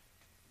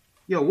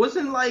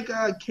 wasn't like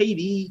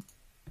KD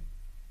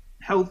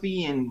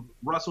healthy and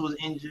Russell was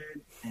injured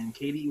and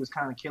KD was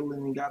kind of killing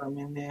and got him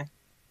in there.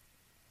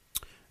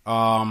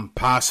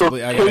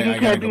 Possibly. So I KD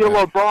can't be a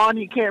back. LeBron.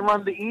 He can't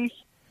run the East.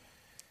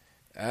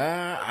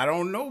 I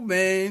don't know,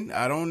 man.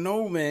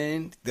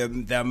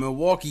 That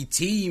Milwaukee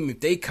team, if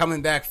they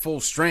coming back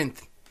full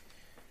strength,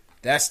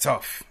 that's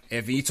tough.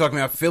 If you're talking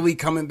about Philly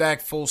coming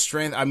back full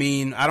strength, I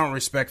mean, I don't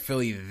respect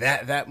Philly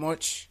that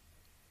much.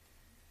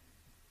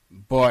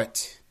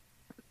 But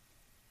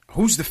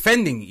who's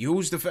defending?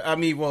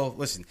 Well,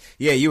 listen.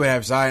 Yeah, you would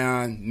have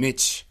Zion,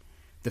 Mitch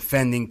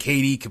defending.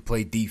 KD could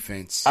play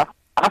defense.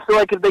 I feel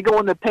like if they go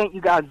in the paint,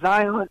 you got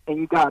Zion and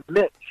you got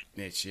Mitch.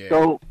 Yeah.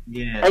 So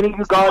any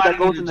guard that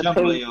goes in the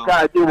paint, you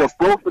gotta deal with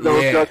both of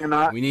those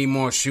juggernauts. We need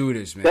more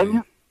shooters,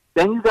 man.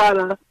 Then you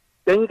gotta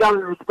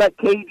respect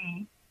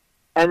KD,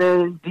 and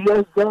then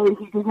DSJ,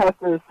 he just has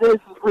to assist.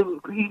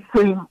 He's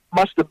pretty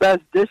much the best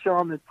disher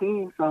on the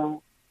team.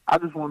 So I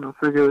just want to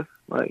figure,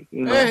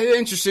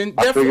 interesting.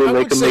 Definitely, I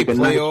would say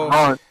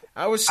playoffs.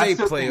 I would say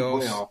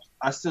playoffs.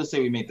 I still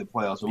say we make the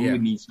playoffs. So we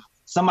would need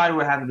somebody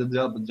would have to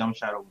develop a jump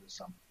shot over the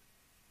summer.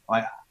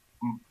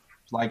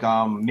 Like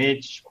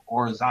Mitch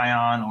or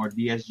Zion or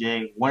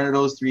DSJ, one of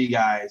those three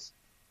guys,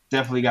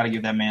 definitely got to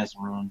give that man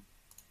some room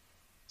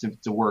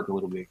to work a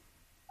little bit.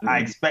 Mm-hmm. I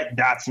expect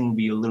Dotson to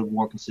be a little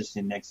more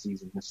consistent next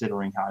season,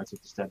 considering how he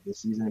took the step this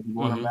season if he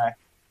brought him back.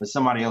 But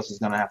somebody else is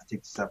going to have to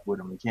take the step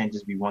with him. It can't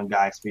just be one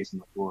guy spacing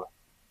the floor.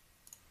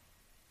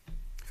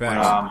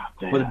 But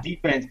the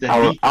defense,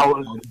 the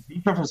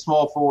defense from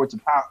small forward to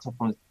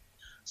from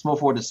small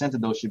forward to center,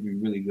 though, should be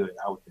really good,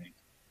 I would think.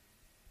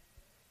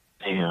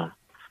 Damn.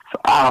 So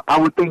I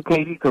would think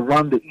KD could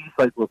run the East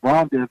like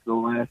LeBron did for the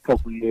last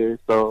couple of years.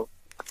 So,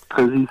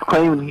 because he's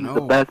claiming he's the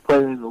best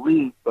player in the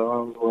league. So I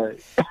was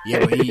like,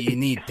 yeah, but you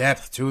need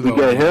depth too,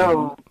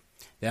 though.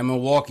 That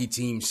Milwaukee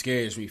team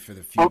scares me for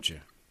the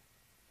future.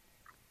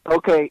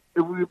 Okay,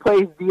 if we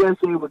replace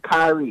DSJ with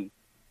Kyrie,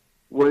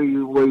 where do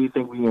you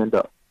think we end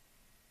up?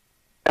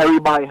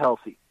 Everybody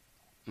healthy.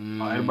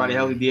 Everybody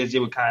healthy.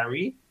 DSJ with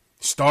Kyrie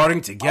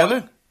starting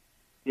together.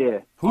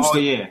 Yeah.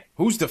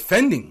 Who's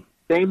defending?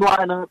 Same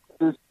lineup.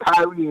 versus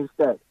Kyrie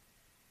instead?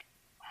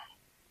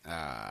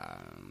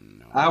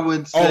 I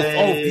would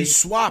say. If you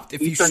swapped, Yeah.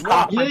 If you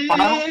swapped, I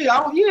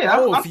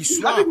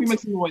think we make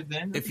some noise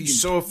then. If you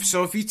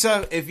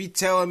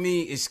telling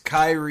me it's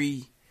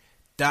Kyrie,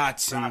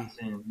 Dotson,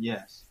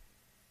 yes,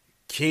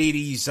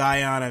 Katie,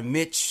 Zion, and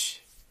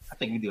Mitch. I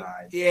think we do all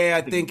right. Yeah,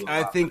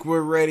 I think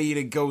we're ready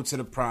to go to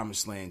the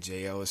promised land,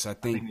 Jay Ellis. I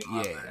think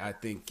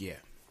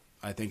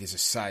it's a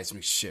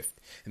seismic shift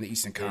in the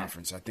Eastern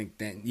Conference. I think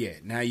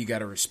now you got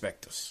to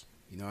respect us.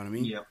 You know what I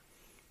mean? Yep.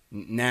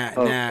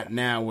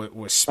 Now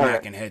we're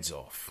smacking heads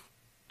off.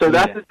 So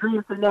that's the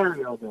dream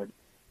scenario then.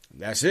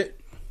 That's it.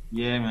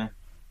 Yeah, man.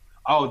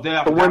 Oh, they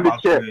have to win the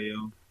chip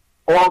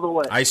all the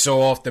way. ISO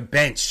off the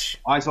bench.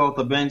 ISO off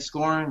the bench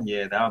scoring.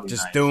 Yeah, that would be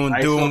just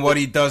nice. doing what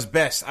he does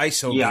best.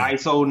 ISO. Yeah, game.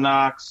 ISO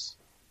Knox.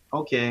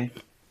 Okay.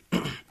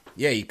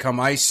 Yeah, you come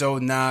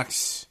ISO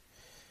Knox.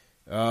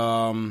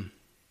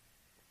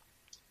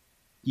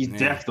 He's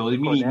deft though. We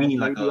need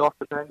like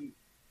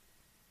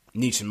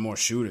need some more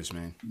shooters,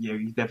 man. Yeah,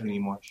 we definitely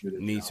need more shooters.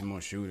 Need some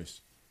more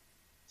shooters.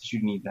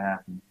 Shooting needs to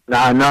happen.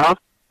 Not enough?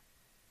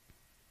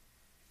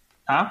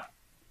 Huh?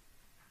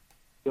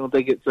 You don't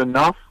think it's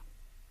enough?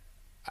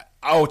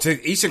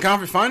 To Eastern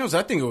Conference Finals,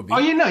 I think it would be. Oh,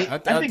 you know, I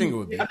think it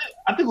would be. I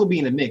think we'll be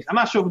in the mix. I'm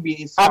not sure if we'll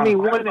be in. I mean,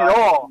 win it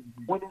all.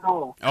 Win it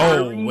all.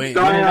 Oh, wait.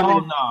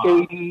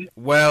 KD.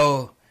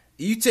 Well,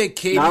 you take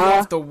KD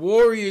off the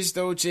Warriors,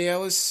 though, Jay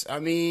Ellis. I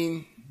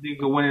mean, you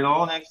could win it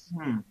all next.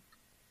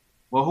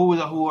 Well, who?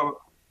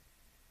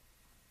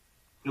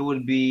 It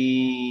would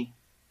be.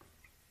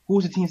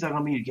 Who's the teams that are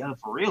gonna be together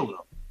for real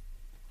though?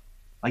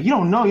 Like you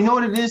don't know. You know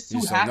what it is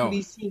too. Half of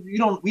these teams, we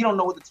don't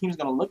know what the team's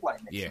gonna look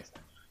like next season.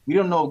 We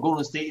don't know if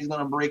Golden State is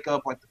gonna break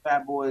up like the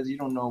Fat Boys. You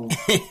don't know.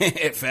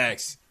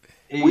 Facts.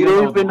 We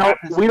don't even know if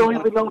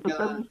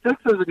the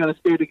 76ers are gonna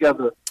stay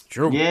together.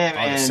 True. Yeah,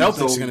 man. The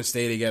Celtics are gonna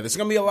stay together. It's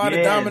gonna be a lot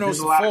of dominoes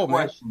to fall,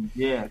 man.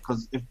 Yeah,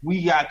 because if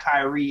we got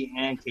Kyrie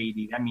and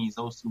KD, that means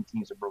those two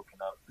teams are broken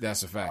up.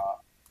 That's a fact.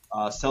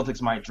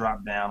 Celtics might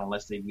drop down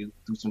unless they do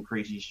some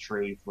crazy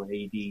trade for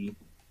AD,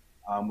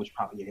 which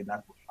probably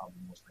that's what probably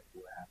most likely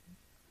will happen.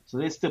 So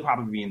they still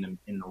probably be in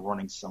the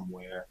running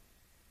somewhere.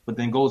 But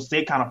then Golden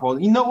State kind of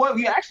falls. You know what?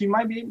 We actually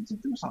might be able to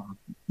do something.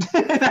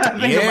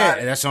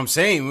 That's what I'm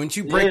saying. Once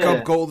you break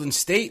up Golden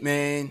State,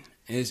 man,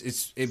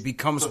 it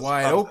becomes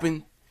wide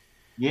open.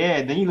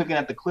 Yeah, then you're looking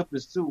at the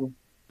Clippers too.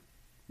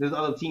 There's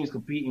other teams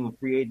competing with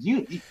free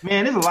agents.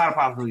 Man, there's a lot of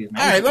possibilities,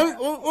 man. All right,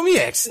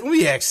 let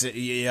me ask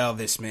y'all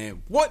this,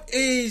 man. What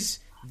is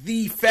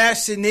the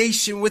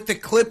fascination with the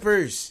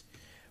Clippers?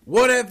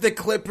 What have the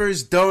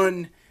Clippers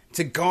done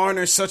to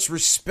garner such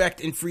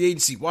respect in free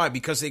agency? Why?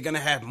 Because they're going to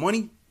have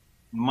money?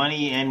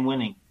 Money and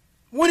winning.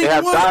 Winning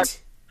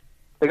what?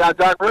 They got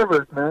Doc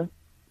Rivers, man.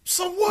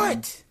 So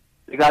what?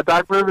 They got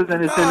Doc Rivers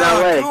and it's in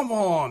L.A. Come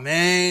on,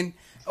 man.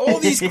 All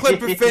these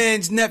Clipper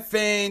fans, Net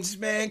fans,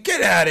 man,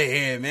 get out of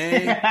here,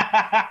 man.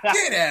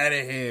 Get out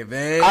of here,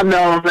 man. I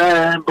know,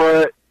 man,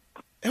 but...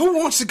 Who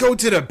wants to go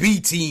to the B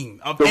team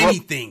of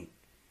anything?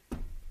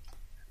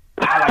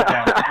 I like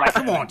that.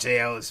 Come on, Jay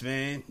Ellis,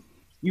 man.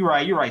 You're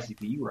right, CP.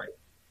 You're right.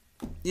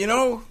 You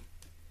know?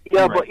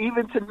 Yeah, but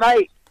even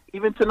tonight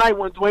when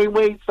Dwayne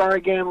Wade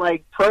started getting,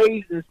 like,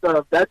 praise and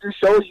stuff, that just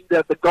shows you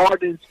that the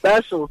Garden's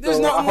special. There's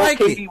so nothing I hope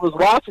like KD was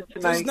watching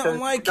tonight. There's nothing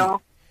like it.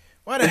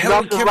 Why the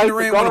hell would Kevin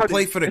Durant want to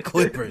play for the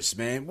Clippers,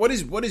 man? What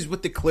is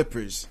with the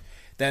Clippers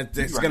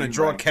that's going to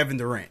draw Kevin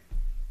Durant?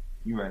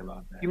 You're right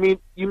about that.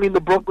 You mean the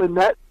Brooklyn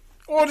Nets?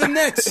 Or the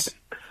Nets?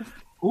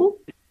 Who?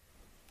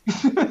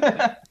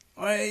 Your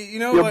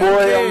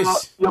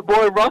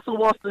boy Russell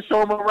wants to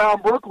show him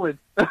around Brooklyn.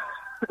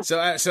 So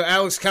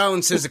Alex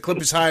Collins says the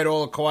Clippers hired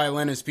all of Kawhi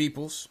Leonard's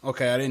peoples.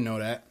 Okay, I didn't know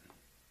that.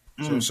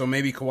 So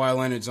maybe Kawhi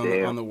Leonard's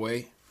on the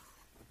way.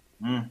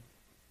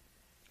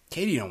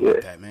 KD don't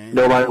want that, man.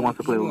 Nobody wants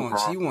to play with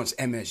LeBron. He wants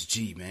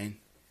MSG, man.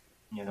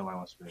 Yeah, nobody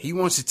wants to play. He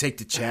wants to take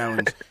the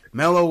challenge.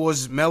 Melo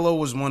was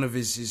one of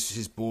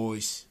his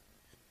boys.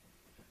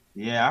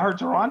 Yeah, I heard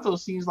Toronto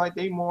seems like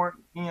they're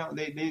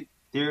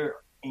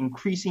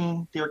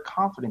increasing their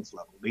confidence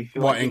level. They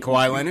feel in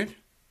Kawhi Leonard?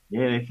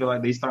 Yeah, they feel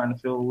like they're starting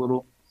to feel a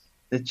little.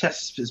 The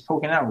chest is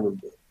poking out a little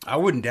bit. I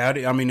wouldn't doubt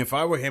it. I mean, if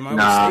I were him, I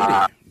would stay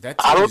there. That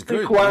team I don't is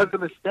good. think Kawhi's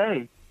going to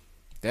stay.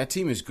 That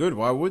team is good.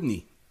 Why wouldn't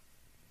he?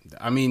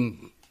 I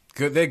mean,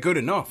 they're good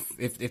enough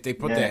if they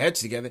put their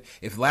heads together.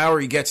 If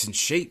Lowry gets in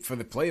shape for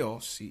the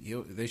playoffs,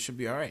 they should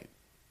be all right.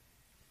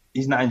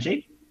 He's not in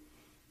shape?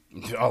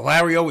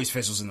 Lowry always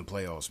fizzles in the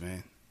playoffs,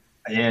 man.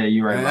 Yeah,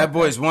 you're right. Man, that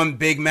boy's one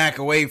Big Mac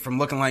away from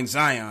looking like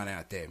Zion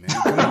out there, man.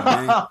 Come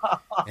on,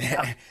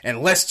 man.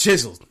 And less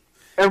chiseled.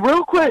 And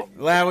real quick,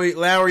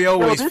 Lowry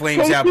always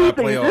flames out by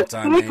playoff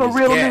time, man. He's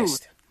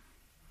gassed.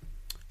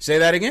 Say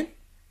that again?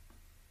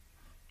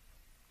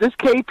 This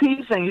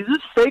KP thing, is this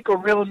fake or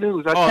real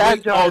news?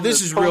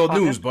 This is real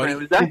news, buddy.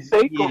 Is that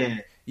fake?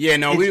 Yeah,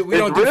 no, we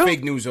don't do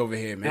fake news over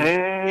here, man.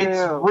 Damn.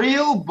 It's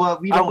real, but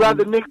we don't. I'm glad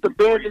the Knicks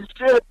abandoned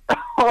ship.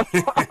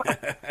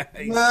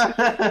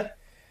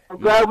 I'm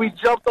glad we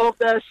jumped off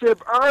that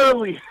ship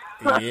early.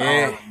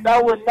 Yeah.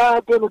 That would not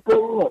have been a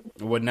good look.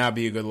 It would not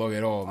be a good look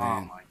at all,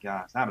 man. Oh my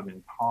gosh, that'd have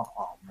been hard.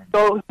 Oh, man.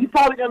 So he's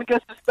probably gonna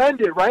get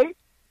suspended, right?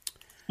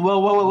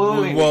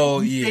 Wait.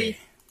 Well, yeah.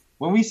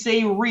 When we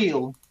say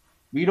real,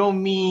 we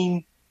don't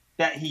mean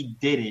that he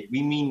did it.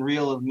 We mean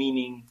real,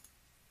 meaning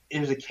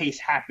there's a case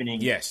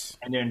happening. Yes.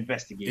 And they're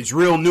investigating. It's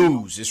real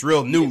news. It's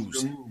real news.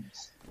 It's real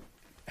news.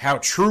 How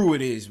true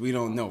it is, we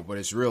don't know, but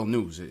it's real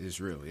news. It's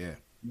real, yeah.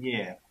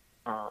 Yeah.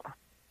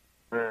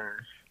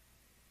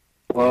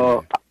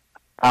 Well,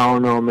 I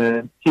don't know,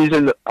 man.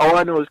 All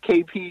I know is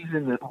KP's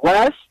in the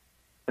West,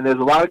 and there's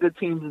a lot of good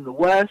teams in the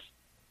West.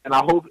 And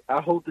I hope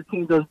the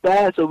team does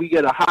bad so we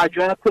get a high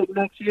draft pick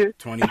next year.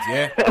 20,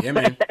 yeah,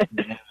 man.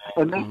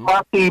 And make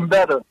our team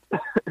better.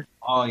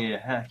 Oh yeah,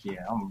 heck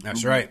yeah.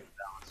 That's right.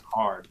 Dallas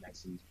hard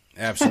next season.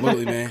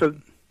 Absolutely,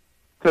 man.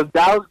 Because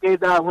Dallas gave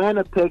the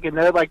Atlanta pick, and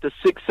they're like the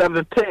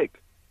 6-7 pick.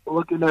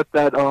 Looking at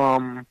that,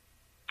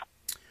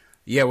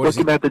 yeah.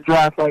 Looking at the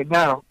draft right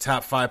now,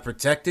 top 5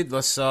 protected.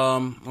 Let's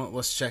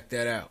check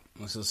that out.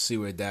 Let's see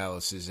where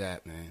Dallas is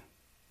at, man.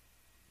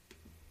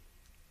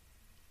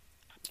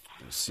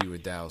 Let's see where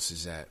Dallas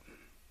is at.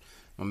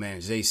 My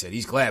man Zay said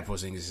he's glad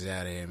Porzingis is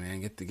out of here,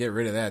 man. Get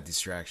rid of that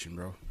distraction,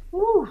 bro.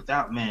 Woo,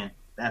 that man.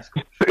 That's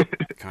good.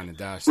 Kind of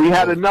dodged. We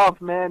had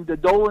enough, man. The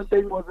Dolan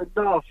thing was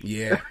enough.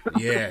 Yeah.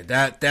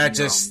 That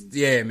just,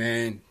 yeah,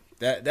 man.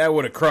 That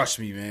would have crushed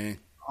me, man.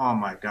 Oh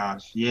my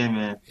gosh, yeah,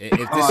 man.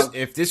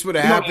 If this would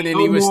have happened and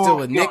he was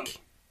still a Knick,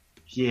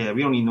 yeah,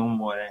 we don't need no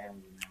more of that.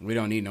 We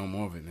don't need no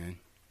more of it, man.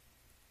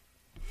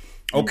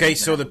 Okay,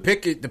 so the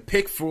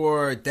pick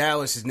for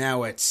Dallas is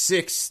now at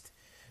 6th,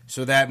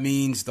 so that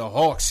means the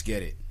Hawks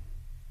get it.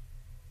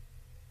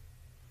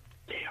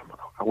 Damn,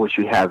 I wish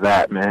we had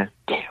that, man.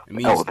 Damn,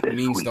 it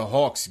means the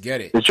Hawks get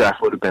it. The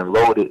draft would have been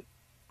loaded.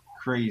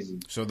 Crazy.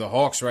 So the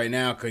Hawks right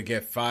now could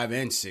get 5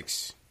 and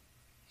 6.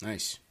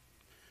 Nice.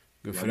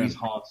 Good for them. These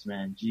Hawks,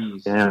 man.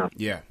 Jeez.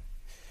 Yeah.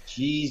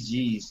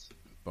 Jeez.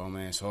 Bum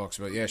ass Hawks,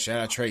 but yeah, shout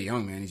out Trey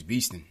Young, man. He's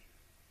beasting.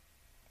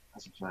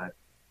 That's a fact.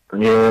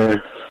 Yeah.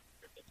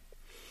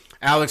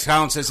 Alex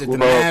Collins says if the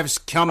Mavs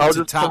come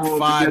to top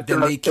 5, then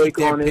they keep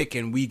their pick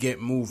and we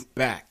get moved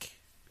back.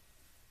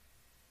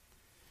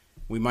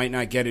 We might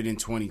not get it in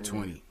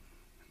 2020.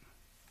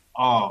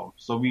 Oh,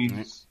 so we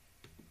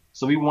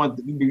want.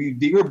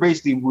 We're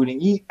basically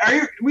rooting.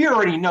 We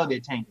already know they're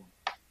tanking.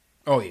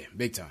 Oh yeah,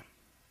 big time.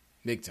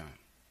 We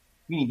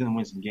need them to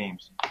win some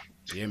games.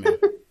 Yeah, man.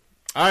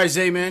 All right,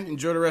 Zay, man.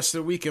 Enjoy the rest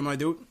of the weekend, my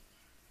dude.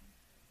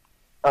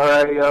 All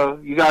right, yo.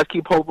 You guys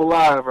keep hope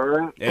alive, all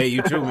right? Hey,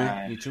 you too, man.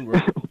 Right. You too,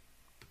 bro.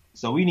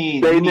 So we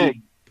need. All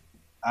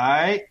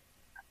right.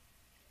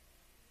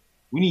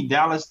 We need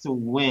Dallas to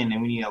win,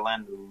 and we need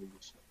Atlanta to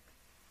lose.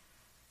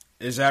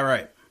 Is that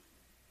right?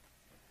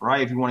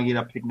 Right, if you want to get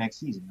a pick next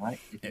season, right?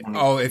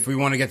 If we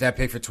want to get that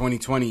pick for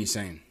 2020, you're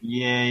saying?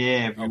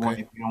 Yeah. If you don't want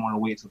to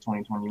wait till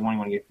 2021, you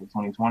want to get for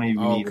 2020.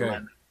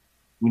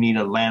 We need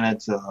Atlanta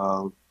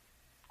to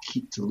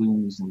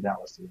lose and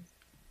Dallas to win.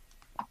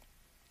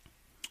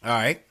 All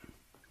right.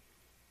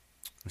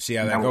 Let's see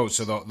how that goes.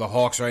 So the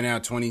Hawks right now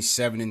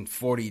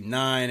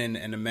 27-49,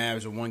 and the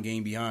Mavs are 1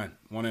 game behind,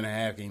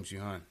 1.5 games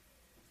behind.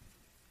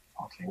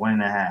 Okay,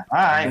 1.5. All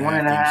right,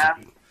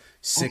 1.5.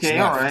 6 okay,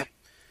 left. All right.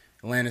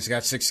 Atlanta's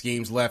got 6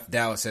 games left.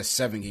 Dallas has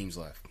 7 games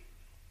left.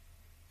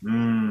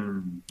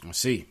 We'll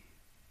see.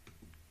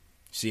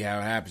 See how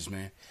it happens,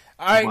 man.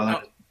 All right.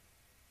 What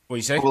do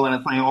you say? I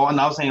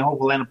was saying hope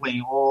Atlanta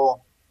playing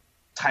all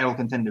title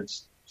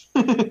contenders.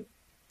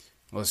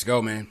 Let's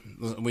go, man.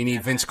 We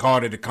need Vince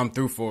Carter to come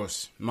through for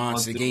us.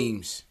 Monster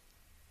games.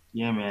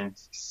 Yeah, man.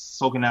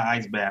 Soaking that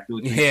ice bath.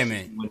 Yeah,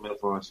 man.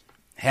 For us.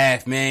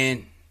 Half,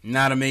 man.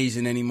 Not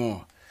amazing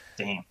anymore.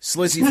 Damn.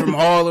 Slizzy from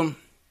Harlem.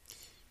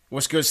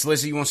 What's good,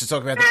 Slizzy? He wants to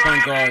talk about the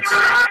point guards.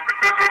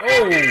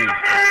 Oh,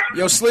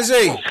 yo,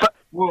 Slizzy.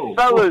 Whoa.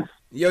 Fellas.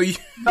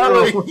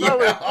 Fellas, what's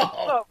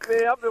up,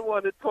 man? I've been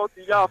wanting to talk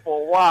to y'all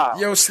for a while.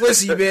 Yo,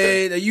 Slizzy,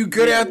 man. Are you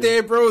good out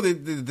there, bro?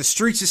 The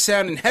streets are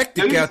sounding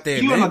hectic out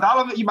there, man.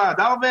 You buy a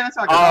dollar van?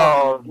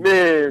 Oh,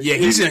 man. Yeah,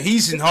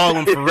 he's in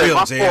Harlem for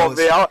real, Jay.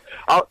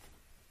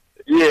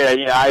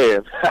 Yeah, I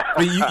am.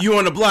 you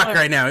on the block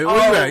right now. Where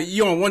you at?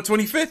 You on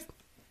 125th?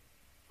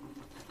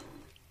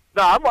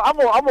 No, I'm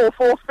on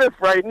 45th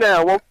right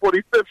now,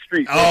 145th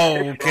Street. Oh,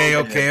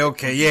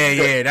 okay.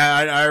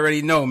 Yeah. I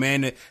already know,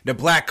 man. The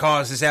black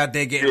cars is out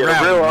there getting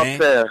rowdy, real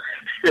man. Up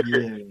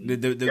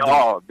there.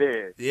 Oh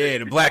man. Yeah,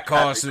 the black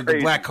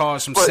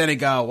cars from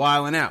Senegal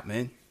wilding out,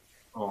 man.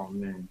 Oh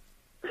man.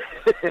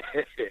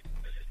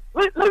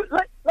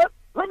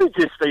 let me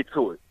get straight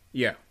to it.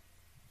 Yeah.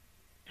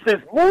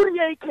 Since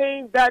Moutier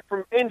came back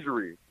from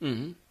injury,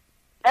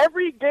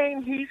 every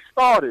game he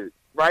started,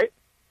 right?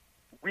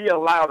 We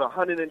allowed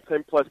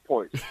 110 plus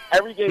points.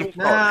 Every game he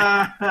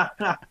started.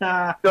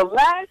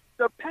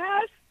 the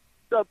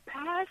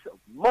past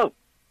month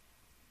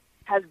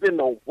has been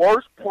the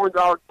worst point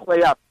guard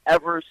play I've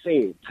ever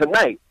seen.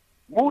 Tonight,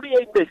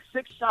 Moutier missed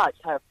 6 shots,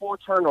 had 4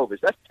 turnovers.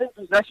 That's 10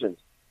 possessions.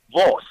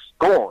 Lost.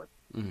 Gone.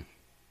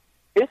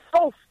 It's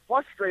so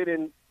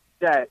frustrating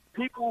that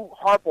people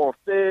harp on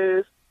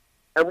Fizz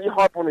and we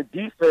harp on the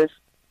defense,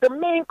 the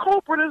main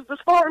culprit is the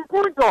starting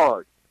point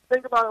guard.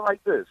 Think about it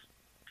like this.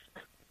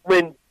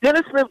 When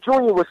Dennis Smith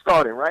Jr. was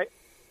starting, right,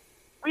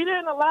 we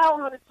didn't allow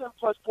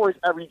 110-plus points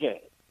every game.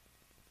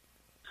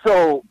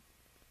 So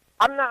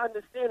I'm not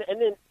understanding. And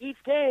then each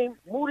game,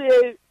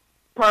 Moutier,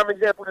 prime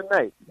example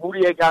tonight,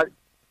 Moutier got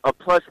a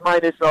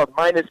plus-minus of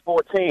minus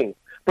 14.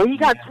 But he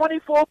got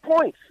 24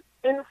 points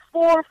and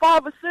 4 or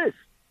 5 assists.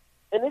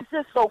 And it's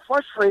just so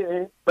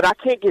frustrating. But I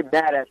can't get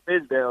mad at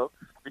Fizdale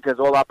because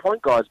all our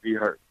point guards be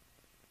hurt.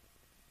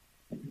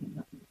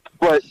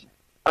 But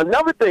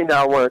another thing that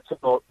I want to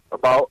talk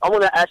about, I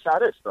want to ask y'all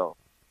this, though.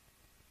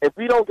 If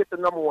we don't get the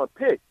number 1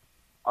 pick,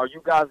 are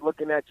you guys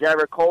looking at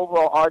Jared Culver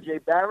or R.J.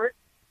 Barrett?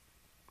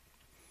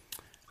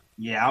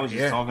 Yeah, I was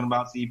just talking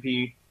about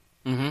CP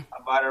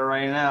about it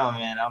right now,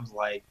 man. I was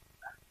like,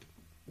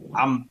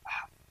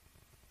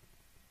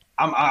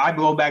 I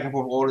go back and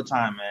forth all the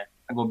time, man.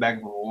 I go back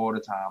and forth all the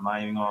time. I'm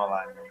not even gonna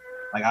lie, man.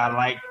 Like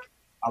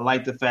I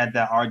like the fact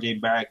that R.J.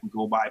 Barrett can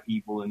go by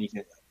people and he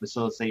can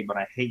facilitate, but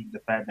I hate the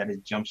fact that his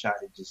jump shot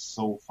is just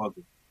so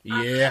fucking.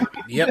 Yeah.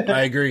 Yep.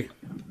 I agree.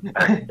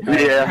 I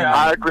agree.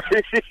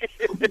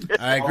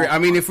 I agree. I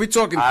mean, if we're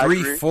talking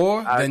 3,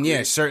 4, then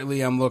yeah, certainly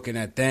I'm looking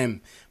at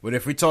them. But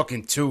if we're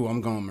talking 2,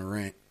 I'm going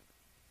Morant.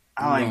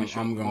 I'm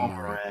going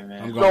Morant,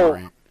 man. I'm going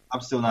Morant.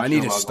 I'm still not. I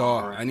need a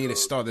star. I need a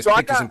star. This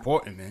pick is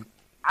important, man.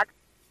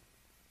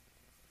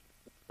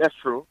 That's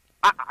true.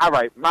 All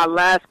right, my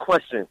last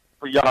question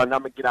for y'all, and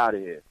I'm going to get out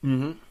of here.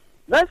 Mm-hmm.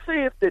 Let's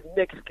say if the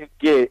Knicks could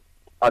get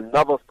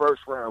another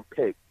first-round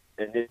pick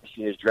in this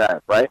year's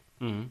draft, right?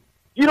 Mm-hmm.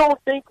 You don't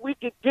think we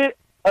could get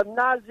a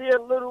Nasir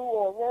Little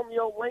or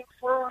Romeo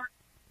Langford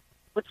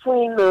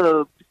between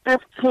the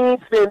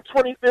 15th and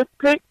 25th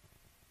pick?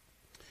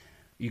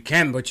 You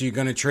can, but you're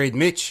going to trade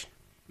Mitch.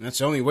 That's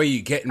the only way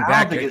you're getting back.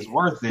 I don't think it's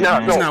worth it.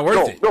 It's not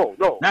worth it. No.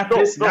 Not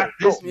this.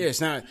 Yeah,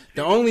 it's not.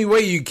 The only way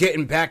you're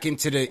getting back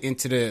into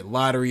the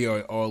lottery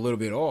or a little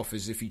bit off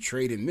is if you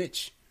traded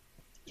Mitch.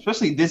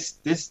 Especially this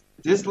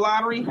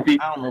lottery, I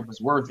don't know if it's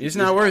worth it. It's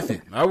not worth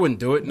it. I wouldn't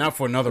do it. Not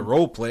for another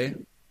role player.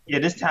 Yeah,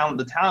 the talent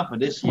for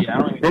this year, I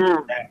don't even think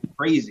it's that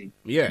crazy.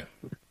 Yeah,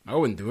 I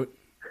wouldn't do it.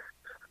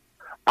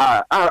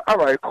 All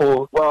right,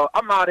 cool. Well,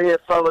 I'm out of here,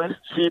 fellas.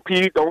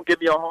 CP, don't give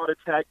me a heart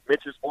attack.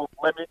 Mitch is off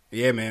limit.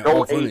 Yeah, man.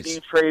 No AD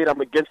trade.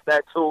 I'm against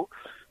that, too.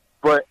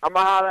 But I'm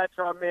going to holler at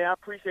y'all, man. I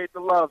appreciate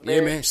the love, man.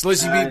 Yeah, man.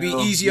 Slizzy be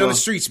easy on the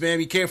streets, man.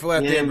 Be careful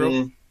out there, bro.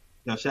 Man.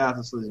 Yo, shout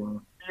out to Slizzy,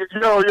 man.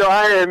 Yo,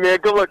 I am, man.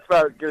 Good luck,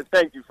 fellas.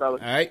 Thank you,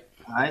 fellas. All right.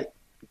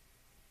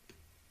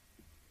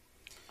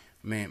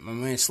 Man, my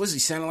man Slizzy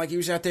sounded like he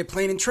was out there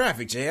playing in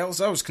traffic,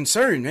 JL. I was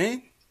concerned,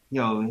 man.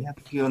 Yo, you have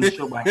to be on the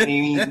show by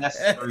any means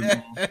necessary,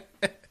 man.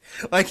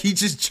 Like he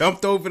just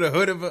jumped over the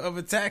hood of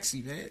a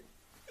taxi, man.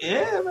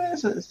 Yeah, man.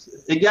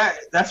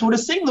 That's what the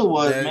signal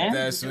was, man.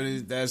 That's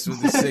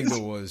what the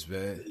signal was,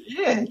 man.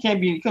 Yeah, you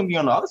couldn't be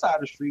on the other side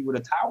of the street where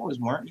the towers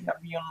weren't. You got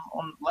to be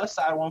on the left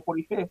side of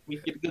 145th. We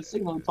get a good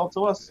signal and talk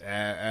to us.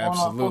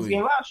 Absolutely.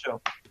 On our live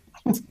show.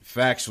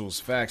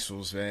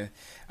 Factuals, man.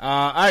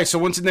 All right, so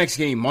when's the next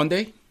game?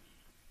 Monday?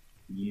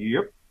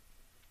 Yep.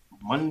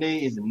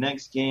 Monday is the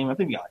next game. I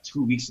think we got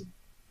 2 weeks of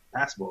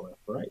basketball left,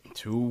 right?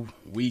 2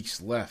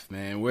 weeks left,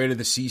 man. Where did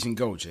the season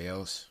go,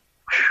 JLs?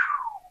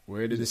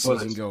 Where did the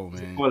season go,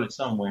 man? Toilet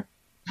somewhere.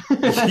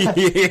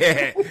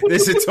 Yeah,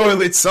 there's a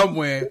toilet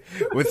somewhere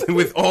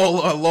with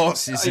all our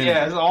losses in it.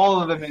 Yeah, there's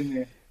all of them in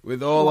there.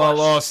 With all our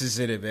losses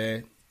in it,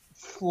 man.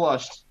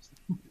 Flushed.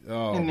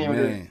 Oh,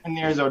 man. And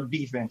there's our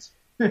defense.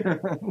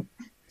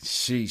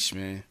 Sheesh,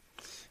 man.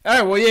 All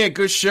right, well, yeah,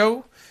 good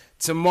show.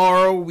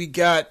 Tomorrow we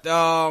got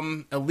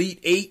Elite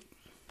 8.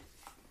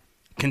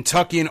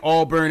 Kentucky and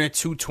Auburn at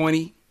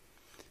 2:20.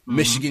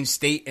 Michigan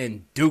State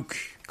and Duke.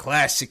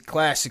 Classic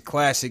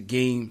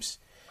games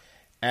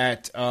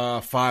at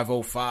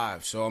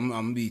 5:05. So I'm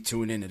gonna be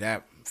tuning into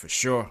that for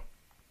sure.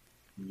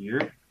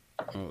 Yeah.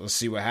 Well, let's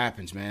see what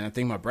happens, man. I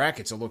think my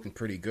brackets are looking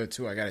pretty good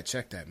too. I gotta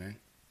check that, man.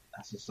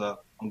 That's what's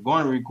up. I'm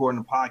going to be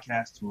recording the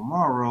podcast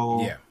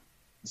tomorrow. Yeah.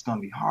 It's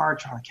gonna be hard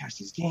trying to catch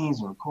these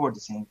games and record at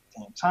the same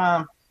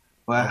time.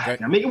 But I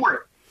gotta make it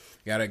work.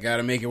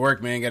 Gotta make it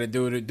work, man. Gotta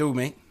do what it do,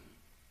 man.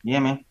 Yeah,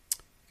 man.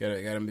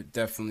 Gotta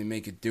definitely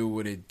make it do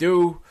what it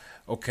do.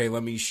 Okay,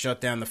 let me shut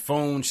down the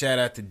phone. Shout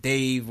out to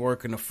Dave,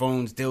 working the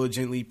phones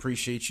diligently.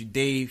 Appreciate you,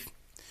 Dave.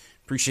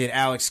 Appreciate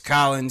Alex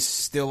Collins,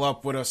 still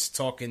up with us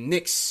talking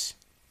Knicks.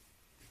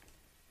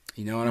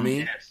 You know what I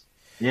mean? Yes.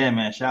 Yeah,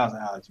 man. Shout out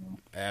to Alex, man.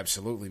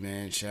 Absolutely,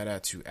 man. Shout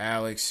out to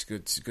Alex.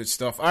 Good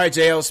stuff. All right,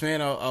 JLs,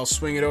 man. I'll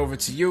swing it over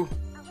to you.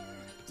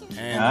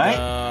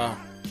 And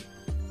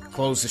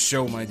close the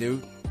show, my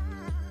dude.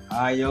 All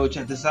right, yo,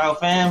 check this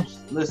out, fam.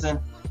 Listen,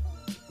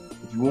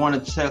 if you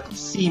want to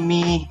see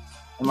me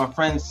and my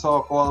friends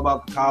talk all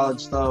about the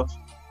college stuff,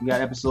 we got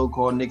an episode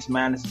called Knicks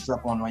Madness. It's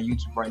up on my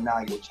YouTube right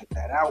now. Go check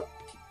that out.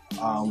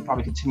 We'll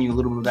probably continue a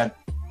little bit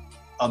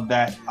of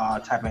that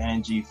type of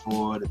energy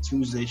for the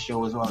Tuesday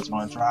show as well. It's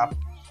going to drop.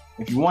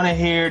 If you want to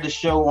hear the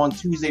show on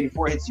Tuesday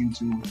before it hits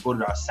YouTube, go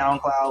to our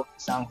SoundCloud,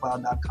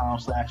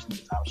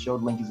 soundcloud.com/show.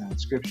 The link is in the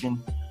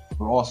description.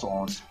 We're also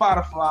on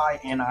Spotify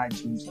and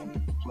iTunes and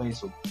Google Play,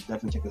 so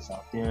definitely check us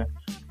out there.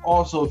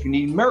 Also, if you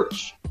need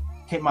merch,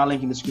 hit my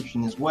link in the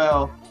description as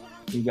well.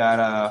 We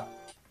got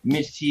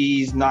Mitch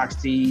tees, Knox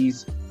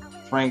tees,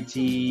 Frank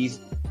tees,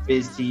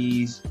 Fizz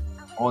tees,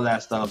 all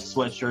that stuff,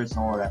 sweatshirts and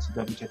all that. So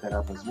definitely check that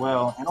out as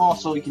well. And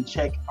also, you can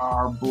check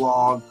our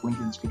blog, link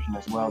in the description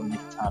as well,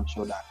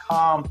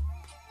 thenicktimeshow.com.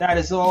 That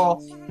is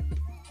all.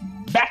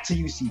 Back to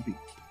you, CP.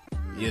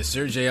 Yes,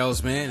 sir,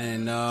 JL's, man,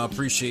 and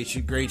appreciate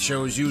you. Great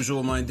show as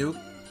usual, my dude.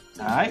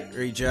 All right.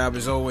 Great job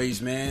as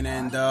always, man.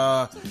 And,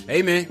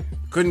 hey, man,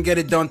 couldn't get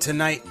it done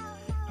tonight.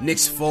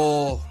 Knicks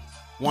fall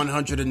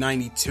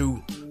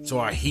 192 to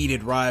our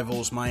heated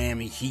rivals,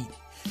 Miami Heat.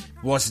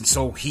 Wasn't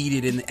so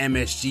heated in the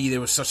MSG. There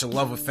was such a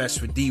love fest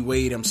for D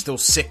Wade. I'm still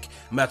sick.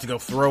 I'm about to go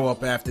throw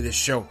up after this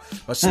show.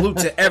 But salute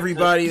to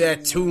everybody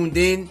that tuned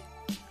in.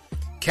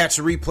 Catch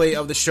a replay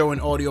of the show in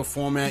audio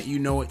format. You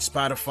know it.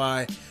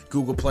 Spotify,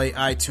 Google Play,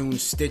 iTunes,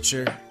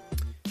 Stitcher,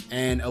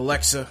 and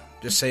Alexa.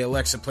 Just say,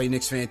 Alexa, play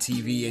Knicks Fan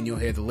TV, and you'll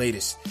hear the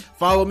latest.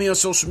 Follow me on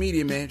social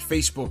media, man.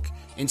 Facebook,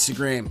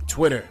 Instagram,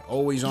 Twitter.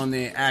 Always on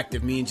there,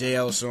 active. Me and Jay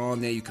Ellis are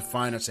on there. You can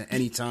find us at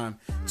any time.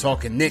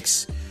 Talking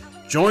Knicks.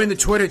 Join the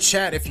Twitter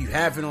chat if you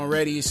haven't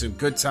already. It's a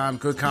good time,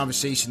 good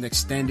conversation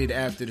extended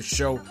after the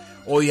show.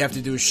 All you have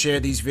to do is share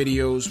these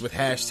videos with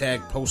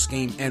hashtag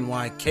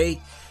PostGameNYK,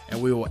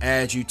 and we will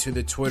add you to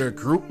the Twitter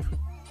group.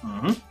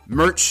 Mm-hmm.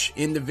 Merch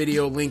in the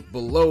video link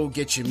below.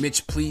 Get your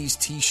Mitch Please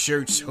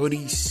t-shirts,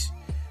 hoodies,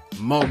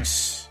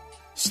 mugs,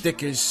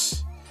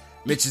 stickers.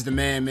 Mitch is the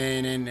man,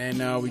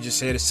 and we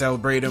just here to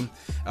celebrate him.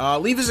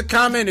 Leave us a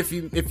comment if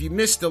you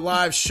missed the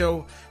live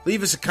show.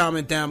 Leave us a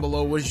comment down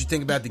below. What did you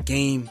think about the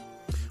game?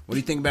 What do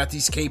you think about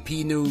these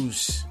KP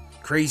news?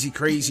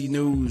 Crazy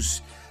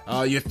news.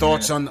 Your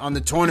thoughts on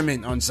the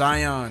tournament, on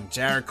Zion,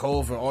 Jared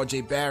Culver,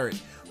 RJ Barrett.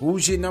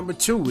 Who's your number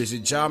 2? Is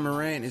it Ja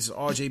Morant? Is it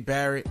RJ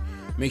Barrett?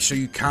 Make sure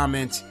you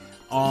comment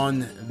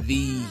on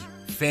the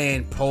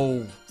fan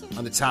poll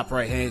on the top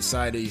right-hand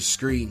side of your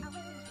screen.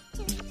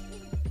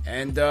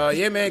 And,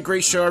 yeah, man,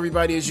 great show,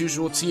 everybody, as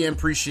usual. TM,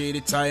 appreciate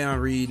it.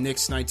 Tyon Reed,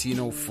 Knicks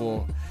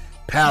 1904.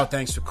 Pal,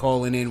 thanks for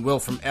calling in. Will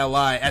from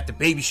LI at the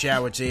baby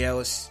shower, Jay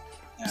Ellis.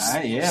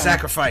 Yeah.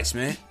 Sacrifice,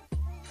 man.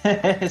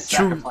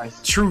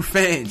 Sacrifice. True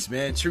fans,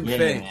 man. True fans.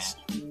 Man.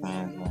 True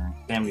fans, man.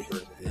 Family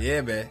first. Yeah,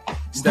 man.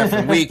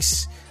 Stephen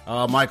Weeks,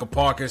 Michael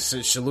Parker,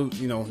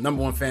 salute,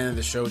 number 1 fan of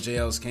the show.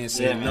 JLs can't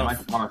say enough. Man,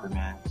 Michael Parker,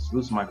 man.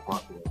 Salute to Michael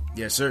Parker.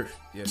 Yes, sir.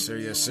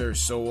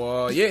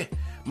 So, yeah,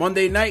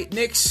 Monday night,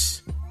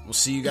 Knicks. We'll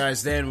see you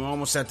guys then. We're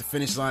almost at the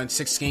finish line.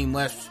 6 games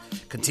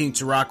left. Continue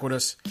to rock with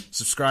us.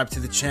 Subscribe to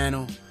the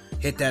channel.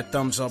 Hit that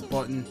thumbs up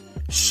button.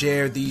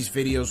 Share these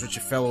videos with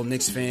your fellow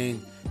Knicks fan.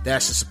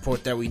 That's the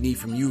support that we need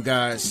from you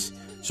guys.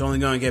 It's only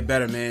going to get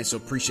better, man. So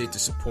appreciate the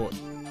support.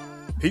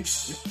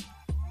 Peace.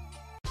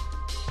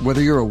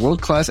 Whether you're a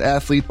world-class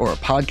athlete or a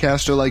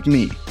podcaster like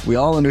me, we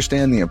all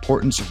understand the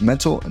importance of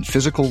mental and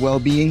physical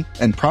well-being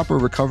and proper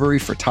recovery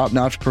for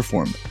top-notch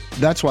performance.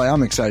 That's why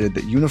I'm excited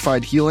that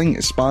Unified Healing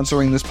is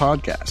sponsoring this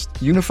podcast.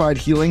 Unified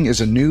Healing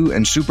is a new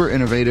and super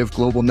innovative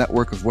global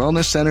network of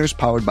wellness centers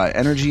powered by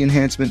Energy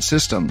Enhancement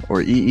System,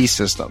 or EE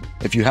System.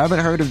 If you haven't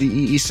heard of the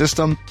EE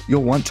System,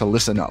 you'll want to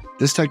listen up.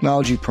 This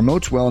technology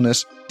promotes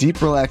wellness, deep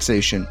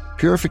relaxation,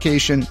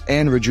 purification,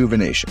 and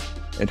rejuvenation.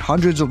 At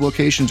hundreds of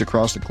locations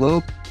across the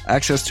globe,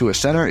 access to a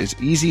center is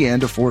easy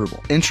and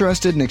affordable.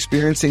 Interested in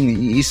experiencing the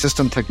EE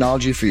System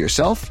technology for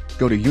yourself?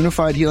 Go to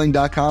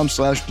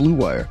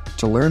unifiedhealing.com/bluewire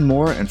to learn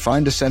more and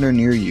find a center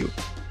near you.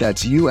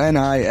 That's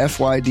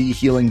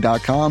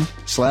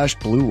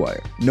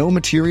unifydhealing.com/bluewire. No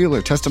material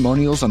or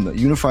testimonials on the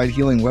Unified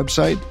Healing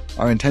website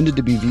are intended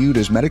to be viewed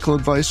as medical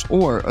advice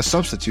or a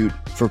substitute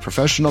for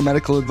professional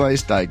medical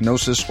advice,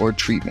 diagnosis, or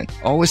treatment.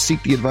 Always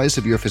seek the advice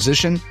of your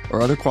physician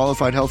or other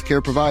qualified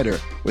healthcare provider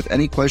with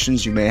any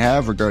questions you may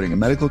have regarding a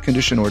medical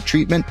condition or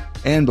treatment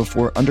and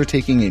before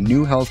undertaking a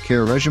new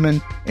healthcare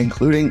regimen,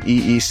 including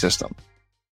EE System.